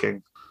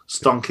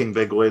stonking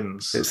big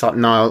wins. It's that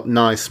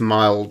nice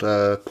mild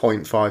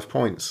 0.5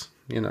 points.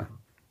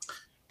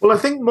 Well, I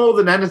think more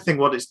than anything,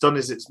 what it's done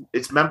is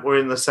it's meant we're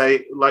in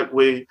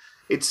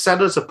it's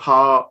set us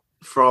apart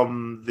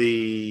from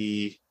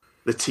the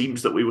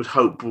teams that we would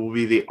hope will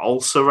be the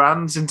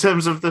Ulcerans in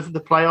terms of the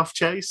playoff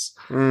chase,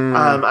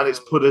 and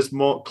it's put us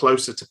more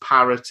closer to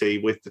parity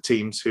with the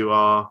teams who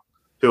are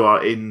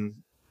in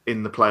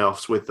the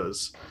playoffs with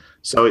us.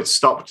 So it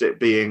stopped it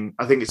being.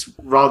 I think it's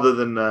rather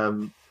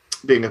than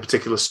being a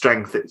particular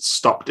strength, it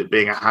stopped it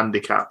being a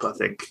handicap. I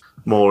think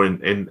more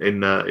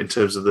in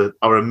terms of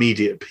our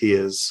immediate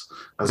peers,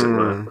 as it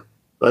were.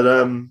 But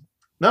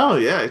no,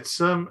 yeah,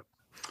 it's.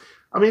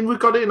 I mean, we've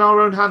got it in our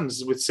own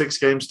hands with 6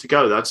 games to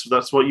go.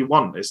 That's what you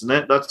want, isn't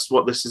it? That's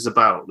what this is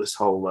about. This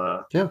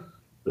whole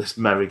this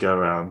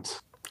merry-go-round.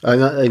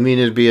 I mean,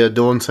 it'd be a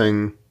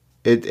daunting.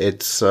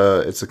 It's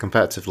a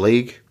competitive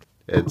league.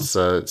 It's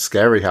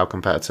scary how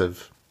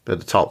competitive the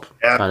top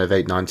kind of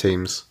 8-9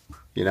 teams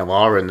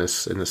are in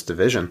this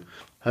division,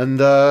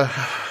 and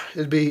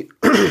it'd be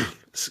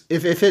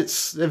if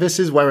this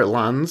is where it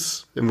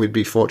lands, then we'd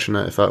be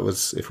fortunate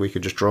if we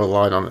could just draw a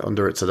line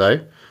under it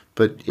today.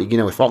 But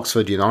if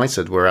Oxford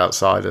United were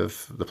outside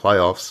of the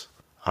playoffs,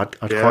 I'd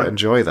quite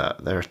enjoy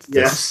that. They're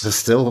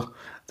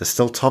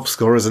still top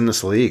scorers in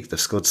this league. They've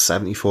scored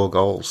 74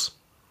 goals.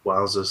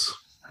 Wowzers!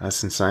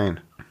 That's insane.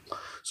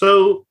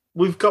 So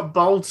we've got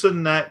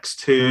Bolton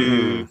next,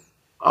 who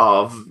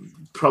are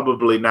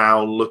probably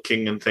now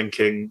looking and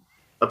thinking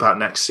about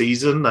next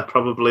season. They're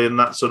probably in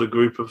that sort of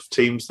group of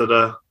teams that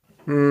are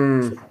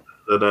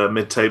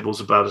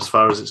mid-table's about as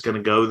far as it's going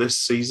to go this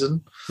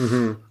season.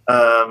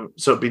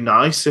 So it'd be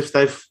nice if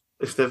they've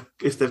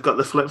got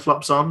the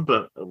flip-flops on,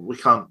 but we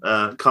can't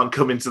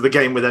come into the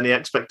game with any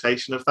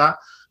expectation of that.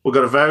 We've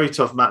got a very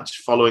tough match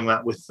following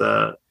that with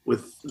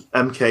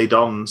MK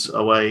Dons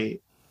away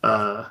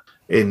at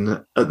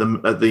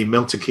the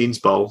Milton Keynes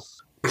Bowl.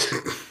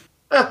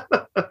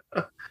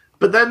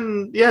 But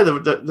then,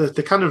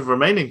 the kind of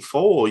remaining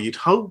 4, you'd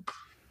hope,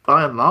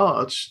 by and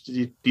large,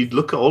 you'd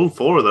look at all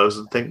 4 of those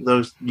and think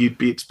you'd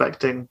be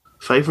expecting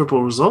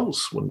favourable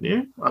results, wouldn't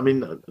you? I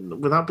mean,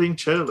 without being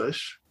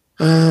churlish.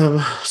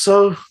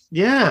 So,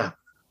 yeah,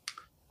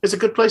 it's a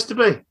good place to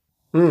be.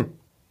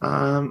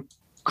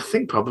 I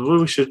think probably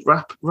we should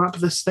wrap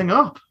this thing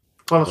up.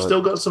 Well, I've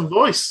still got some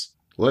voice.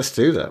 Let's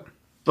do that.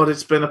 But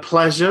it's been a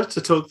pleasure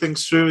to talk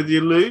things through with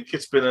you, Luke.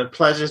 It's been a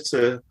pleasure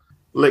to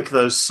lick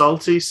those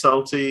salty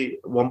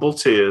Womble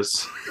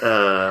tears.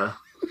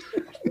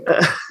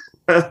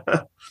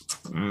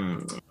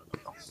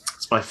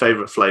 It's my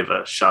favourite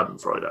flavour,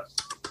 Schadenfreude.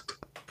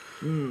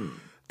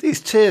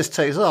 These tears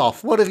taste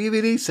off. What have you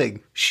been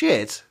eating?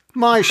 Shit.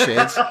 My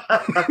shit.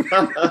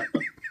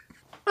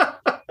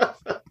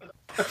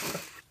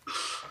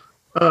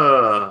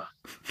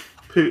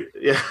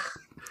 Yeah.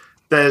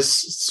 There's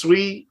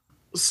sweet,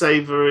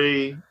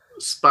 savoury,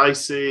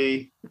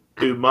 spicy,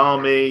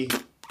 umami,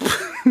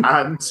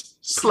 and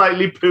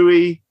slightly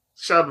pooey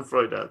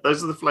Schadenfreude.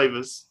 Those are the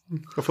flavours.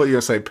 I thought you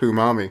were going to say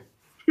Pumami.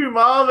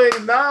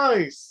 Umami,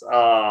 nice.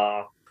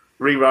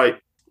 Rewrite.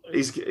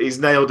 He's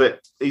nailed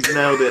it. He's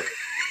nailed it.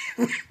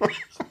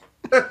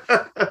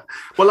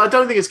 Well, I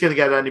don't think it's going to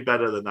get any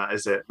better than that,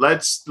 is it?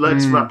 Let's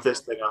wrap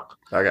this thing up.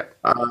 Okay.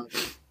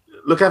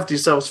 Look after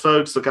yourselves,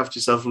 folks. Look after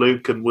yourself,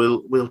 Luke, and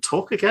we'll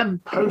talk again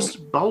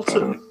post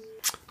Bolton.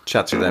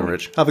 Chat to you then,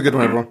 Rich. Have a good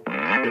one, everyone.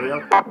 Here we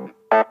are.